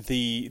like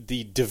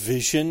the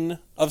division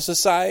of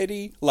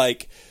society,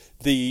 like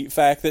the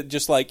fact that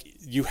just like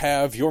you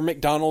have your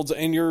McDonald's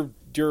and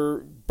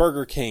your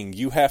Burger King,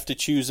 you have to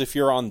choose if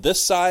you're on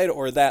this side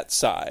or that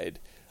side.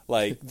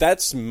 Like,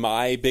 that's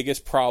my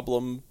biggest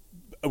problem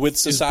with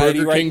society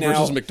Burger right King now.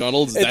 Versus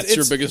McDonald's. That's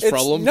your biggest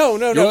problem. No.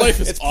 Your life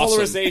is It's awesome.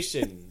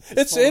 polarization.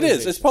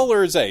 It's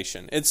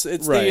polarization. It's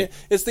Right.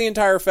 it's the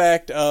entire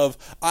fact of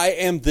I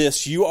am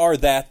this, you are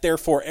that,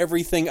 therefore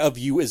everything of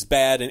you is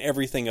bad and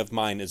everything of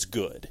mine is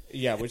good.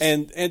 Yeah, which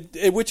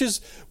which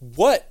is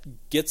what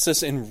gets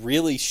us in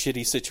really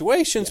shitty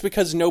situations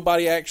because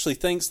nobody actually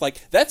thinks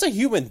like that's a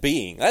human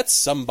being, that's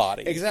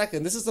somebody. Exactly,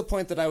 and this is the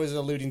point that I was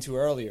alluding to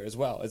earlier as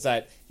well. Is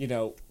that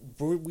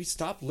we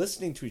stopped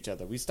listening to each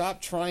other. We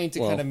stopped trying to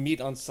kind of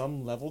meet on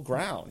some level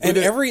ground. And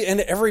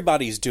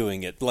everybody's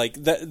doing it. Like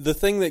the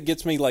thing that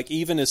gets me, like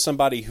even as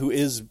somebody who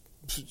is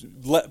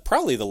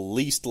probably the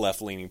least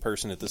left-leaning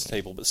person at this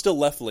table, but still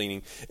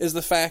left-leaning, is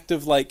the fact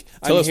of like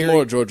Tell us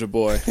more, Georgia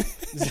boy.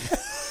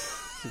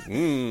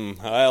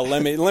 Well,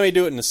 let me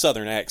do it in a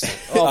southern accent.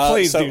 Oh,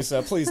 please do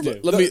so. Please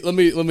do. Let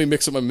me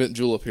mix up my mint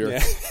julep here.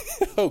 Yeah.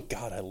 Oh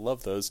God, I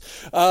love those.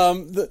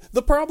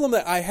 The problem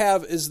that I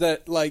have is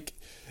that like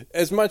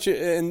as much,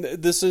 and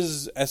this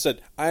is, as I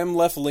said, I am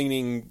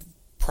left-leaning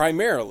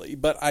primarily,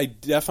 but I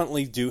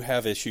definitely do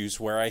have issues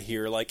where I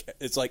hear like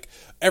it's like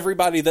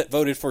everybody that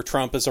voted for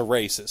Trump is a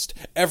racist.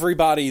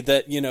 Everybody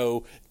that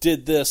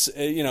did this,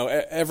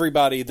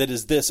 everybody that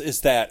is this is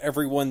that.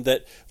 Everyone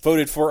that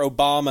voted for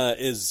Obama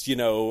is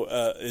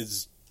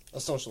is a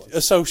socialist.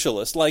 A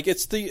socialist. Like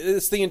it's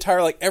the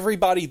entire like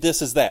everybody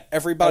this is that.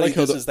 Everybody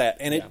this is that,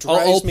 and it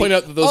drives I'll me point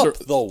out that those up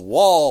the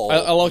wall.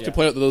 I like to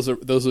point out that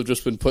those have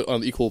just been put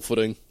on equal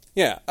footing.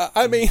 Yeah,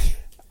 I mean.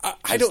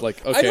 I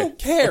don't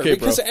care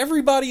because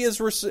everybody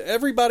is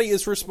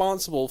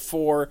responsible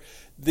for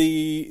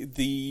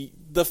the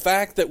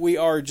fact that we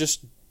are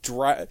just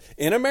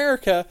in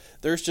America.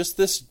 There's just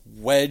this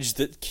wedge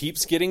that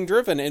keeps getting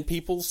driven, and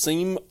people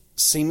seem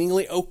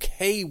seemingly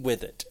okay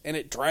with it, and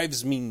it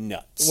drives me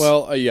nuts.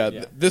 Well,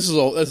 this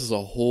is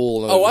a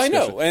whole. I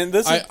discussion. know, and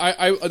this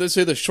I'd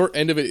say the short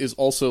end of it is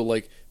also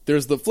like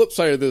there's the flip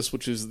side of this,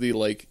 which is the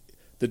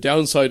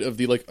downside of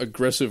the like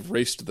aggressive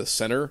race to the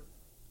center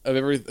of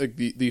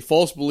the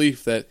false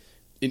belief that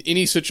in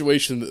any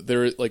situation that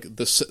there like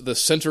the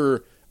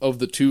center of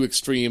the two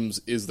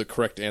extremes is the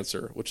correct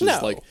answer, which is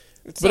I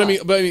mean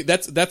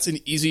that's an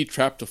easy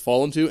trap to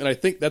fall into, and I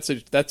think that's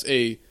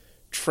a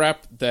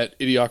trap that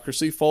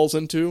Idiocracy falls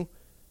into,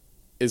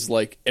 is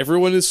like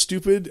everyone is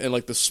stupid and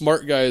like the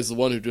smart guy is the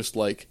one who just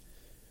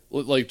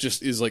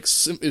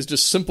is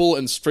just simple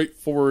and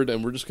straightforward,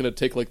 and we're just going to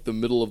take like the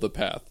middle of the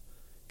path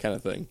kind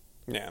of thing.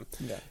 Yeah.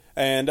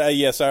 And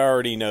yes, I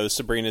already know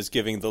Sabrina's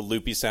giving the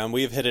loopy sound.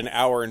 We have hit an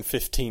hour and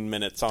 15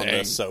 minutes on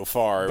this so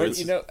far. But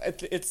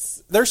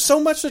it's there's so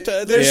much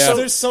to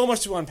there's so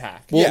much to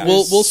unpack.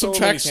 We'll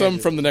subtract some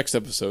from the next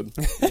episode.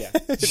 Yeah.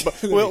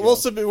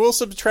 we'll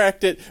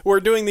subtract it.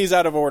 We're doing these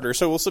out of order,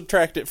 so we'll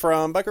subtract it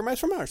from Biker Mice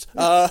from Mars,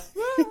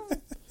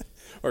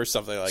 or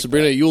something like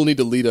Sabrina, that. you will need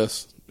to lead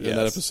us in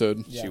that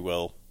episode. Yeah.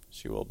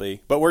 She will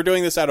be. But we're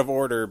doing this out of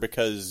order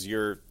because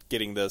you're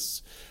getting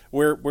this.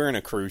 We're in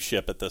a cruise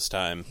ship at this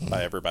time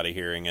by everybody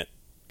hearing it.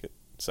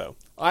 So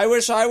I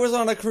wish I was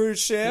on a cruise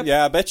ship.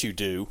 Yeah, I bet you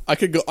do. I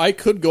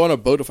could go on a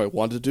boat if I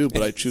wanted to,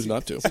 but I choose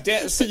not to.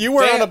 You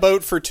were on a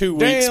boat for 2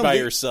 weeks by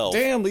yourself.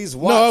 Damn, these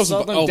white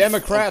Southern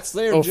Democrats,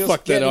 they're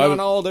just getting on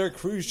no, all their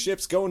cruise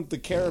ships going to the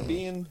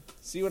Caribbean.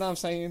 See what I'm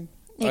saying?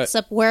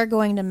 Except we're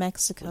going to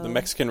Mexico. The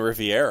Mexican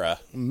Riviera.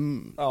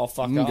 Oh,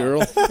 fuck off.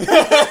 Girl.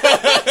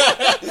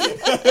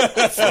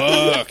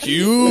 Fuck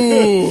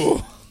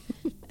you.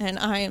 And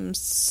I'm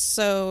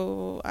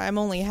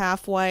only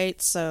half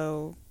white,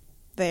 so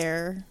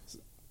there.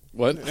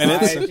 What? And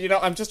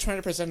I'm just trying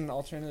to present an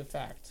alternative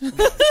fact.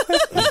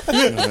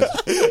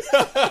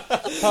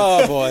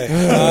 Oh boy!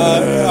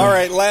 All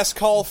right, last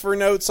call for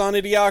notes on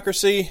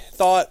Idiocracy.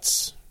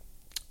 Thoughts?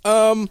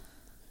 Overall,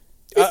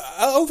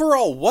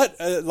 what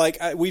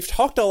we've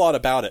talked a lot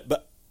about it,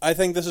 but I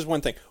think this is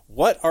one thing.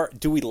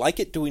 Do we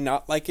like it? Do we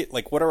not like it?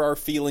 Like, what are our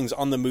feelings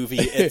on the movie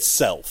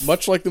itself?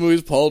 Much like the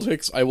movie's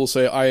politics, I will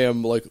say I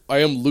am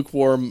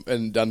lukewarm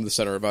and down the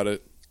center about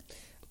it.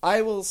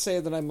 I will say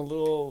that I'm a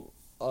little.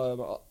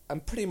 I'm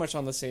pretty much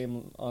on the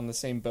same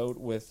boat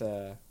with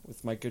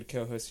my good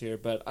co-host here,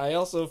 but I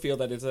also feel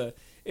that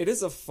it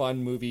is a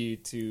fun movie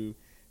to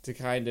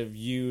kind of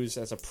use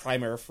as a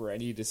primer for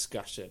any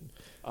discussion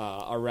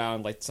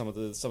around like some of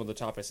the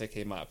topics that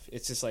came up.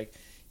 It's just like,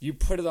 you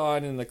put it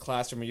on in the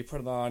classroom, or you put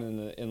it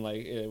on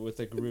with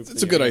a group.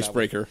 It's a good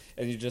icebreaker.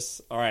 And you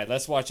just, all right,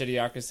 let's watch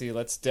Idiocracy.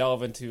 Let's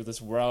delve into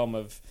this realm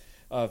of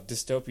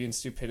dystopian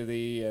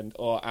stupidity and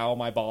ow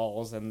my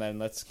balls, and then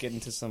let's get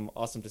into some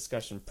awesome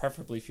discussion,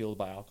 preferably fueled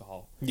by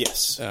alcohol.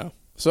 Yes. Yeah.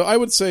 So I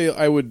would say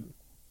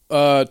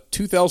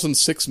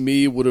 2006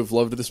 me would have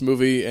loved this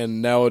movie,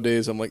 and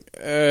nowadays I'm like,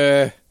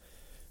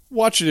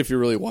 watch it if you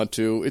really want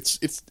to.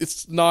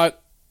 It's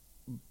not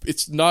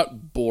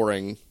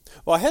boring.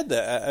 Well, I had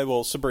that.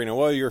 Well, Sabrina,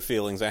 what are your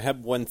feelings? I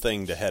have one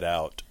thing to head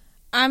out.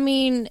 I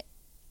mean,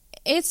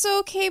 it's an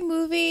okay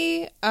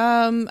movie.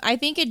 I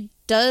think it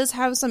does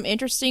have some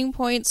interesting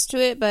points to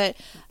it, but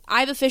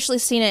I've officially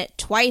seen it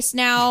twice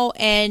now,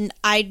 and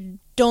I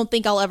don't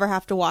think I'll ever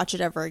have to watch it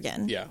ever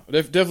again. Yeah,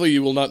 definitely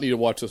you will not need to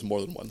watch this more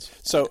than once.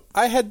 So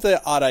I had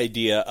the odd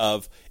idea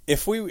of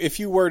if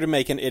you were to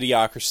make an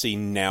Idiocracy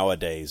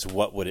nowadays,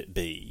 what would it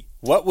be?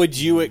 What would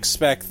you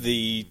expect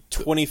the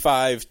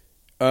 25...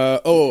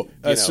 So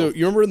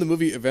you remember in the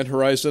movie Event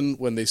Horizon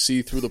when they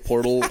see through the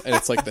portal and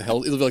it's like the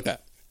hell? It'll be like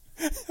that.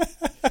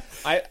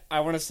 I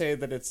want to say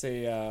that it's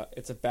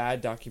a bad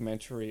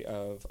documentary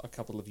of a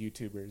couple of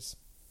YouTubers.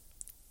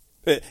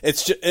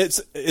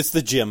 It's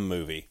the Gym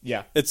movie.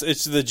 Yeah, it's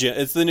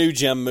the new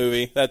Gym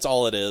movie. That's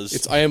all it is.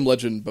 It's I Am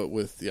Legend, but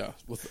with a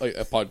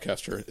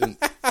podcaster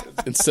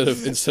instead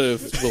of Will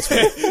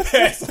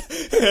Smith.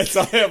 it's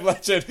I Am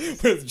Legend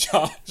with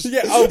Josh.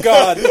 Yeah. Oh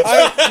God.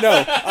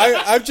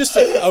 I just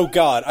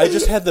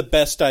had the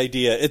best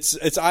idea.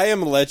 It's I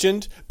Am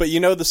Legend, but you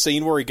know the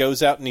scene where he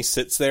goes out and he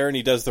sits there and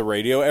he does the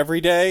radio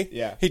every day.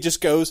 Yeah. He just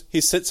goes. He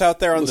sits out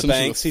there on the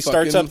banks. He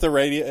starts up the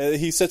radio.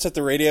 He sits at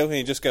the radio and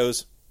he just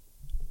goes.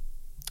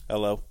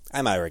 Hello,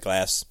 I'm Ira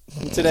Glass.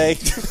 Today,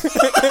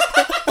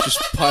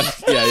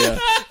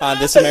 on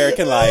This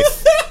American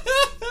Life,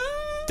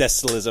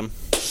 Decilism.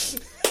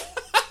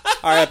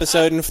 Our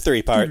episode in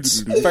 3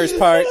 parts. First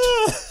part,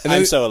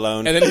 I'm so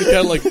alone. And then he kind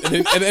of like,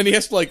 and then he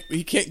has to like,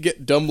 he can't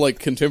get dumb like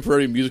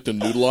contemporary music to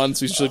noodle on,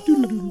 so he's just like,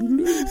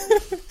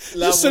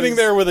 just sitting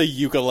there with a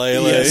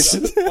ukulele. Yes.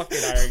 Fucking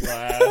Iron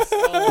Glass.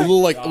 A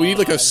little like we need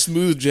like a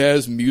smooth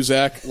jazz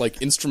Muzak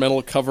like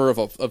instrumental cover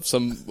of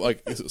some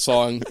like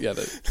song. Yeah,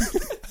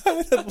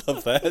 I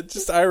love that.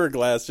 Just Ira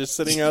Glass just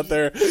sitting out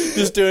there,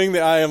 just doing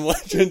the I Am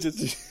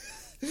Legend.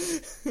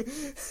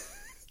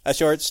 A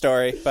short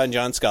story by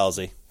John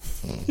Scalzi.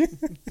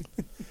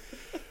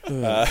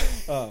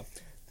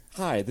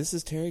 Hi, this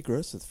is Terry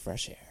Gross with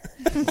Fresh Air.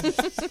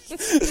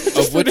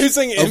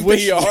 Producing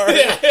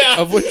NPR.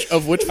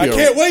 Of which I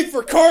can't wait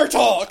for car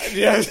talk.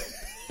 Yeah.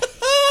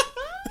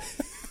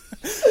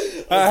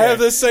 I have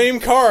the same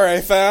car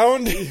I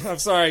found. I'm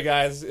sorry,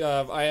 guys.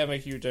 I am a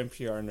huge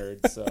NPR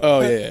nerd. So.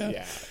 Oh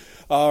yeah.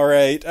 All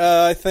right.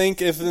 I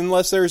think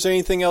unless there's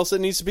anything else that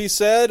needs to be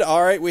said,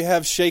 all right, we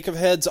have shake of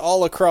heads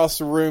all across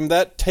the room.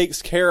 That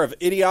takes care of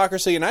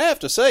Idiocracy, and I have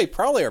to say,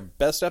 probably our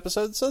best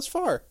episodes thus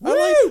far.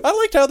 I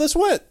liked how this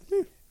went.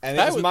 And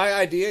it was my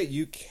idea.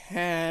 You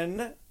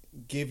can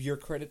give your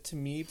credit to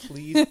me.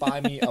 Please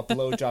buy me a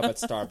blowjob at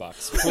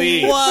Starbucks.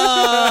 Please.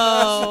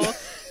 Whoa.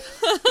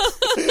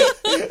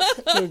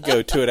 We'll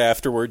go to it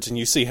afterwards, and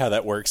you see how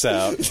that works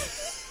out.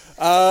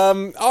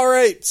 All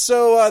right,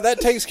 so that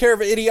takes care of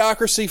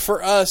Idiocracy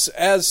for us.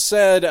 As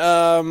said,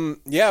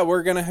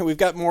 we've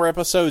got more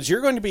episodes.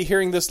 You're going to be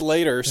hearing this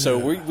later, so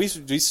we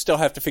still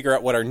have to figure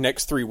out what our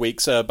next 3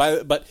 weeks.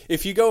 But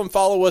if you go and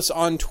follow us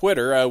on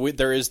Twitter,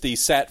 there is the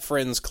Sat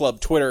Friends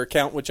Club Twitter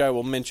account, which I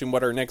will mention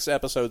what our next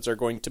episodes are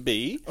going to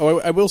be.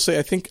 Oh, I will say,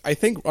 I think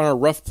on our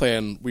rough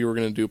plan, we were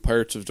going to do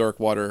Pirates of Dark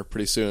Water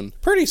pretty soon.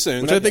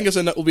 Which I think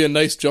will be a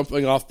nice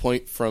jumping off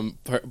point from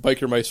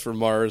Biker Mice from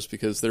Mars,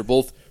 because they're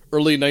both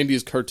early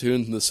 90s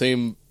cartoons, and the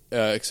same,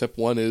 except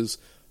one is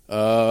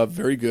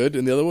very good,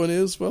 and the other one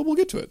is, well, we'll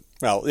get to it.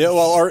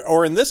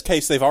 Or in this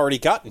case, they've already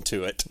gotten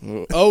to it.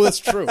 Oh, that's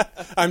true.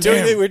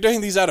 We're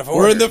doing these out of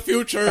order. We're in the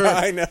future.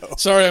 I know.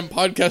 Sorry, I'm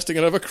podcasting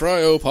out of a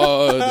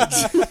cryopod.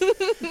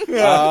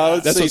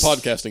 That's what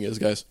podcasting is,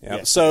 guys. Yeah.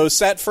 Yeah. So,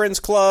 Sat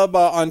Friends Club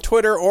on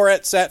Twitter or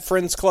at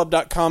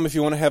satfriendsclub.com if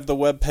you want to have the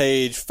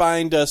webpage.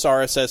 Find us,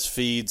 RSS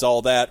feeds,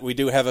 all that. We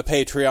do have a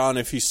Patreon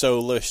if you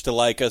so wish to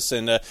like us,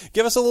 and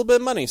give us a little bit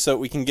of money so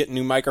we can get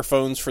new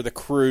microphones for the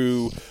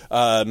crew,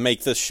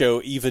 make this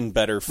show even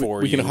better for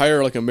you. We can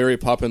hire like a Mary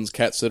Poppins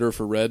cat sitter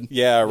for Red.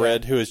 Yeah,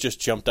 Red, who has just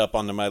jumped up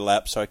onto my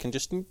lap so I can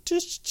just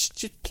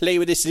play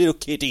with this little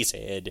kitty's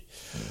head.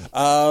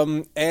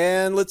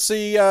 And let's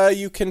see,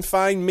 you can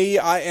find me.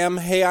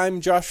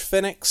 I'm Josh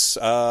Phoenix.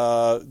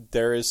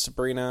 There is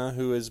Sabrina,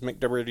 who is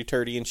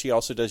McDurdy and she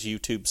also does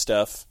YouTube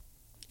stuff.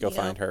 Go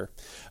find her.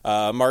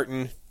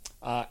 Martin.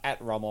 At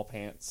Rommel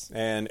Pants.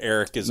 And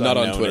Eric is not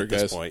unknown on Twitter, at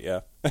this guys. point,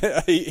 yeah.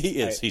 He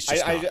is. He's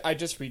just not. I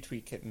just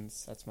retweet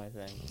kittens. That's my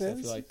thing. So if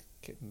you like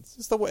kittens.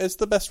 It's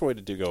the best way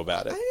to go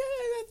about it.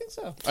 I think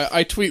so.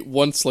 I tweet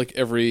once like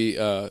every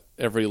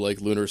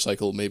like lunar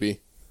cycle,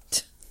 maybe.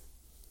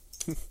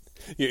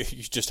 You're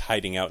just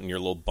hiding out in your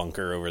little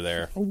bunker over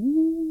there.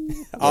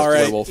 All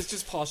right. werewolf.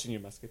 Just polishing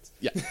your muskets.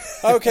 Yeah.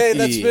 Okay,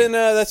 that's Yeah.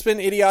 been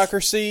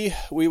Idiocracy.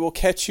 We will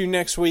catch you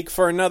next week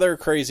for another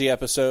crazy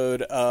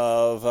episode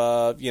of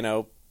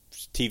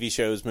TV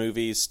shows,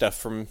 movies, stuff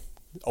from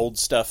old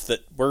stuff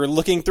that we're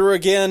looking through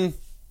again.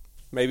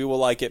 Maybe we'll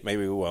like it,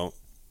 maybe we won't.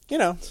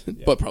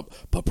 But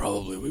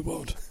probably we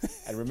won't.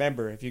 And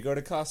remember, if you go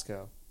to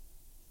Costco,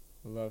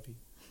 I love you.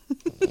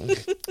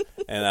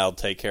 And that'll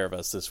take care of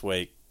us this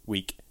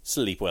week.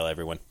 Sleep well,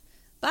 everyone.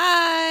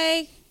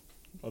 Bye.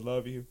 I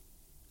love you.